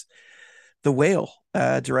is The Whale,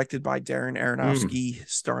 directed by Darren Aronofsky,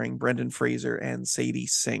 starring Brendan Fraser and Sadie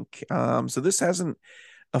Sink. So this hasn't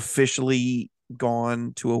officially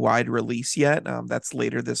gone to a wide release yet. That's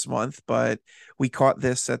later this month, but we caught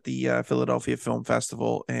this at the Philadelphia Film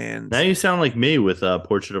Festival, and Now you sound like me with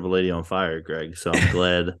Portrait of a Lady on Fire, Greg. So I'm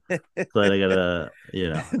glad I got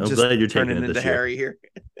I'm just glad you're taking turning it into this year. Harry here.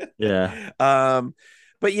 Yeah.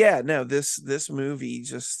 But yeah, no, this movie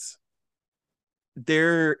just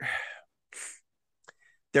there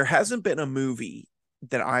hasn't been a movie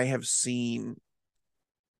that I have seen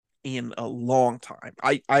in a long time.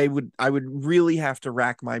 I would really have to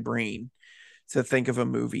rack my brain to think of a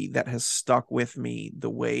movie that has stuck with me the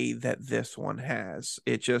way that this one has.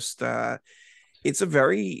 It just it's a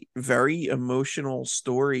very, very emotional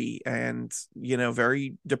story, and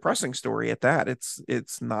very depressing story at that.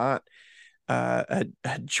 It's not a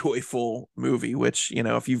joyful movie, which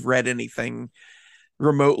if you've read anything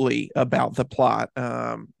remotely about the plot,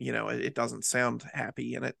 it doesn't sound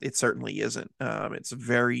happy, and it certainly isn't. It's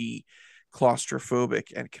very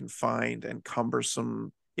claustrophobic and confined and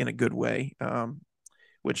cumbersome in a good way.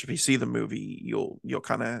 Which if you see the movie, you'll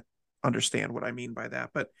kind of understand what I mean by that.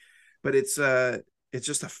 But it's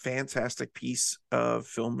just a fantastic piece of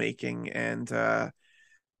filmmaking, and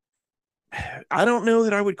I don't know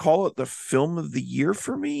that I would call it the film of the year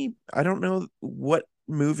for me. I don't know what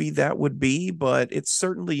movie that would be, but it's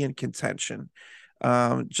certainly in contention.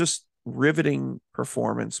 Just riveting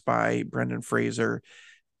performance by Brendan Fraser.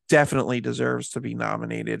 Definitely deserves to be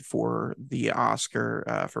nominated for the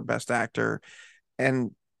Oscar for Best Actor,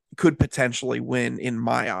 and could potentially win in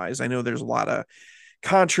my eyes. I know there's a lot of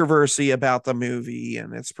controversy about the movie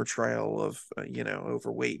and its portrayal of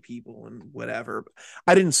overweight people and whatever.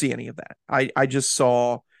 I didn't see any of that. I just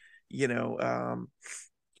saw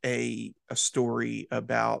a story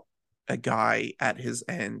about a guy at his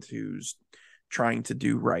end who's trying to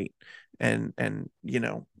do right, and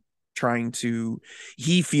trying to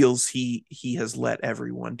he feels he has let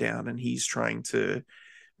everyone down, and he's trying to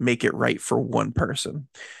make it right for one person.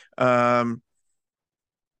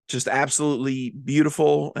 Just absolutely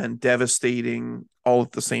beautiful and devastating all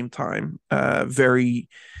at the same time. Very,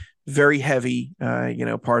 very heavy,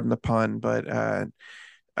 pardon the pun, but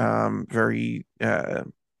very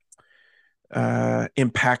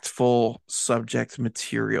impactful subject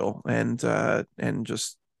material, and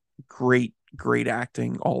just great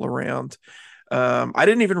acting all around. I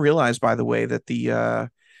didn't even realize, by the way, that the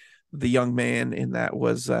young man in that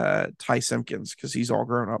was Ty Simpkins, because he's all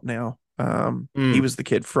grown up now. He was the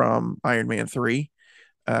kid from Iron Man 3.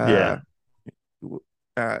 Yeah.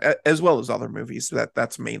 As well as other movies.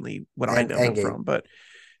 That's mainly what I know him from. But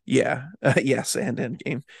yeah, yes, and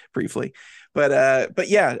Endgame briefly. But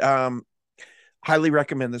yeah, highly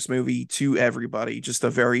recommend this movie to everybody. Just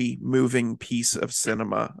a very moving piece of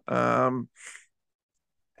cinema.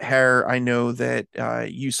 Hare, I know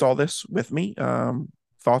that you saw this with me.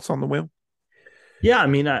 Thoughts on The Whale? Yeah, I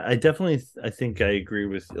mean, I definitely I think I agree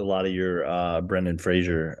with a lot of your Brendan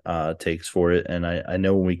Fraser takes for it, and I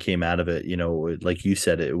know when we came out of it, like you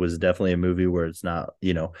said, it was definitely a movie where it's not,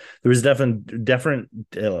 there was definitely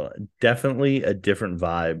a different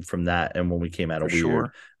vibe from that, and when we came out of Weird,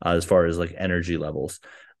 sure. As far as like energy levels,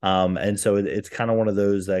 and so it's kind of one of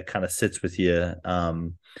those that kind of sits with you,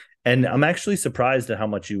 and I'm actually surprised at how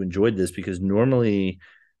much you enjoyed this, because normally,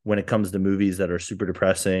 when it comes to movies that are super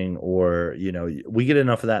depressing, or we get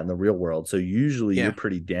enough of that in the real world, so usually you're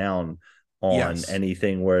pretty down on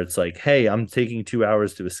anything where it's like, hey, I'm taking 2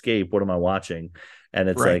 hours to escape, what am I watching? And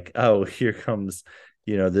it's like, oh, here comes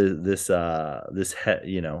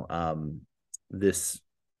this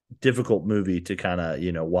difficult movie to kind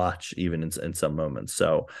of watch even in some moments.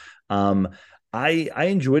 So I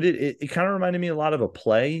enjoyed it. It kind of reminded me a lot of a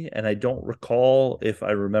play, and I don't recall if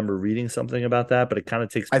I remember reading something about that, but it kind of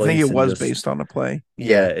takes place. I think it was based on a play.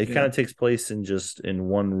 Yeah, it kind of takes place in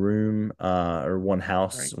one room, or one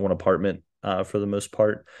house, one apartment, for the most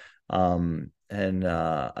part. And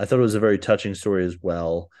I thought it was a very touching story as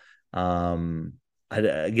well. I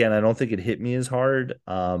don't think it hit me as hard.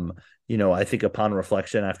 I think upon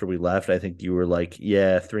reflection after we left, I think you were like,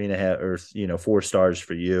 yeah, 3.5 or 4 stars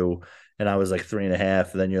for you. And I was like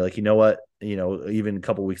 3.5. And then you're like, you know what? Even a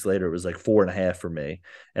couple weeks later, it was like 4.5 for me.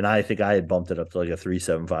 And I think I had bumped it up to like a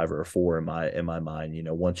 3.75 or a 4 in my mind.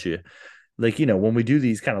 Once you when we do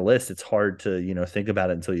these kind of lists, it's hard to, think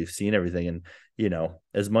about it until you've seen everything. And,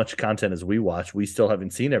 as much content as we watch, we still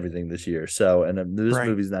haven't seen everything this year. So, and this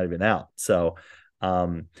movie's not even out. So,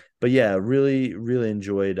 but yeah, really, really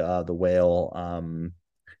enjoyed The Whale.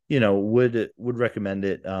 Would recommend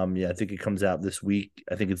it. I think it comes out this week.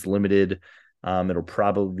 I think it's limited. It'll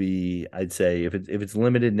probably be, I'd say if it's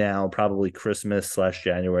limited now, probably Christmas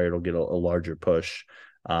 /January, it'll get a larger push.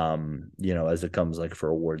 as it comes like for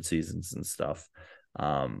award seasons and stuff.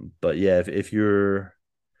 But yeah, if you're,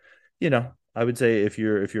 I would say if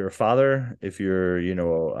you're a father, if you're,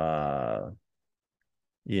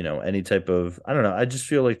 any type of, I don't know, I just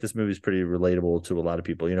feel like this movie is pretty relatable to a lot of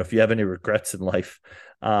people. If you have any regrets in life,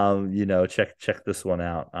 check this one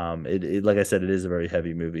out. It like I said, it is a very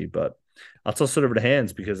heavy movie, but I'll toss it over to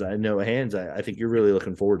Hans because I know Hans, I think you're really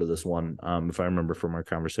looking forward to this one. If I remember from our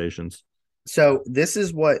conversations. So this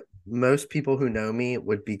is what most people who know me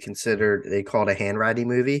would be considered. They call it a handwriting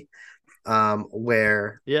movie,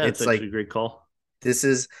 where Yeah, it's it's like actually a great call. this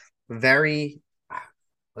is very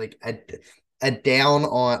like a down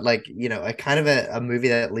on like a kind of a movie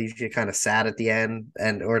that leaves you kind of sad at the end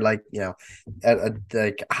and or like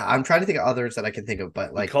like I'm trying to think of others that I can think of,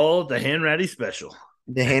 but We like call it the Hand Ratty Special.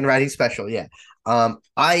 the handwriting special, yeah.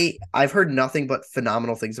 I've heard nothing but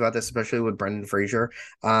phenomenal things about this, especially with Brendan Fraser.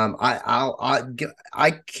 I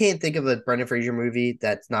can't think of a Brendan Fraser movie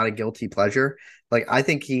that's not a guilty pleasure. Like I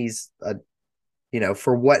think he's a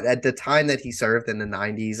for what at the time that he served in the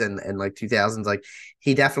 90s and like 2000s, like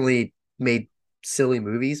he definitely made silly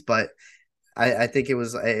movies, but I think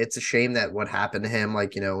it's a shame that what happened to him,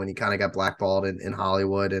 like, when he kind of got blackballed in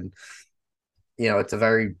Hollywood. And, it's a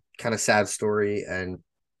very kind of sad story. And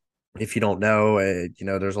if you don't know,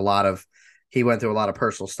 there's he went through a lot of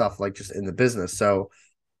personal stuff, like just in the business. So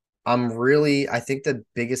I think the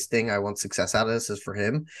biggest thing I want success out of this is for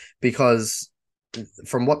him, because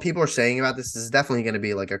from what people are saying about this is definitely going to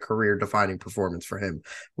be like a career defining performance for him,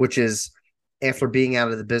 which is after being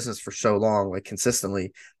out of the business for so long, like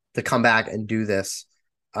consistently, to come back and do this.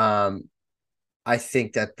 I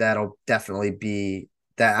think that'll definitely be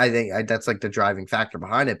that. That's like the driving factor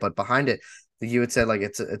behind it. But behind it, you would say like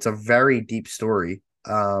it's a very deep story.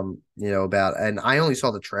 About, and I only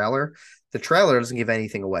saw the trailer. The trailer doesn't give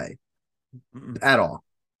anything away at all.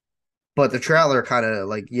 But the trailer kind of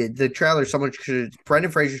like the trailer.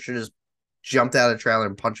 Brendan Fraser should just jumped out of the trailer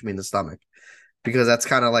and punched me in the stomach, because that's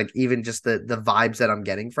kind of like even just the vibes that I'm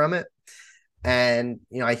getting from it. And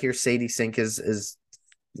I hear Sadie Sink is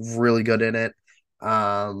really good in it.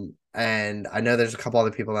 And I know there's a couple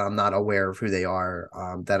other people that I'm not aware of who they are,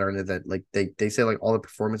 that are in it, that like they say like all the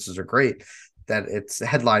performances are great, that it's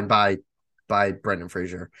headlined by Brendan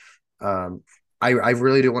Fraser. I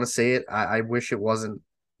really do want to see it. I wish it wasn't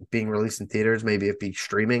being released in theaters. Maybe it be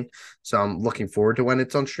streaming. So I'm looking forward to when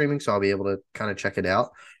it's on streaming, so I'll be able to kind of check it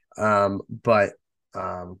out. But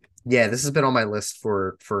yeah, this has been on my list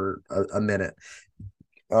for a minute.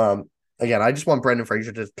 Again, I just want Brendan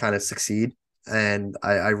Fraser to kind of succeed, and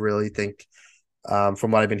I really think,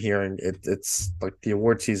 from what I've been hearing, it's like the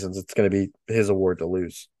award seasons, it's going to be his award to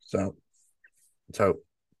lose. So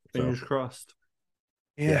Fingers crossed.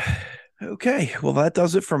 Yeah. Okay. Well, that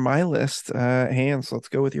does it for my list. Hans, let's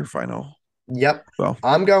go with your final. Yep. Well,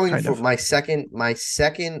 I'm going for my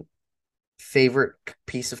second favorite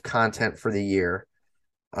piece of content for the year.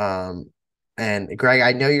 And Greg,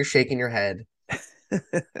 I know you're shaking your head.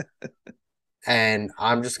 And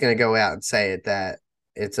I'm just going to go out and say it, that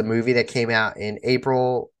it's a movie that came out in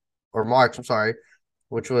April or March, I'm sorry,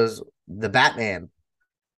 which was The Batman.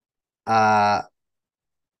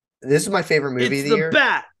 This is my favorite movie of the year.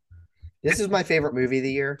 Bat. This is my favorite movie of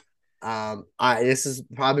the year. This is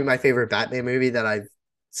probably my favorite Batman movie that I've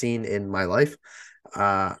seen in my life.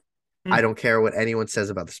 I don't care what anyone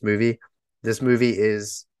says about this movie. This movie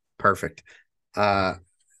is perfect. All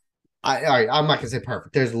right, I'm not gonna say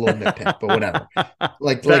perfect. There's a little nitpick, but whatever.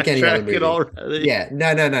 Like any other movie. Already. Yeah,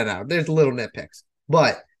 no. There's little nitpicks,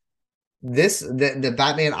 but the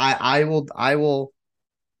Batman. I will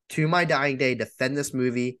to my dying day defend this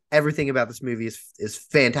movie. Everything about this movie is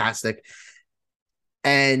fantastic.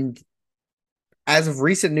 And as of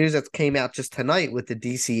recent news that came out just tonight with the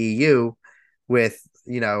DCEU, with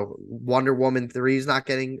Wonder Woman 3 is not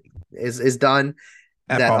getting is done.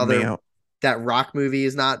 That Rock movie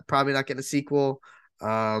is probably not getting a sequel.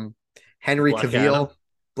 Henry Cavill,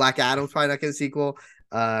 Black Adam's probably not getting a sequel.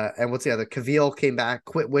 And what's the other? Cavill came back,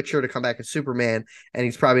 quit Witcher to come back as Superman, and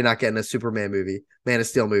he's probably not getting a Superman movie, Man of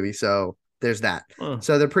Steel movie. So there's that.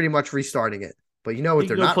 So they're pretty much restarting it. But you know what?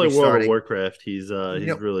 They're not play restarting. World of Warcraft. He's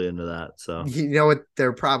really into that. So you know what?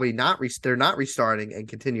 They're probably not. They're not restarting and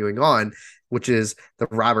continuing on, which is the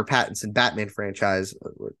Robert Pattinson Batman franchise,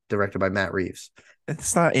 directed by Matt Reeves.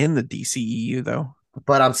 It's not in the DCEU though.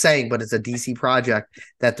 But I'm saying, it's a DC project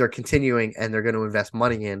that they're continuing, and they're going to invest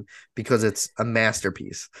money in because it's a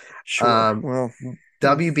masterpiece. Sure. Well,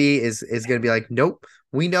 WB is going to be like, nope.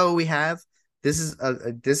 We know what we have. This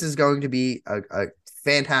is going to be a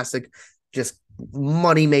fantastic, just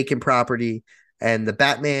money making property, and the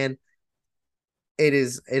Batman. it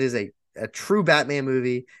is a true Batman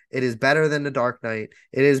movie. It is better than The Dark Knight.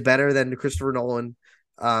 It is better than the Christopher Nolan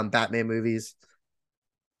Batman movies.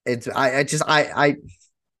 It's I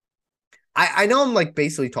know I'm like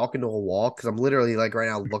basically talking to a wall because I'm literally like right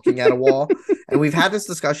now looking at a wall, and we've had this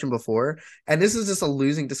discussion before, and this is just a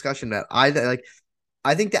losing discussion that I like.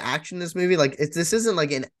 I think the action in this movie, like this isn't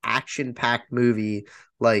like an action packed movie,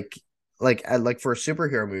 like like for a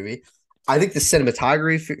superhero movie. I think the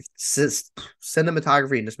cinematography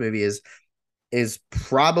in this movie is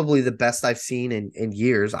probably the best I've seen in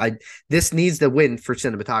years. This needs the win for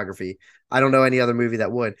cinematography. I don't know any other movie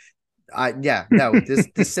that would. Yeah, no, this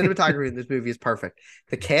cinematography in this movie is perfect.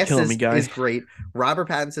 The cast Killing me, guy. is great. Robert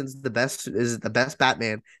Pattinson's the best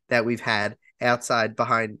Batman that we've had outside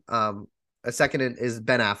behind a second is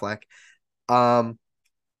Ben Affleck.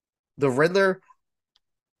 The Riddler,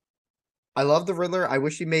 I love the Riddler. I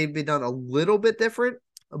wish he may be done a little bit different,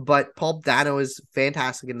 but Paul Dano is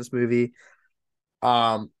fantastic in this movie.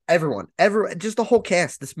 Everyone, just the whole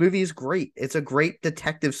cast. This movie is great. It's a great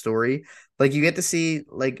detective story. Like you get to see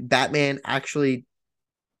like Batman actually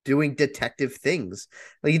doing detective things.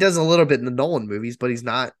 Like he does a little bit in the Nolan movies, but he's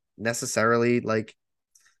not necessarily like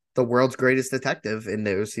the world's greatest detective in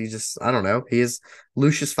those. He just, I don't know. He is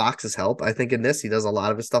Lucius Fox's help. I think in this he does a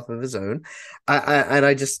lot of his stuff of his own.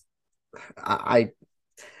 I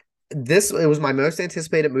this it was my most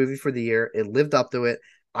anticipated movie for the year. It lived up to it.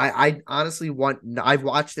 I honestly I've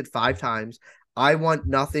watched it 5 times. I want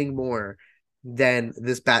nothing more than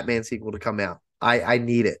this Batman sequel to come out. I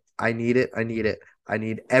need it. I need it. I need it. I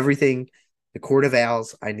need everything. The Court of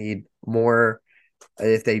Owls. I need more.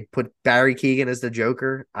 If they put Barry Keoghan as the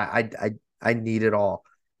Joker, I need it all.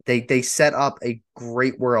 They set up a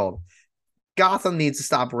great world. Gotham needs to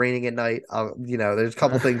stop raining at night. There's a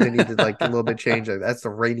couple things they need to like a little bit change. That's the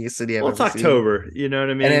rainiest city I've Well, ever it's seen. October, you know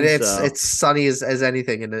what I mean? And it's sunny as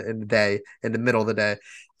anything in the day, in the middle of the day.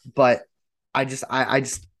 But I just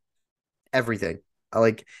everything.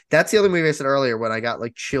 That's the other movie I said earlier when I got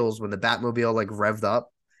like chills when the Batmobile like revved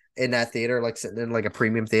up in that theater, like sitting in like a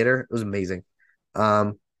premium theater. It was amazing.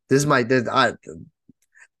 This is we're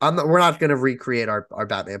not gonna recreate our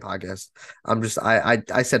Batman podcast.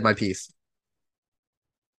 I said my piece.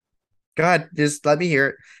 Go ahead, just let me hear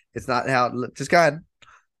it. It's not how. Just go ahead.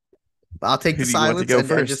 I'll take Who the do you want to silence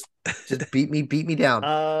go and first? just beat me down.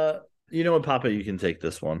 You know what, Papa, you can take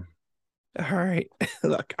this one. All right.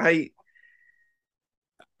 Look, I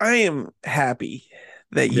am happy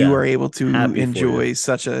that you Yeah, are able to happy for you. enjoy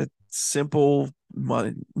such a simple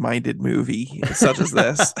minded movie such as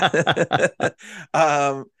this.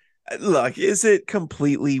 um Look, is it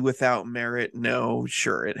completely without merit? No,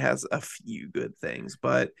 sure, it has a few good things,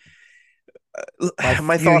 but By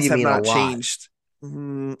my few, thoughts you have mean a not lot. changed.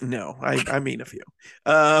 No, I mean a few.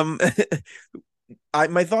 Um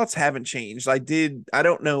my thoughts haven't changed. I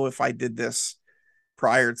don't know if I did this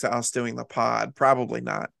prior to us doing the pod, probably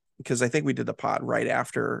not, because I think we did the pod right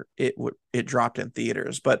after it dropped in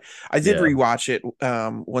theaters, but I did Yeah. rewatch it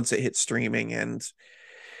once it hit streaming, and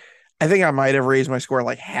I think I might have raised my score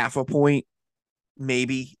like half a point,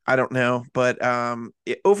 maybe, I don't know, but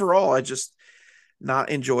overall I just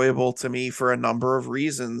not enjoyable to me for a number of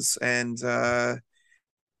reasons, and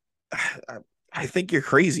I think you're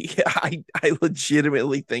crazy. I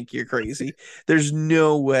legitimately think you're crazy. There's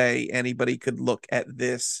no way anybody could look at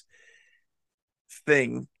this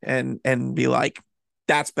thing and be like,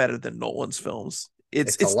 that's better than Nolan's films.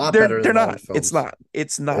 It's a It's lot better they're than not. Nolan's It's films. not.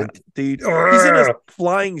 It's not, dude. He's in a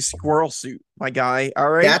flying squirrel suit, my guy. All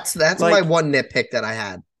right. That's my Like, one nitpick that I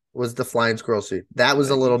had was the flying squirrel suit. That was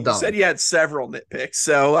a little you said dumb. you had several nitpicks,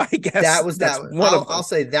 so I guess that's one of I'll them.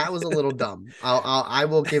 say that was a little dumb. I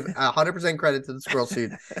will give 100% credit to the squirrel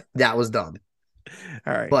suit. That was dumb.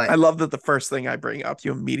 All right. I But love that the first thing I bring up,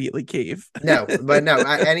 you immediately cave. no.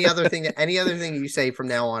 Any other thing you say from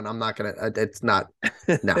now on, I'm not gonna. It's not.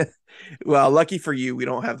 No, Well, lucky for you, we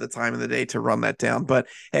don't have the time of the day to run that down. But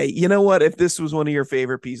hey, you know what? If this was one of your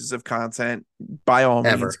favorite pieces of content, by all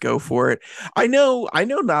means, ever. go for it. I know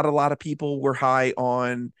not a lot of people were high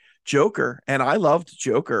on Joker, and I loved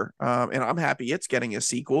Joker. And I'm happy it's getting a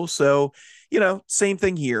sequel. So, same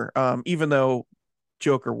thing here. Even though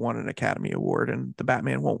Joker won an Academy Award and the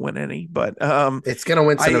Batman won't win any, but It's gonna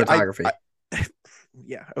win cinematography.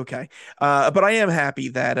 yeah, okay. But I am happy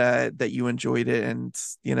that you enjoyed it, and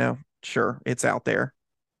sure, it's out there.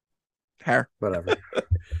 Hair. Whatever.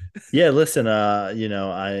 Yeah, listen,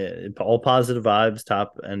 I all positive vibes,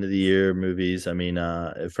 top end of the year movies. I mean,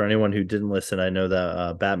 for anyone who didn't listen, I know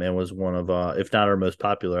that Batman was one of if not our most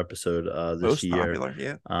popular episode this Most year. popular,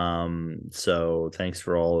 yeah. So thanks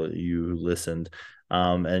for all you who listened.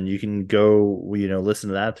 And you can go, listen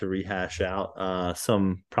to that to rehash out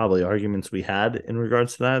some probably arguments we had in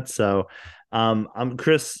regards to that. So I'm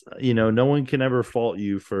Chris, no one can ever fault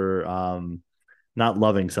you for not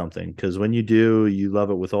loving something, because when you do, you love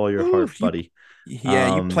it with all your Ooh, heart, buddy.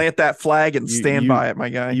 you plant that flag and You stand you by it, my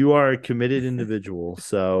guy. you are a committed individual.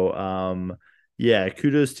 So yeah,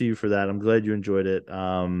 kudos to you for that. I'm glad you enjoyed it.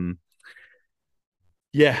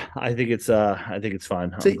 Yeah, I think it's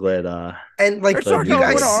fine. I'm See, glad and like It's glad not we you going to win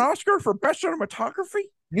an enjoyed guys, it. Oscar for best cinematography.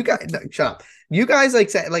 you guys, no, shut up. You guys like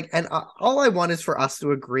say like, and all I want is for us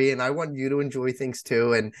to agree, and I want you to enjoy things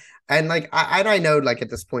too. And like, I know like at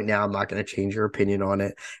this point now, I'm not going to change your opinion on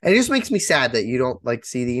it. And it just makes me sad that you don't like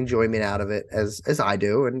see the enjoyment out of it as I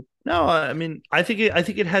do, and No, I mean, I think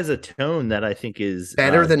it has a tone that I think is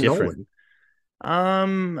better than different.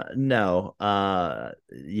 Nolan. No.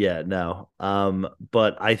 Yeah, no.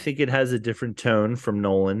 But I think it has a different tone from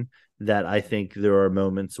Nolan, that I think there are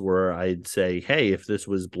moments where I'd say, hey, if this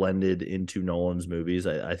was blended into Nolan's movies,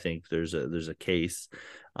 I think there's a case.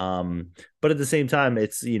 But at the same time,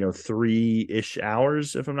 it's 3-ish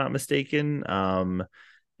hours, if I'm not mistaken. And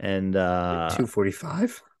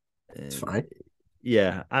 2:45. It's fine.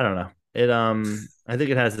 yeah, I don't know. I think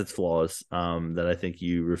it has its flaws that I think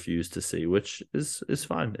you refuse to see, which is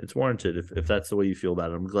fine. It's warranted if that's the way you feel about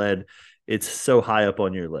it. I'm glad it's so high up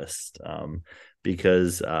on your list.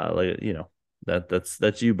 Because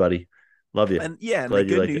that's you, buddy. Love you. And yeah, and the Glad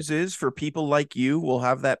you good like it. news is for people like you, we'll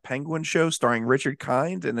have that Penguin show starring Richard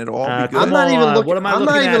Kind, and it'll all be good. Come on, what am I I'm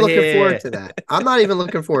not looking even at looking forward here? to that. I'm not even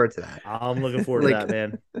looking forward to that. I'm looking forward to Like, that,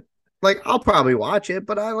 man. like I'll probably watch it,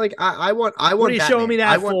 but I want What are you Batman. showing me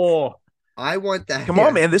that for? I want that. Come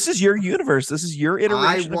on, man. This is your universe. This is your I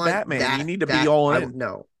iteration of want Batman. You need to be that all I in.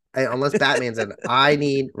 no. Unless Batman's in it. I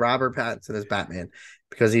need Robert Pattinson as Batman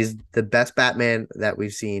because he's the best Batman that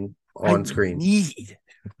we've seen on screen.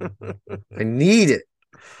 I need it.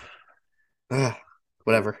 Ugh,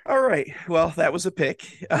 whatever. All right. Well, that was a pick.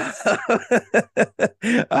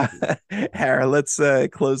 Hara, let's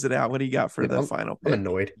close it out. What do you got for the final I'm pick?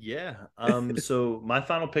 annoyed. Yeah. So my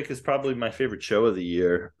final pick is probably my favorite show of the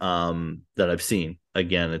year that I've seen.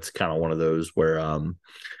 Again, it's kind of one of those where a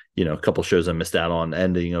couple shows I missed out on.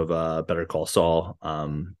 Ending of Better Call Saul.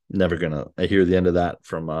 Never gonna hear the end of that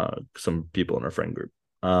from some people in our friend group.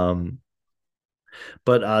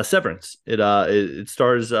 But Severance, it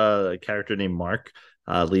stars a character named Mark,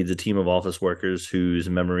 leads a team of office workers whose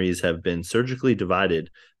memories have been surgically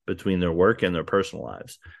divided between their work and their personal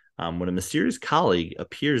lives. When a mysterious colleague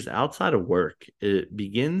appears outside of work, it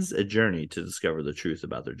begins a journey to discover the truth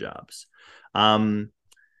about their jobs.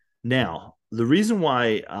 Now, the reason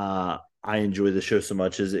why I enjoy the show so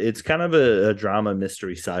much is it's kind of a drama,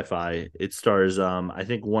 mystery, sci-fi. It stars, I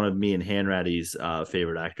think, one of me and Hanratty's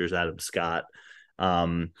favorite actors, Adam Scott.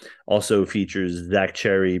 Also features Zach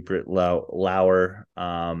Cherry, Britt Lauer,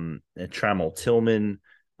 and Trammell Tillman.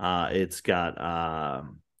 It's got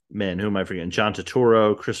man, who am I forgetting? John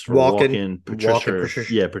Turturro, Christopher Walken, Patricia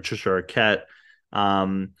Arquette.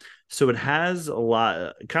 So it has a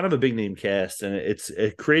lot, kind of a big name cast, and it's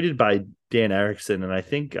created by Dan Erickson, and I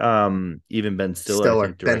think even Ben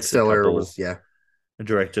Stiller. Ben Stiller was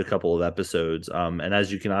directed a couple of episodes. And as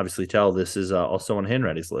you can obviously tell, this is also on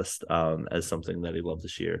Hanratty's list as something that he loved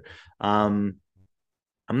this year. I'm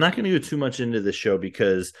not going to go too much into this show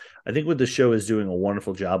because I think what the show is doing a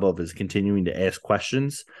wonderful job of is continuing to ask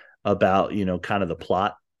questions about, kind of the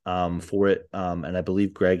plot for it. And I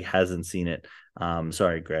believe Greg hasn't seen it.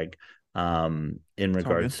 Sorry, Greg. In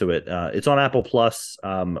regards to it, it's on Apple Plus.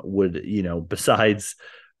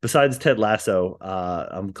 Besides Ted Lasso,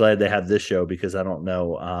 I'm glad they have this show because I don't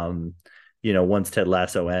know, once Ted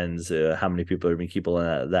Lasso ends, how many people are going to keep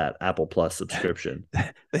that Apple Plus subscription?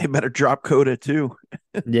 They better drop Coda too.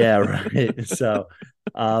 Yeah, right. So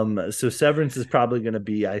Severance is probably going to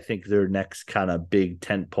be, I think, their next kind of big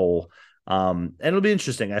tent pole. And it'll be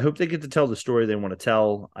interesting. I hope they get to tell the story they want to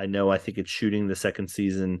tell. I think it's shooting the second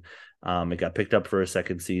season. It got picked up for a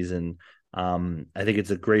second season. I think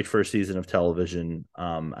it's a great first season of television.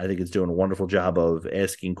 I think it's doing a wonderful job of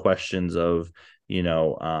asking questions of,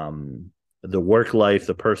 the work life,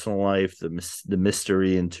 the personal life, the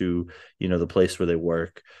mystery into, the place where they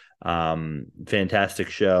work. Fantastic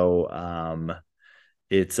show.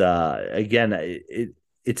 It's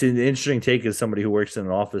it's an interesting take as somebody who works in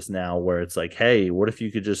an office now, where it's like, hey, what if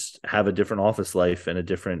you could just have a different office life and a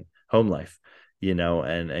different home life?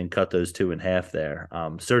 and cut those two in half there,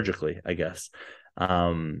 surgically, I guess.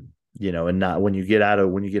 And not when you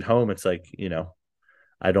get home, it's like,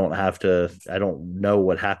 I don't know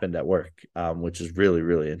what happened at work, which is really,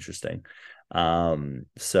 really interesting.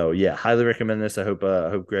 So yeah, highly recommend this. I hope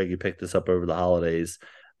Greg, you picked this up over the holidays,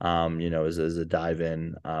 as a dive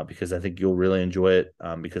in, because I think you'll really enjoy it,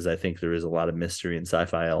 because I think there is a lot of mystery and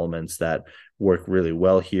sci-fi elements that work really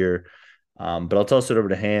well here. But I'll toss it over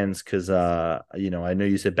to Hans because I know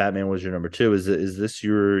you said Batman was your number two. Is this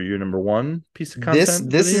your number one piece of content?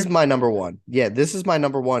 This is my number one. Yeah, this is my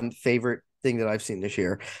number one favorite thing that I've seen this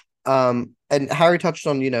year. And Harry touched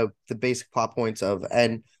on, the basic plot points of,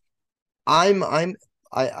 and I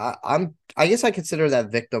guess I consider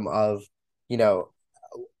that victim of, you know,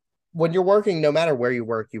 when you're working, no matter where you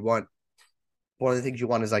work, you want one of the things you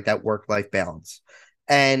want is like that work-life balance.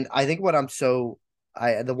 And I think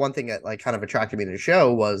the one thing that like kind of attracted me to the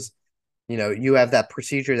show was, you have that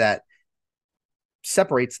procedure that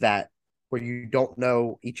separates that where you don't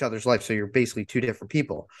know each other's life. So you're basically two different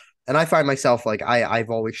people. And I find myself like I've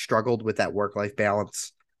always struggled with that work-life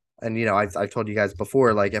balance. And I've told you guys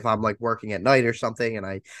before, like if I'm like working at night or something and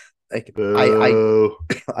I like Boo.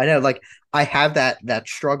 I know like I have that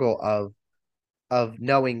struggle of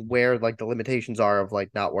knowing where like the limitations are of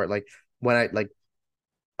like not work like when I like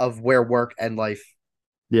of where work and life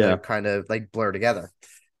Yeah. kind of like blur together.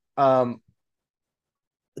 Um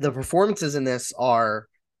the performances in this are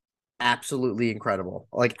absolutely incredible.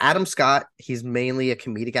 Like Adam Scott, he's mainly a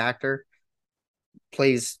comedic actor,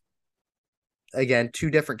 plays again two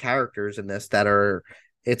different characters in this that are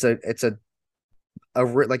it's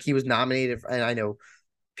like he was nominated and I know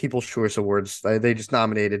People's Choice Awards they just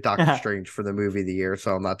nominated Doctor Strange for the movie of the year,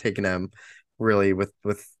 so I'm not taking him really with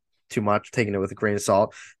too much, taking it with a grain of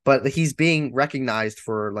salt, but he's being recognized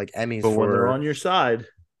for like Emmys But for when they're on your side.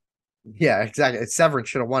 Yeah, exactly. Severance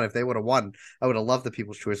should have won. If they would have won, I would have loved the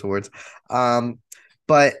People's Choice Awards.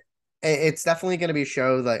 But it's definitely going to be a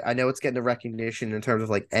show that I know it's getting the recognition in terms of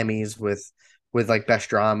like Emmys with like best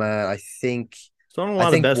drama. It's on a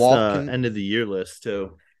lot of best end of the year lists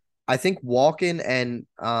too. I think Walken and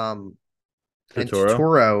Totoro.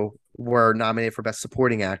 Totoro were nominated for best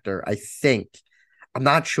supporting actor. I think. I'm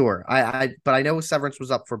not sure. But I know Severance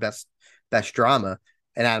was up for best drama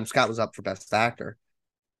and Adam Scott was up for best actor.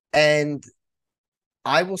 And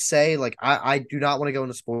I will say, like, I do not want to go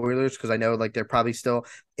into spoilers because I know, like, they're probably still.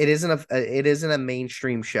 It isn't a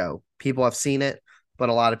mainstream show. People have seen it, but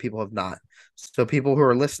a lot of people have not. So people who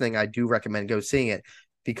are listening, I do recommend go seeing it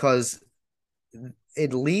because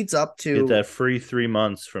it leads up to get that free 3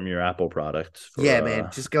 months from your Apple product. Man,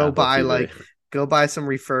 just go Apple buy TV. go buy some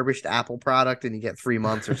refurbished Apple product and you get 3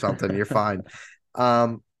 months or something. You're fine.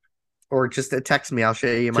 Or just text me. I'll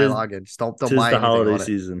show you my login. Just don't buy anything the holiday on it.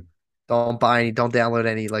 season. Don't download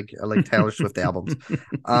any like Taylor Swift albums.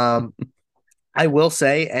 I will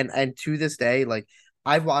say, and to this day, like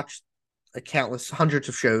I've watched countless hundreds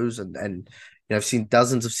of shows and I've seen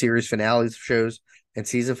dozens of series finales of shows and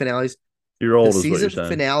season finales. You're old, the is what you're season saying.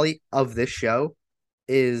 finale of this show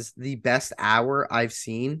is the best hour I've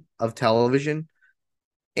seen of television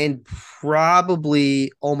in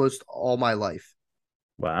probably almost all my life.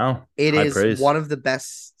 Wow. It High is praise. one of the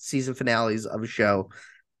best season finales of a show.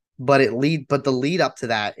 But the lead up to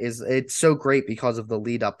that it's so great because of the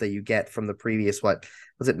lead up that you get from the previous, what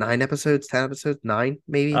was it, 9 episodes, 10 episodes, 9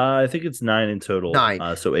 maybe? I think it's 9 in total.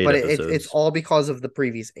 9. So 8 but episodes. It's all because of the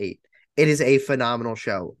previous 8. It is a phenomenal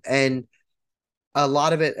show, and a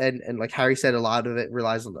lot of it, and like Harry said, a lot of it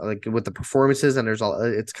relies on like with the performances, and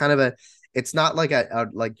it's kind of it's not like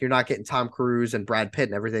like you're not getting Tom Cruise and Brad Pitt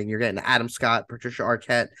and everything. You're getting Adam Scott, Patricia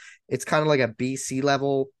Arquette. It's kind of like a BC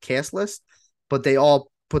level cast list, but they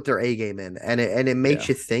all put their A game in, and it makes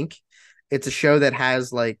you think. It's a show that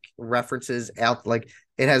has like references out, like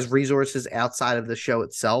it has resources outside of the show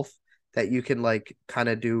itself that you can like kind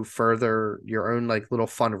of do further your own like little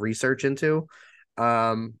fun research into.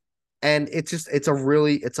 And it's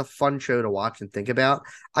a fun show to watch and think about.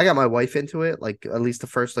 I got my wife into it, like at least the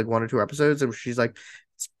first like 1 or 2 episodes, and she's like,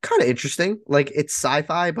 it's kind of interesting. Like it's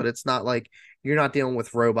sci-fi, but it's not like you're not dealing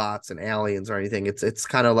with robots and aliens or anything. It's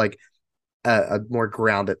kind of like a more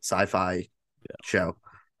grounded sci-fi show.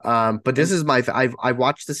 But this is I've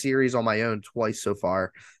watched the series on my own twice so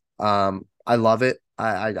far. I love it.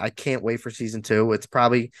 I can't wait for season 2. It's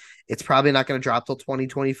probably not going to drop till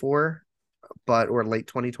 2024, or late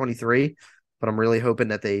 2023. But I'm really hoping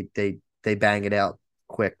that they bang it out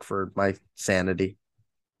quick for my sanity.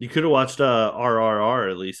 You could have watched RRR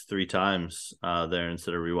at least 3 times there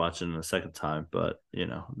instead of rewatching it a second time. But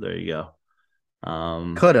there you go.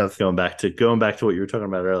 Could have. Going back to what you were talking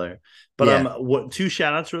about earlier. But Yeah. what two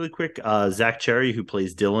shout outs really quick. Zach Cherry, who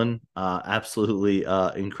plays Dylan, absolutely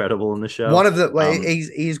incredible in the show. One of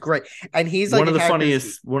the he's great. And he's like one of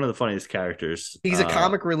the funniest characters. He's a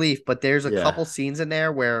comic relief, but there's a yeah. couple scenes in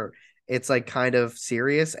there where it's like kind of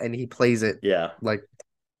serious and he plays it like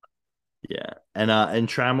yeah. And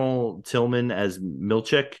Trammell Tillman as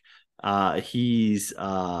Milchick. He's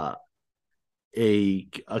a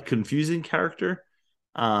confusing character,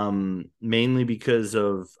 mainly because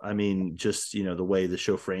of just the way the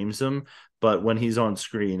show frames him. But when he's on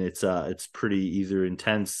screen, it's pretty either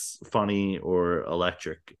intense, funny, or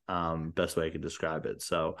electric. Best way I could describe it.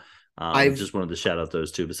 So I just wanted to shout out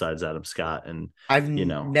those two besides Adam Scott. And I've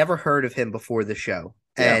never heard of him before the show.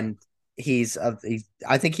 Yeah. And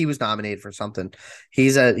I think he was nominated for something.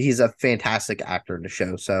 He's a fantastic actor in the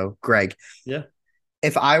show. So Greg, yeah,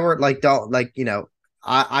 if I were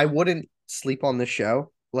I wouldn't sleep on this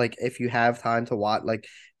show. Like if you have time to watch,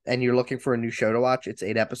 and you're looking for a new show to watch, it's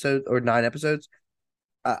 8 episodes or 9 episodes.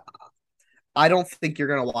 I don't think you're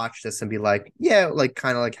gonna watch this and be like, yeah, like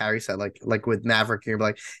kind of like Harry said, like with Maverick, you're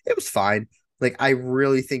like, it was fine. Like I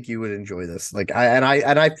really think you would enjoy this. Like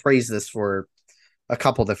I praise this for a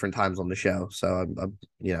couple different times on the show. So I'm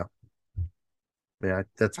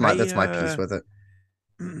that's my piece with it.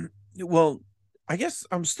 Well, I guess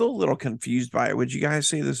I'm still a little confused by it. Would you guys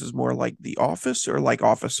say this is more like The Office or like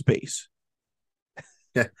Office Space?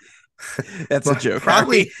 Yeah. That's a joke.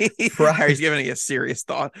 Probably. Harry's giving it a serious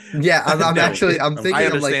thought. Yeah, I'm thinking. I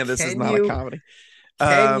understand this is not a comedy.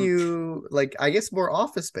 Can you I guess more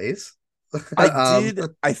Office Space?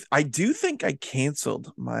 I do think I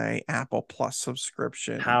canceled my Apple Plus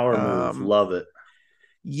subscription. Power move, love it.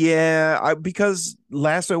 Yeah, because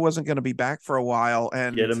Lasso wasn't going to be back for a while,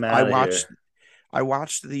 and Get him out of here. I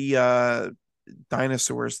watched the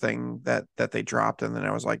dinosaurs thing that they dropped, and then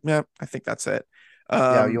I was like, nah, I think that's it.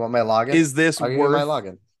 Yeah, you want my login? Is this worth my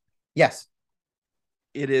login? Yes,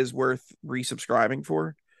 it is worth resubscribing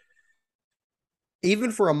for.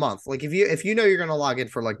 Even for a month, like if you know you're gonna log in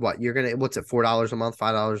for what's it, $4 a month,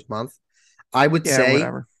 $5 a month? I would say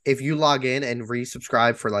whatever. If you log in and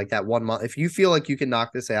resubscribe for like that 1 month, if you feel like you can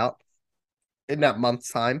knock this out in that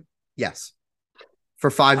month's time, yes.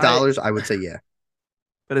 For $5, I would say yeah.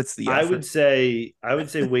 But it's the effort. I would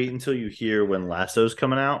say wait until you hear when Lasso's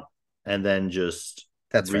coming out, and then just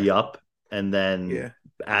re-up, and then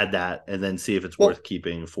add that, and then see if it's worth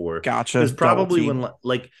keeping for. Gotcha. Because probably when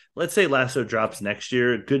let's say Lasso drops next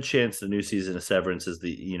year, good chance the new season of Severance is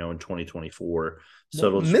in 2024. So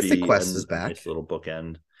it'll just Mythic be Quest is back. Nice little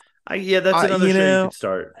bookend. That's another show you could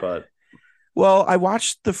start, but. Well, I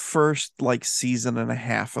watched the first season and a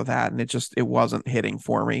half of that, and it wasn't hitting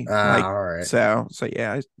for me. All right. So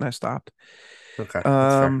yeah, I stopped. Okay.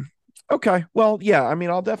 Okay. Well, yeah. I mean,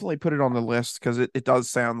 I'll definitely put it on the list because it does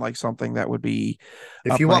sound like something that would be.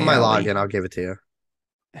 If you want my login, I'll give it to you.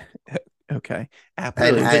 Okay.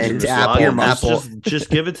 Apple. Apple. Just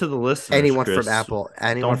give it to the listeners. Anyone Chris. from Apple.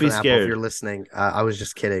 Anyone Don't be from scared. Apple, if you're listening. I was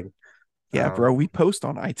just kidding. Yeah, bro. We post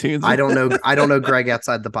on iTunes. I don't know Greg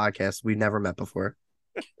outside the podcast. We've never met before.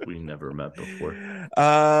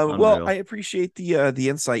 Well, I appreciate the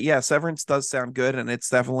insight. Yeah, Severance does sound good, and it's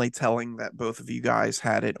definitely telling that both of you guys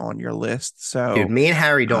had it on your list. So, dude, me and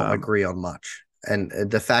Harry don't agree on much, and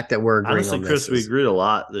the fact that we're agreeing honestly, on Chris, we agreed a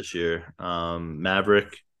lot this year.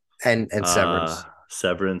 Maverick and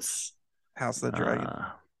Severance, House of the Dragon.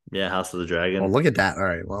 House of the Dragon. Well, look at that. All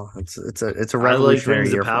right. Well, it's a revolutionary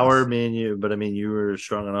year. Power, me and you, but I mean, you were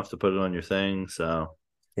strong enough to put it on your thing, so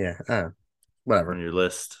yeah. Whatever on your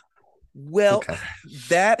list. Well, okay.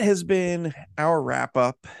 That has been our wrap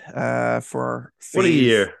up for what a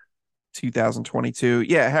year 2022.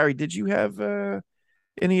 Yeah, Harry, did you have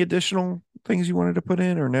any additional things you wanted to put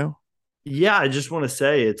in or no? Yeah, I just want to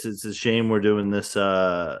say it's a shame we're doing this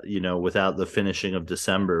without the finishing of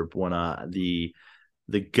December when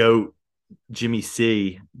the GOAT Jimmy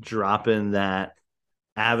C dropping that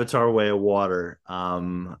Avatar Way of Water.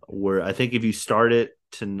 Where I think if we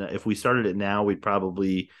started it now, we'd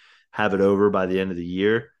probably have it over by the end of the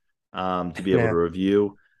year to be able to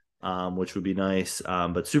review, which would be nice.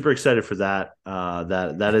 But super excited for that.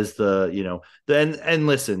 That is and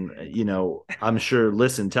listen, I'm sure.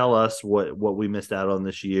 Tell us what we missed out on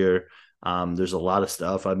this year. There's a lot of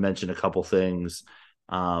stuff. I mentioned a couple things.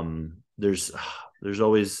 There's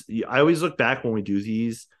always, I always look back when we do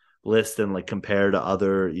these lists and compare to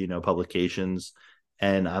other, publications.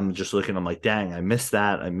 And I'm just looking, I'm like, dang, I missed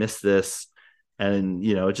that. I missed this. And,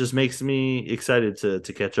 it just makes me excited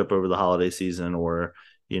to catch up over the holiday season or,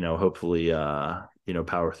 hopefully,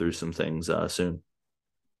 power through some things soon.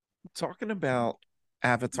 talking about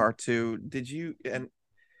Avatar 2, did you, and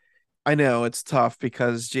I know it's tough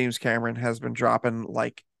because James Cameron has been dropping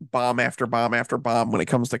like bomb after bomb after bomb when it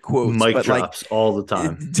comes to quotes, Mic but like drops all the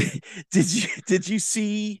time. did you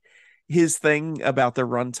see his thing about the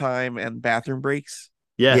runtime and bathroom breaks?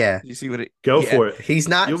 Yeah, Yeah, Did you see what it go yeah. for it. he's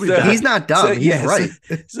not You'll be So he's back. not so dumb. He's yeah, right.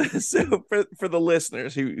 so for the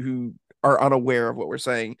listeners who are unaware of what we're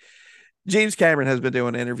saying, James Cameron has been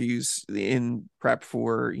doing interviews in prep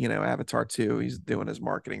for, Avatar 2. He's doing his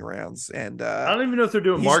marketing rounds, and I don't even know if they're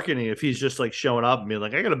doing he's marketing. If he's just like showing up and being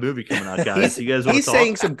like, "I got a movie coming out, guys. He's You guys want he's to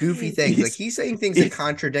saying talk?" some goofy things. Like he's saying things that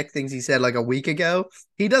contradict things he said like a week ago.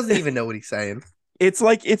 He doesn't even know what he's saying. it's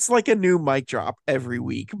like a new mic drop every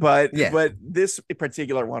week, but Yeah. this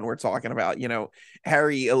particular one we're talking about,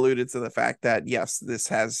 Harry alluded to the fact that yes, this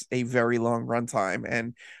has a very long runtime,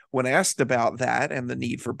 and when asked about that and the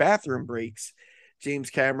need for bathroom breaks, James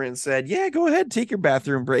Cameron said, "Yeah, go ahead, take your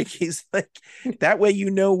bathroom break." He's like, "That way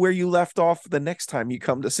you know where you left off the next time you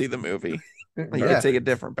come to see the movie. You can Yeah. take a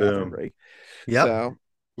different bathroom Boom. break." Yep. So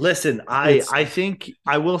Listen, it's I think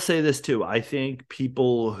I will say this too. I think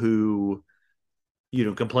people who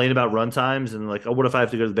complain about run times and like, oh, what if I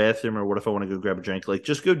have to go to the bathroom or what if I want to go grab a drink? Like,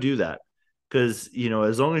 just go do that. Because,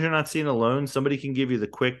 as long as you're not seeing alone, somebody can give you the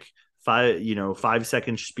quick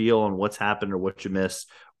 5-second spiel on what's happened or what you missed,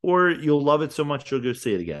 or you'll love it so much you'll go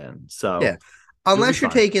see it again. So, Yeah. you'll be Unless you're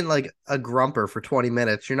fine. taking like a grumper for 20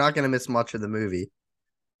 minutes, you're not going to miss much of the movie.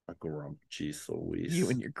 A grump, jeez Louise. you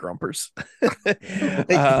and your grumpers. Like,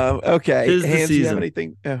 Okay, Tis the Hans, do you have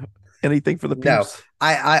season. anything for the no, peeps?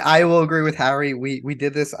 I will agree with Harry. We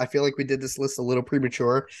did this. I feel like we did this list a little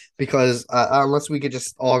premature because unless we could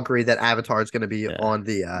just all agree that Avatar is going to be Yeah. on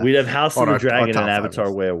the We'd have House on of the our Dragon and top five Avatar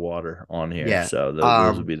list. Way of Water on here. Yeah. So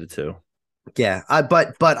those would be the two. Yeah.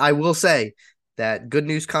 But I will say that good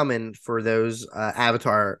news coming for those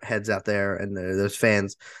Avatar heads out there and those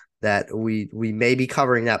fans that we may be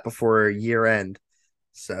covering that before year end.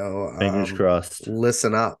 So Fingers crossed.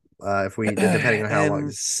 listen up. If we depending on how long,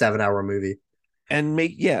 And 7-hour movie.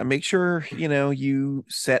 make sure you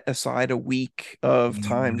set aside a week of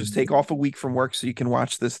time. Just take off a week from work so you can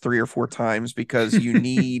watch this 3 or 4 times, because you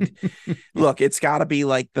need look, it's got to be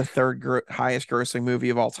like the third highest grossing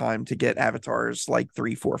movie of all time to get Avatars like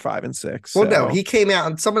 3, 4, 5, and 6. Well, no, So he came out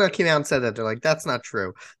and someone that came out and said that they're like, that's not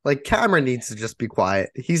true. Like Cameron needs to just be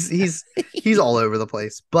quiet. He's all over the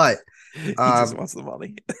place. But he just wants the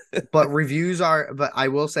money. but I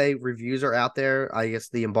will say reviews are out there. I guess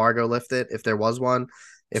the embargo lifted if there was one.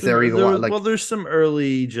 If they're even there's some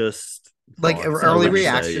early just like thoughts, I early would say,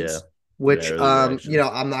 reactions, yeah. which Yeah, early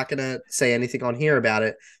reactions. I'm not gonna say anything on here about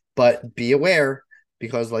it, but be aware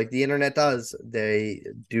because like the internet does, they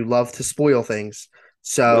do love to spoil things.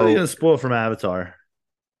 What are you So gonna spoil from Avatar?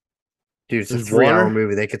 dude, it's a There's 3-hour water?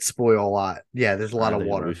 movie. They could spoil a lot. Yeah, there's a lot I of think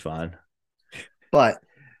it'll be water. fine. But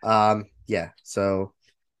yeah, so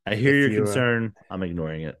I hear if your you concern. I'm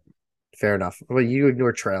ignoring it. fair enough. Well, you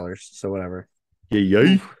ignore trailers, so whatever.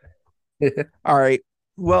 Yeah. All right.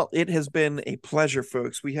 Well, it has been a pleasure,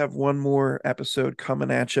 folks. We have one more episode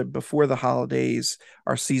coming at you before the holidays,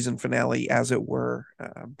 our season finale, as it were,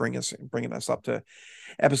 bringing us up to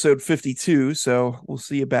episode 52. So we'll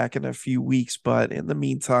see you back in a few weeks. But in the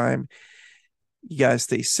meantime, you guys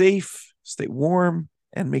stay safe, stay warm,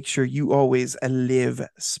 and make sure you always live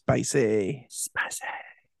spicy. Spicy.